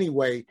happen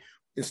anyway,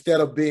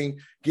 instead of getting,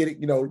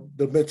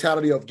 the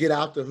mentality of get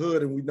out the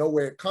hood, and we know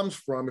where it comes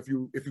from if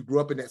you grew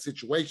up in that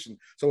situation.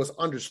 So it's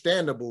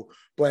understandable,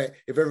 but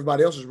if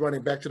everybody else is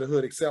running back to the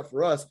hood except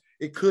for us,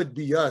 it could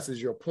be us, is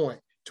your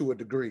point, to a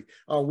degree.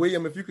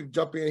 William, if you could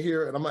jump in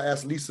here, and I'm gonna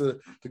ask Lisa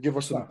to give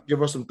us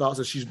some thoughts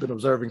that she's been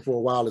observing for a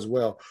while as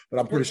well. But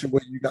I'm pretty sure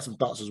you got some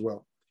thoughts as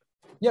well.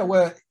 Yeah,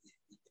 well,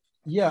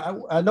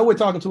 I know we're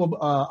talking to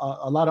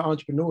a lot of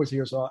entrepreneurs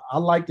here, so I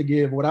like to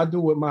give, what I do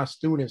with my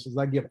students is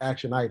I give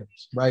action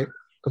items, right?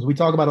 Because we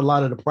talk about a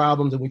lot of the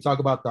problems and we talk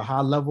about the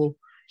high level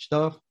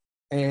stuff.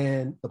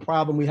 And the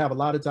problem we have a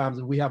lot of times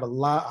is we have a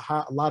lot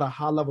of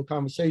high level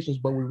conversations,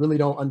 but we really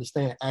don't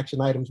understand action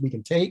items we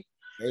can take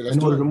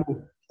in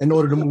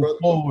order to move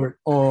forward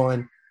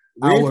on.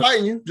 We ain't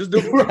fighting you. Just do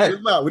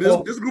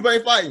it. This group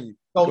ain't fighting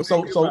you.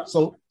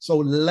 So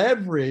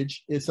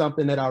leverage is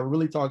something that I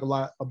really talk a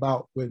lot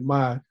about with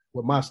my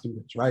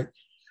students, right?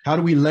 How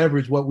do we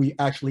leverage what we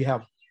actually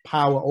have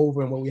power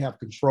over and what we have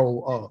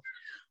control of?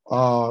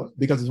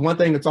 Because it's one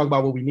thing to talk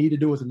about what we need to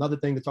do, it's another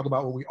thing to talk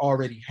about what we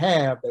already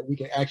have that we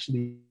can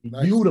actually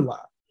utilize.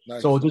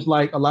 Nice. So just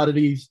like a lot of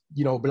these,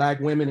 Black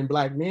women and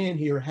Black men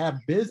here have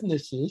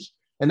businesses,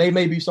 and they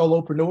may be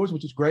solopreneurs,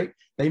 which is great.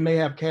 They may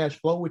have cash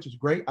flow, which is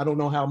great. I don't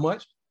know how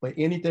much, but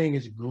anything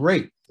is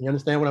great. You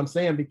understand what I'm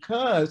saying?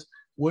 Because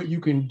what you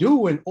can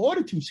do in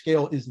order to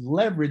scale is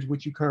leverage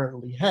what you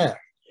currently have.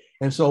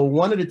 And so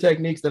one of the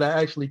techniques that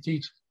I actually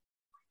teach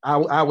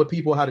our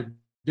people how to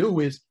do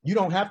is, you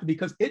don't have to,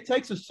 because it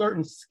takes a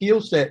certain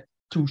skill set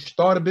to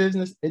start a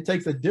business. It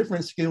takes a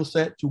different skill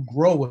set to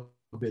grow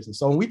a business.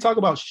 So when we talk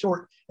about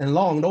short and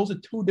long, those are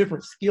two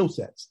different skill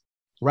sets,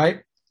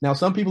 right? Now,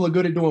 some people are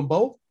good at doing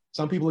both.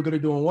 Some people are good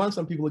at doing one.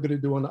 Some people are good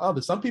at doing the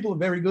other. Some people are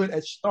very good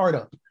at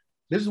startup.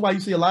 This is why you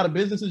see a lot of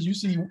businesses. You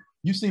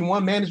see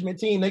one management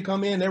team, they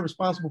come in, they're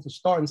responsible for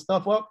starting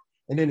stuff up.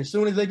 And then as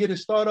soon as they get a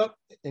startup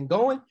and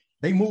going,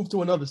 they move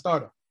to another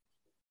startup.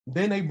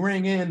 Then they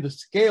bring in the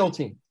scale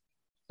team.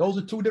 Those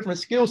are two different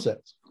skill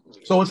sets.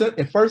 So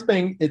the first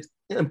thing, it's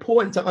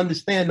important to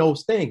understand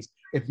those things.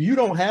 If you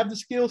don't have the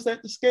skill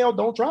set to scale,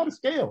 don't try to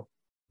scale.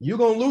 You're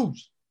gonna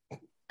lose,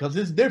 because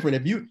it's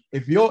different.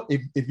 If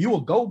you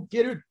will go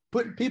get it,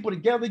 put people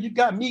together, you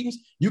got meetings,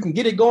 you can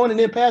get it going and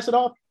then pass it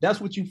off.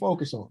 That's what you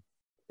focus on.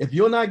 If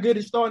you're not good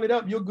at starting it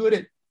up, you're good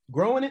at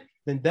growing it,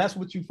 then that's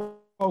what you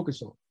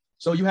focus on.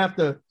 So you have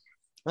to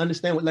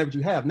understand what leverage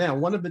you have. Now,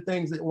 one of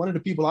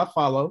the people I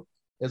follow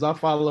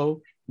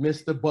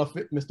Mr.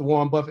 Buffett, Mr.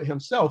 Warren Buffett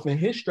himself, and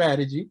his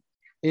strategy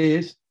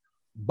is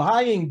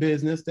buying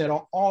business that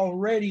are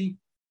already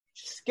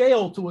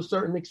scaled to a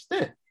certain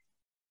extent.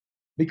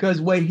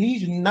 Because what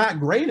he's not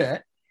great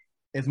at,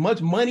 as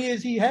much money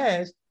as he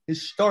has,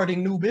 is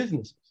starting new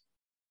businesses.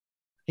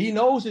 He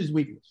knows his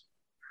weakness.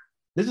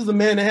 This is a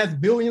man that has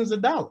billions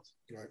of dollars,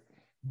 right?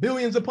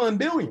 Billions upon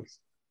billions.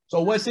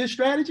 So what's his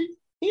strategy?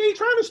 He ain't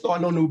trying to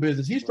start no new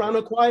business. He's trying to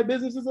acquire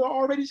businesses that are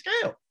already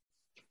scaled,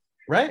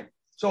 right?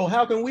 So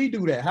how can we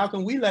do that? How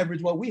can we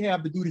leverage what we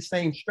have to do the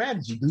same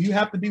strategy? Do you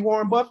have to be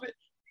Warren Buffett?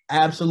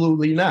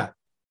 Absolutely not.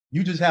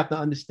 You just have to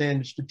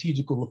understand the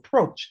strategical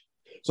approach.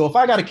 So if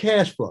I got a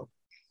cash flow,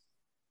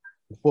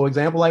 for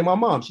example, like my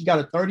mom, she got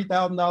a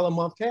 $30,000 a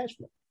month cash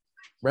flow,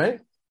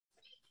 right?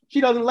 She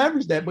doesn't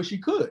leverage that, but she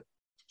could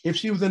if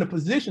she was in a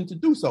position to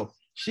do so.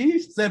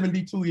 She's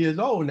 72 years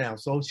old now,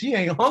 so she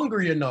ain't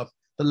hungry enough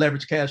to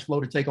leverage cash flow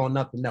to take on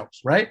nothing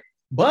else, right?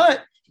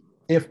 But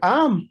if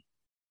I'm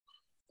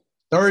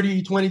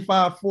 30,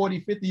 25, 40,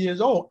 50 years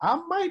old,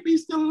 I might be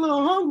still a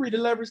little hungry to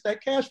leverage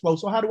that cash flow.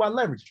 So how do I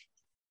leverage it?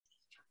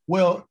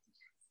 Well,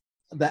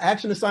 the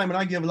action assignment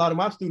I give a lot of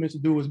my students to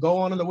do is go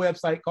on the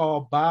website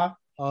called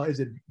is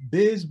it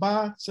Biz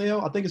Buy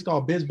Sale? I think it's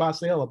called Biz Buy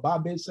Sale or Buy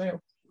Biz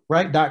Sale,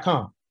 right?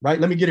 .com, right?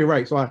 Let me get it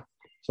right so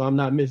I'm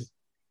not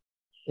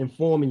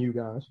misinforming you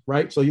guys,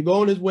 right? So you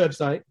go on this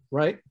website,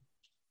 right?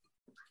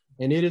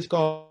 And it is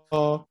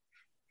called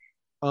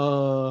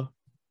I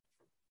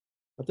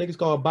think it's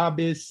called Buy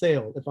Biz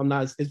Sale. If I'm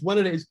not, it's one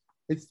of the,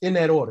 it's in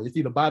that order. It's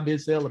either Buy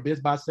Biz Sale or Biz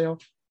Buy Sale.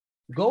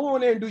 Go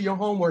on there and do your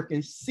homework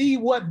and see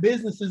what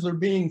businesses are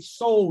being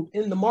sold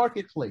in the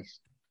marketplace.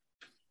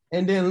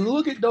 And then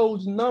look at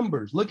those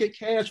numbers. Look at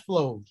cash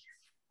flows.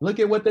 Look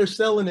at what they're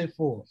selling it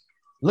for.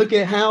 Look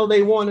at how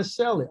they want to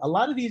sell it. A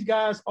lot of these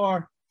guys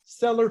are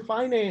seller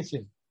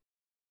financing.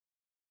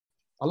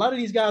 A lot of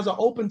these guys are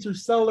open to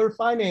seller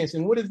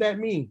financing. What does that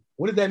mean?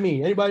 What does that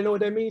mean? Anybody know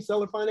what that means,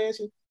 seller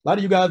financing? A lot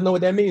of you guys know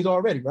what that means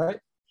already, right?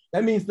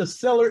 That means the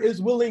seller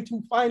is willing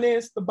to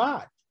finance the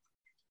buy.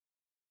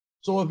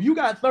 So if you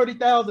got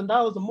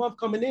 $30,000 a month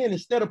coming in,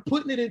 instead of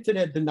putting it into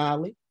that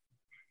Denali,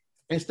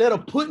 instead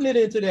of putting it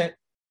into that,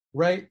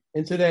 right,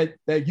 into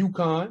that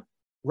Yukon,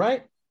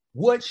 right,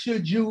 what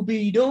should you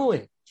be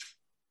doing?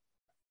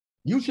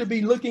 You should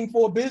be looking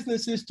for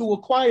businesses to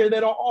acquire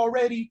that are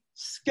already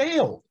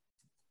scaled.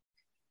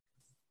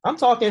 I'm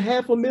talking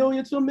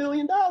 $500,000 to $1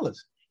 million.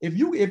 If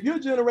you're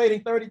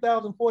generating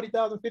 $30,000,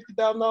 $40,000,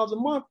 $50,000 a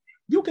month,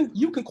 you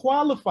can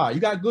qualify. You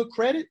got good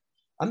credit.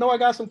 I know I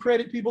got some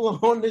credit people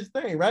on this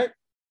thing, right?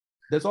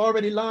 That's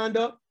already lined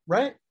up,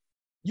 right?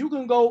 You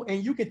can go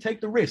and you can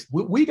take the risk.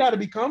 What we got to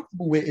be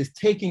comfortable with is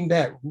taking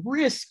that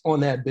risk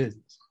on that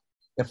business.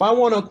 If I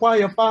want to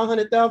acquire a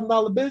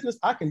 $500,000 business,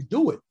 I can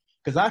do it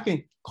because I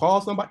can call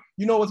somebody.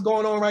 You know what's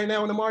going on right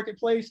now in the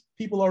marketplace?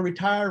 People are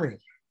retiring.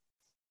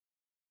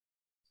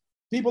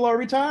 People are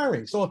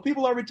retiring. So if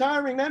people are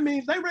retiring, that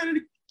means they're ready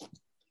to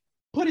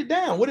put it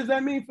down. What does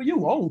that mean for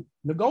you? Oh,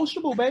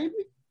 negotiable, baby.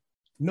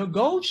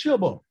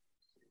 Negotiable.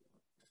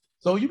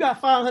 So you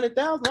got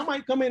 $500,000. I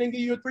might come in and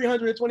give you a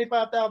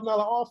 $325,000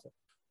 offer.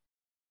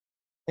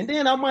 And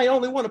then I might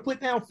only want to put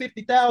down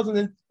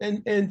 $50,000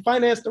 and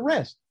finance the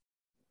rest.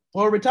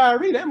 For a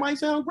retiree, that might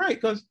sound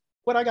great because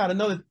what I got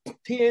another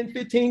 10,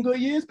 15 good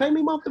years, pay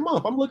me month to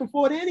month. I'm looking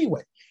for it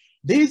anyway.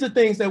 These are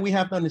things that we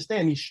have to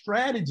understand, these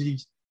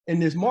strategies in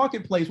this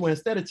marketplace where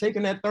instead of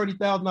taking that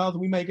 $30,000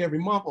 we make every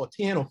month or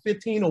 10 or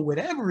 15 or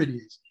whatever it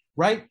is,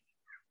 right?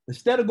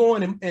 Instead of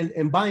going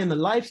and buying the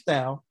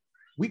lifestyle,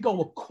 we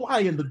go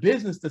acquire the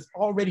business that's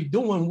already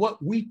doing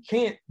what we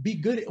can't be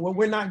good at, what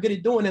we're not good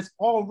at doing. That's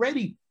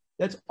already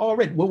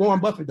what Warren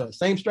Buffett does.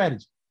 Same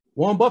strategy.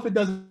 Warren Buffett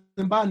doesn't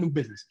buy new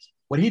businesses.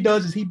 What he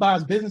does is he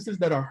buys businesses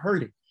that are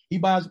hurting. He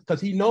buys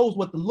because he knows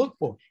what to look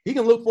for. He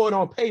can look for it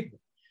on paper.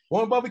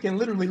 Warren Buffett can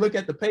literally look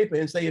at the paper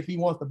and say if he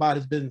wants to buy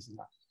this business or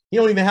not. He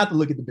don't even have to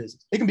look at the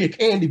business. It can be a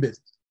candy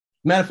business.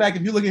 Matter of fact,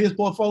 if you look at his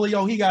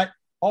portfolio, he got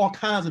all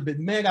kinds of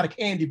business. Man got a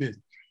candy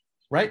business,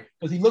 right?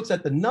 Because he looks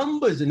at the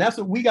numbers, and that's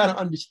what we got to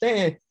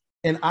understand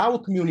in our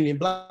community and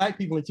Black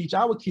people and teach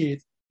our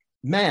kids.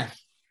 Math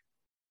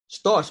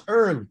starts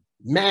early.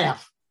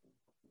 Math.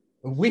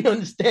 If we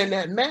understand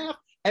that math,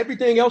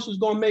 everything else is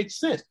going to make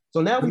sense. So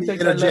now let me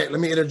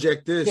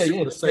interject this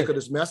for the sake of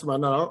this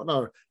mastermind.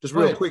 No, just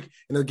real quick.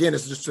 And again,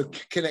 it's just to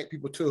connect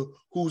people to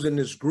who's in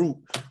this group.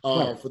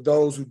 For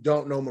those who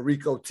don't know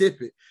Mariko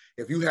Tippett,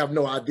 if you have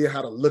no idea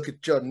how to look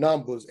at your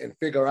numbers and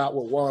figure out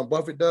what Warren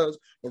Buffett does,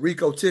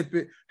 Mariko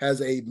Tippett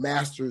has a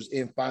master's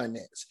in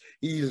finance.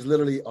 He's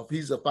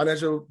a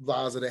financial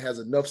advisor that has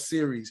enough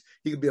series.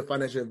 He could be a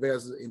financial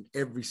investor in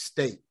every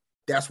state.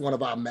 That's one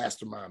of our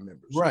mastermind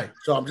members. Right.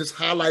 So I'm just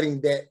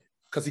highlighting that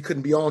because he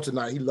couldn't be on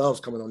tonight. He loves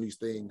coming on these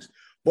things.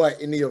 But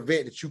in the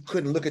event that you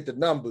couldn't look at the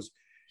numbers,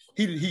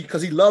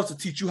 because he loves to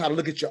teach you how to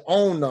look at your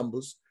own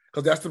numbers,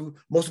 because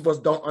most of us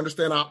don't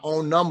understand our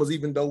own numbers,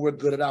 even though we're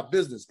good at our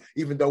business,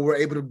 even though we're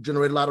able to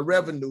generate a lot of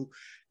revenue.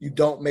 You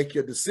don't make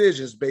your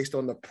decisions based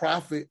on the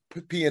profit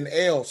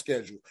P&L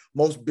schedule.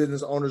 Most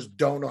business owners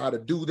don't know how to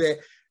do that.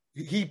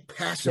 He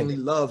passionately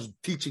loves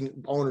teaching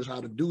owners how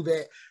to do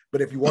that.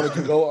 But if you wanted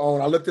to go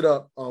on, I looked it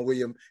up,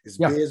 William, it's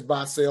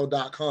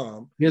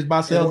bizbuysale.com.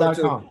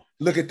 Bizbuysale.com.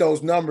 Look at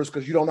those numbers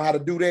because you don't know how to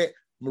do that.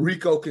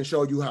 Mariko can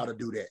show you how to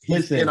do that.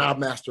 He's in our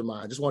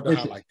mastermind. Just wanted to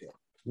highlight that.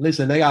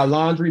 Listen, they got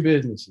laundry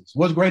businesses.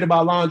 What's great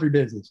about laundry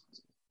businesses,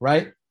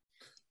 right?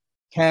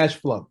 Cash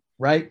flow,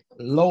 right?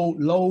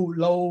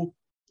 Low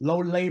low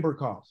labor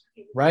costs,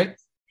 right?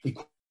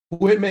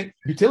 Equipment,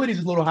 utilities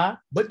is a little high,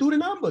 but do the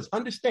numbers.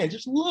 Understand,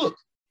 just look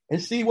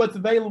and see what's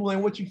available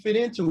and what you fit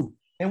into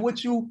and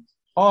what you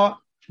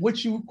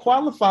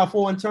qualify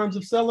for in terms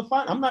of seller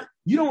finance.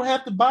 You don't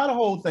have to buy the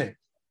whole thing.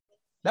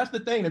 That's the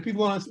thing that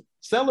people don't.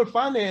 Seller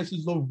finance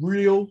is a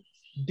real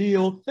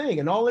deal thing,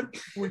 and all it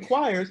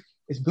requires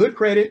is good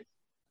credit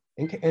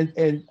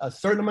and a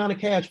certain amount of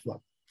cash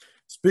flow.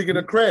 Speaking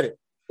of credit,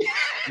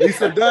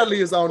 Lisa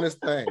Dudley is on this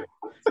thing.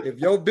 If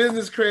your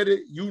business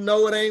credit, you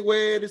know it ain't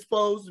where it's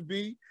supposed to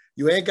be.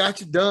 You ain't got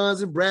your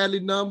Duns and Bradley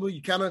number.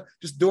 You kind of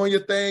just doing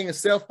your thing and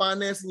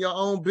self-financing your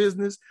own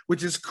business,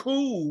 which is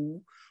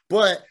cool.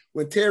 But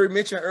when Terry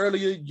mentioned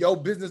earlier, your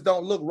business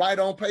don't look right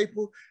on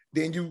paper,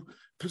 then you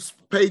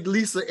pay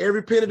Lisa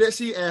every penny that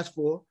she asked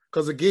for.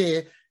 Because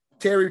again,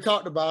 Terry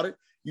talked about it.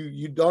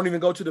 You don't even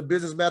go to the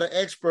business matter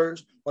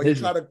experts, or you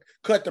try to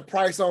cut the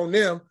price on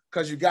them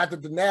because you got the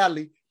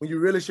Denali when you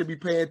really should be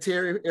paying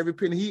Terry every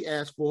penny he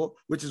asked for,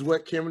 which is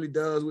what Kimberly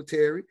does with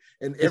Terry,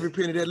 and every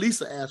penny that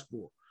Lisa asked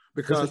for.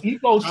 Because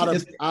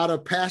out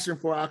of passion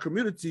for our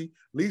community,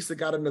 Lisa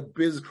got in the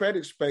business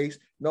credit space,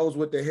 knows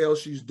what the hell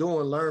she's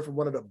doing, learned from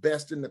one of the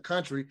best in the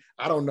country.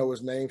 I don't know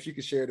his name. She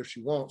can share it if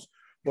she wants.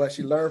 But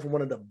she learned from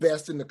one of the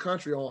best in the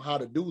country on how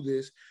to do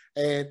this.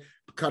 And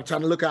trying to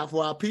look out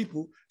for our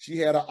people, she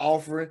had an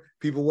offering.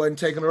 People wasn't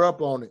taking her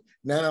up on it.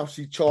 Now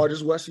she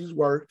charges what she's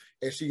worth,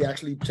 and she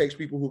actually takes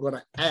people who are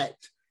going to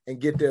act and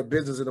get their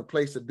business in a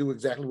place to do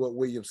exactly what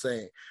William's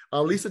saying.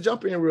 Lisa,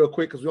 jump in real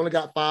quick because we only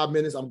got 5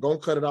 minutes. I'm going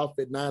to cut it off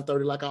at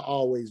 9:30 like I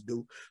always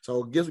do.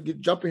 So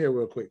jump in here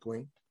real quick,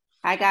 Queen.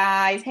 Hi,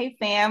 guys. Hey,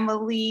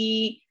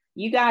 family.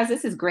 You guys,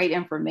 this is great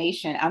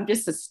information. I'm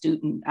just a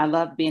student. I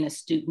love being a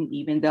student,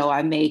 even though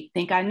I may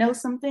think I know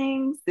some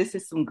things. This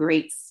is some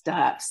great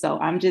stuff. So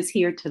I'm just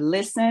here to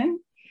listen,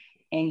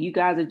 and you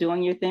guys are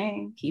doing your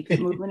thing. Keep it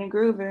moving and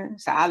grooving.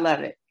 So I love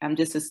it. I'm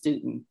just a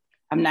student.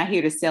 I'm not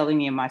here to sell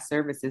any of my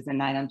services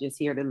tonight. I'm just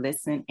here to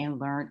listen and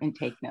learn and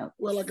take notes.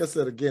 Well, like I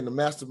said, again, the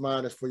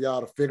mastermind is for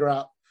y'all to figure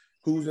out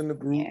who's in the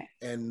group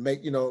and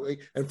make,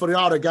 and for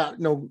y'all that got,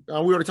 we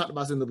already talked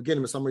about this in the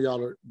beginning, but some of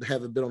y'all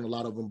haven't been on a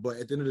lot of them. But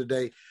at the end of the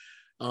day,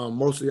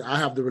 mostly I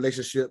have the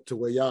relationship to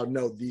where y'all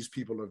know these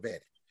people are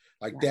vetted.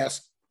 Like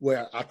that's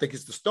where I think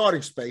it's the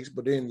starting space,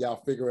 but then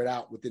y'all figure it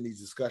out within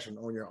these discussions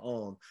on your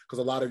own, because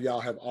a lot of y'all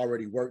have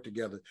already worked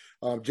together.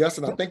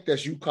 Justin, I think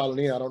that's you calling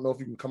in. I don't know if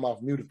you can come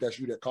off mute if that's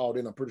you that called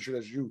in. I'm pretty sure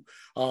that's you.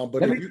 But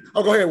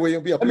go ahead,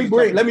 William. Yeah,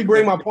 let me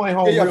bring my point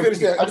home. Yeah, finish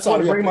that.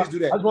 Please do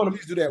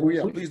that.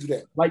 William, please do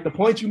that. Like the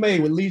point you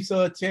made with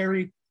Lisa,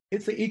 Terry,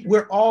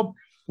 we're all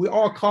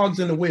cogs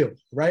in the wheel,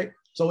 right?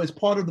 So it's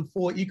part of the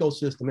full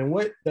ecosystem. And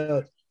what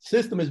the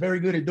system is very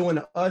good at doing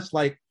to us,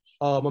 like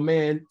my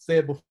man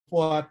said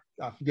before,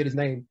 I forget his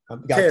name.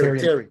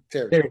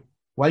 Terry.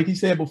 Like he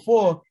said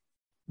before,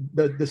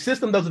 the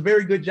system does a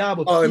very good job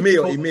of. Oh,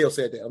 Emil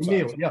said that.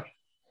 Emil, yeah.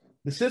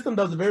 The system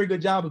does a very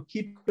good job of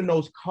keeping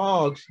those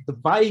cogs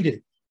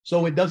divided,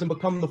 so it doesn't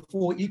become the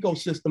full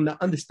ecosystem that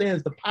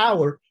understands the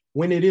power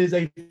when it is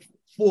a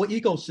full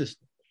ecosystem.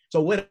 So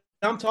what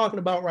I'm talking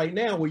about right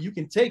now, where you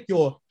can take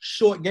your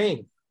short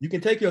game, you can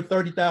take your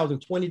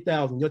 30,000,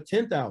 20,000, your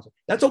 10,000.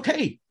 That's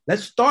okay.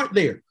 Let's start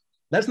there.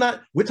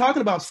 We're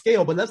talking about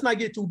scale, but let's not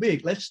get too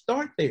big. Let's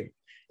start there.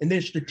 And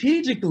then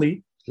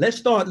strategically, let's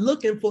start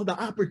looking for the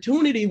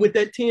opportunity with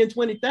that 10,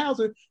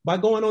 20,000 by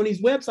going on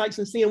these websites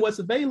and seeing what's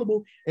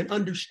available and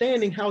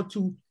understanding how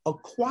to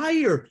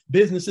acquire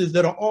businesses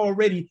that are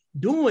already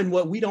doing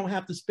what we don't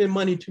have to spend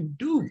money to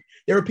do.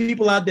 There are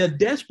people out there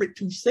desperate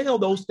to sell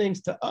those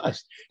things to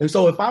us. And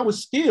so if our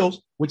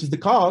skills, which is the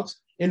cogs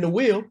in the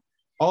wheel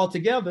all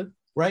together,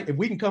 right? If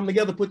we can come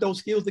together, put those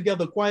skills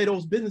together, acquire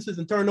those businesses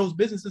and turn those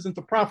businesses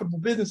into profitable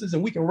businesses,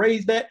 and we can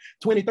raise that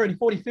 20, 30,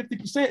 40,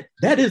 50%.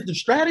 That is the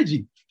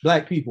strategy,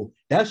 Black people.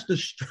 That's the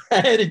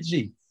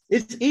strategy.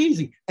 It's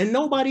easy. And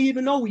nobody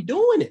even know we're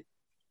doing it.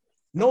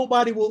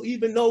 Nobody will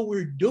even know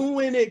we're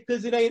doing it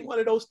because it ain't one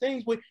of those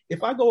things where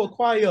if I go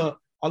acquire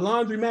a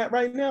laundromat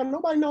right now,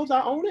 nobody knows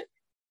I own it.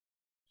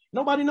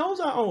 Nobody knows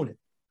I own it.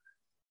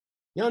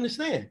 You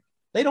understand?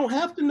 They don't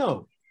have to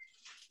know.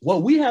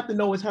 What we have to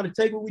know is how to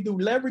take what we do,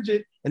 leverage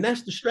it, and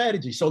that's the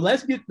strategy. So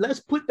let's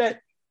put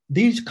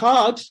these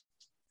cogs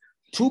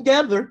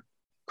together,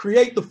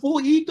 create the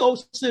full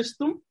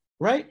ecosystem,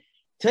 right?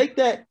 Take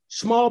that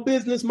small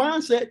business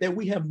mindset that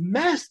we have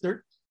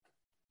mastered,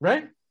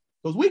 right?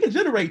 Because we can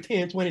generate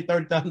 $10,000,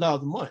 $20,000,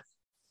 $30,000 a month.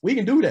 We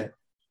can do that,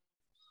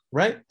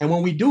 right? And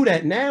when we do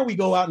that, now we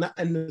go out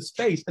in the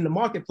space, in the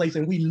marketplace,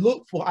 and we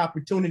look for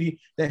opportunity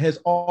that has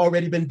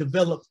already been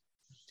developed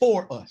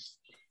for us.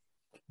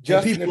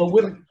 People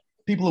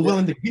are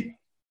willing to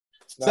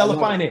sell a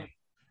finance.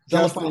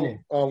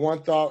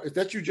 One thought. Is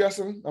that you,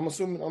 Justin? I'm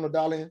assuming on the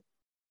dial in.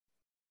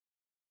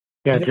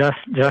 Yeah,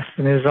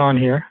 Justin is on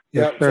here.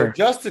 Yeah, yes, sir. So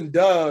Justin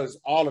does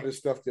all of this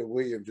stuff that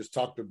William just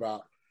talked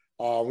about.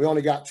 We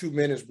only got 2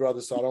 minutes,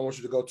 brother, so I don't want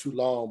you to go too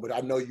long. But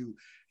I know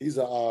he's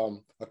a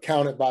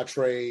accountant by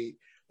trade,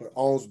 but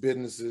owns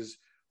businesses.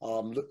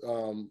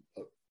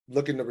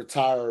 Looking to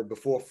retire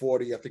before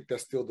 40. I think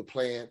that's still the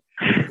plan.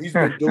 he's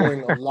been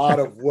doing a lot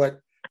of what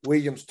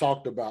Williams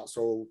talked about.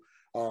 So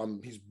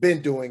he's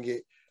been doing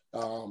it.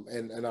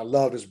 And I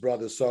love this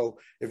brother. So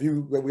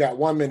we got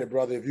 1 minute,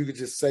 brother, if you could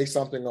just say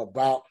something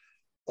about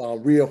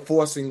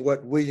reinforcing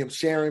what William's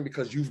sharing,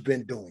 because you've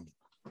been doing it.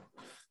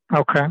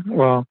 Okay.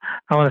 Well,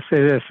 I want to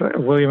say this,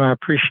 William, I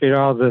appreciate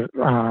all the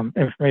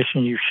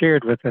information you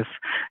shared with us,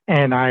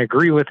 and I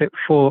agree with it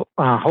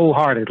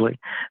wholeheartedly.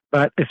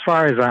 But as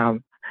far as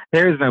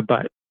there is no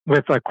but.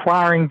 With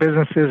acquiring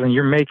businesses and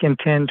you're making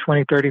 10,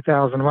 20,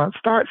 30,000 a month,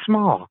 start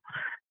small.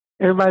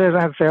 Everybody doesn't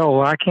have to say, oh,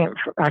 well, I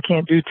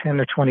can't do 10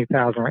 or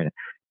 20,000 right now.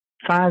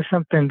 Find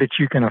something that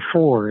you can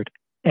afford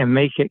and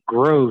make it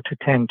grow to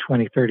 10,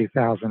 20,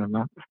 30,000 a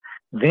month.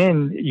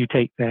 Then you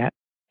take that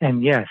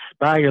and yes,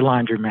 buy your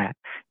laundromat.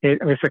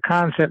 It's a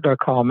concept I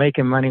call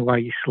making money while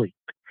you sleep.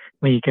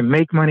 When you can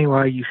make money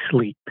while you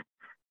sleep,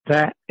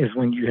 that is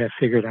when you have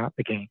figured out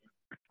the game.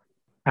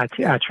 I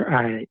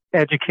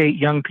educate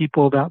young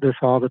people about this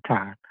all the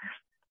time.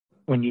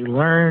 When you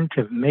learn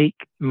to make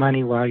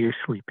money while you're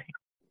sleeping,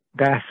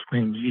 that's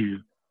when you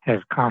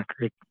have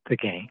conquered the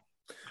game.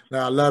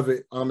 Now, I love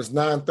it. It's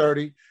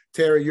 9:30.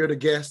 Terry, you're the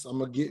guest. I'm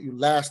going to get you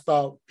last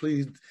thought.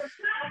 Please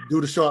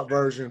do the short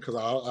version, because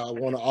I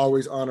want to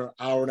always honor an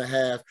hour and a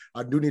half.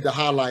 I do need to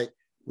highlight,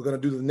 we're going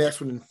to do the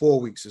next one in 4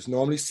 weeks. It's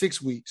normally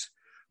 6 weeks,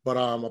 but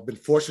I've been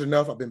fortunate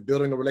enough. I've been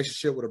building a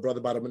relationship with a brother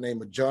by the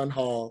name of John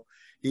Hall.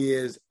 He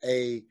is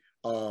a,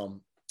 oh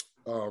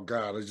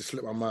God, it just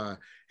slipped my mind.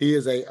 He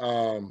is a,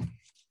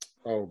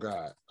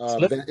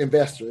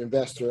 investor.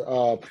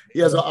 He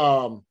has a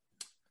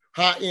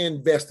high-end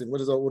investing. What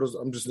is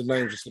I'm just the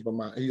name just slipped my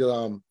mind.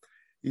 Angel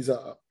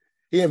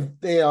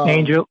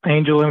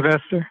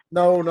investor.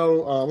 No.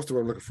 What's the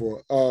word I'm looking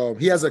for?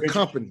 He has a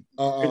company.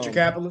 Venture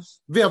capitalist.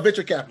 Yeah,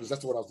 venture capitalist.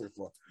 That's what I was looking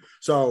for.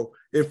 So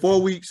in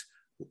 4 weeks,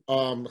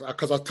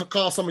 because I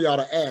called some of y'all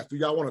to ask, do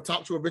y'all want to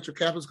talk to a venture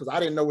capitalist? Because I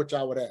didn't know what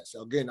y'all would ask.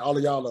 So again, all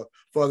of y'all are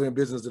further in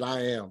business than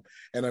I am,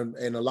 and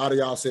a lot of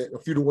y'all said, a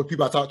few of the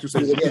people I talked to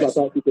said yes.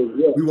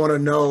 We want to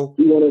know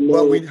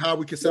how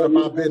we can set up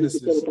our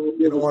businesses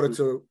in order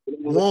to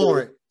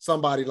warrant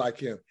somebody like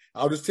him.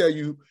 I'll just tell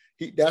you,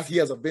 he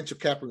has a venture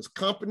capitalist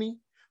company,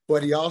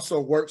 but he also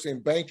works in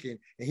banking,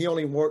 and he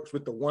only works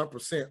with the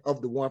 1%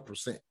 of the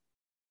 1%.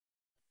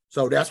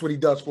 So that's what he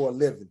does for a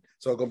living.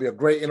 So it's going to be a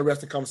great,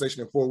 interesting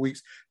conversation in 4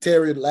 weeks.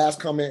 Terry, last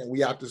comment, and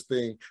we out this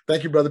thing.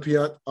 Thank you, Brother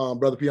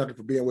Pianki,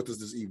 for being with us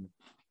this evening.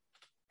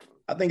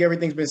 I think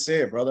everything's been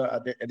said, brother.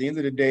 At the end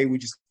of the day, we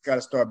just got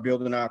to start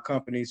building our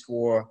companies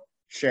for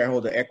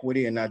shareholder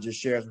equity and not just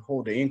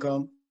shareholder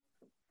income.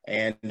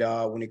 And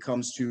when it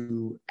comes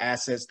to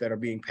assets that are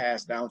being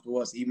passed down to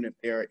us, even if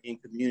they're in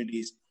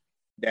communities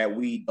that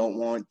we don't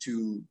want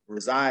to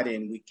reside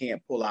in, we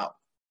can't pull out.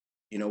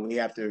 We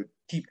have to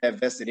keep that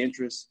vested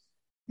interest,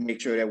 make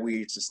sure that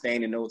we're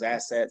sustaining those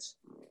assets,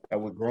 that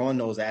we're growing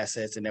those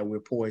assets, and that we're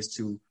poised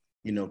to,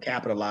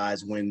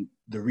 capitalize when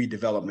the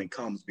redevelopment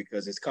comes,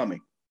 because it's coming,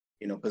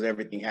 because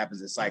everything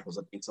happens in cycles.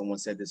 I think someone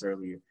said this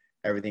earlier.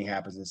 Everything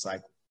happens in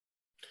cycles.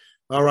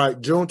 All right,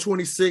 June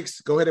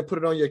 26th, go ahead and put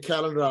it on your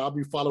calendar. I'll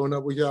be following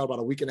up with y'all about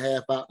a week and a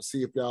half out to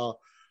see if y'all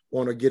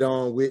want to get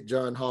on with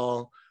John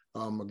Hall.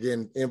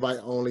 Again, invite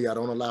only. I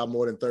don't allow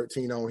more than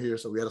 13 on here,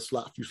 so we had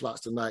a few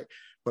slots tonight.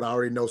 But I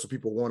already know some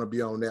people want to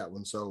be on that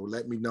one. So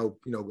let me know,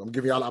 I'm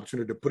giving y'all the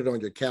opportunity to put it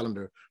on your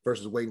calendar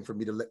versus waiting for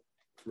me to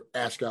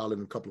ask y'all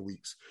in a couple of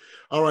weeks.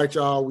 All right,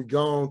 y'all, we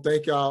gone.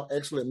 Thank y'all.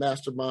 Excellent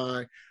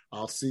mastermind.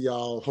 I'll see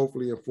y'all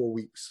hopefully in 4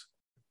 weeks.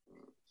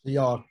 See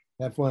y'all.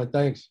 Have fun.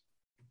 Thanks,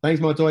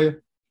 Montoya.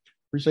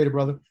 Appreciate it,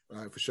 brother.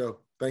 All right, for sure.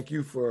 Thank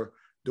you for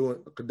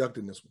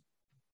conducting this one.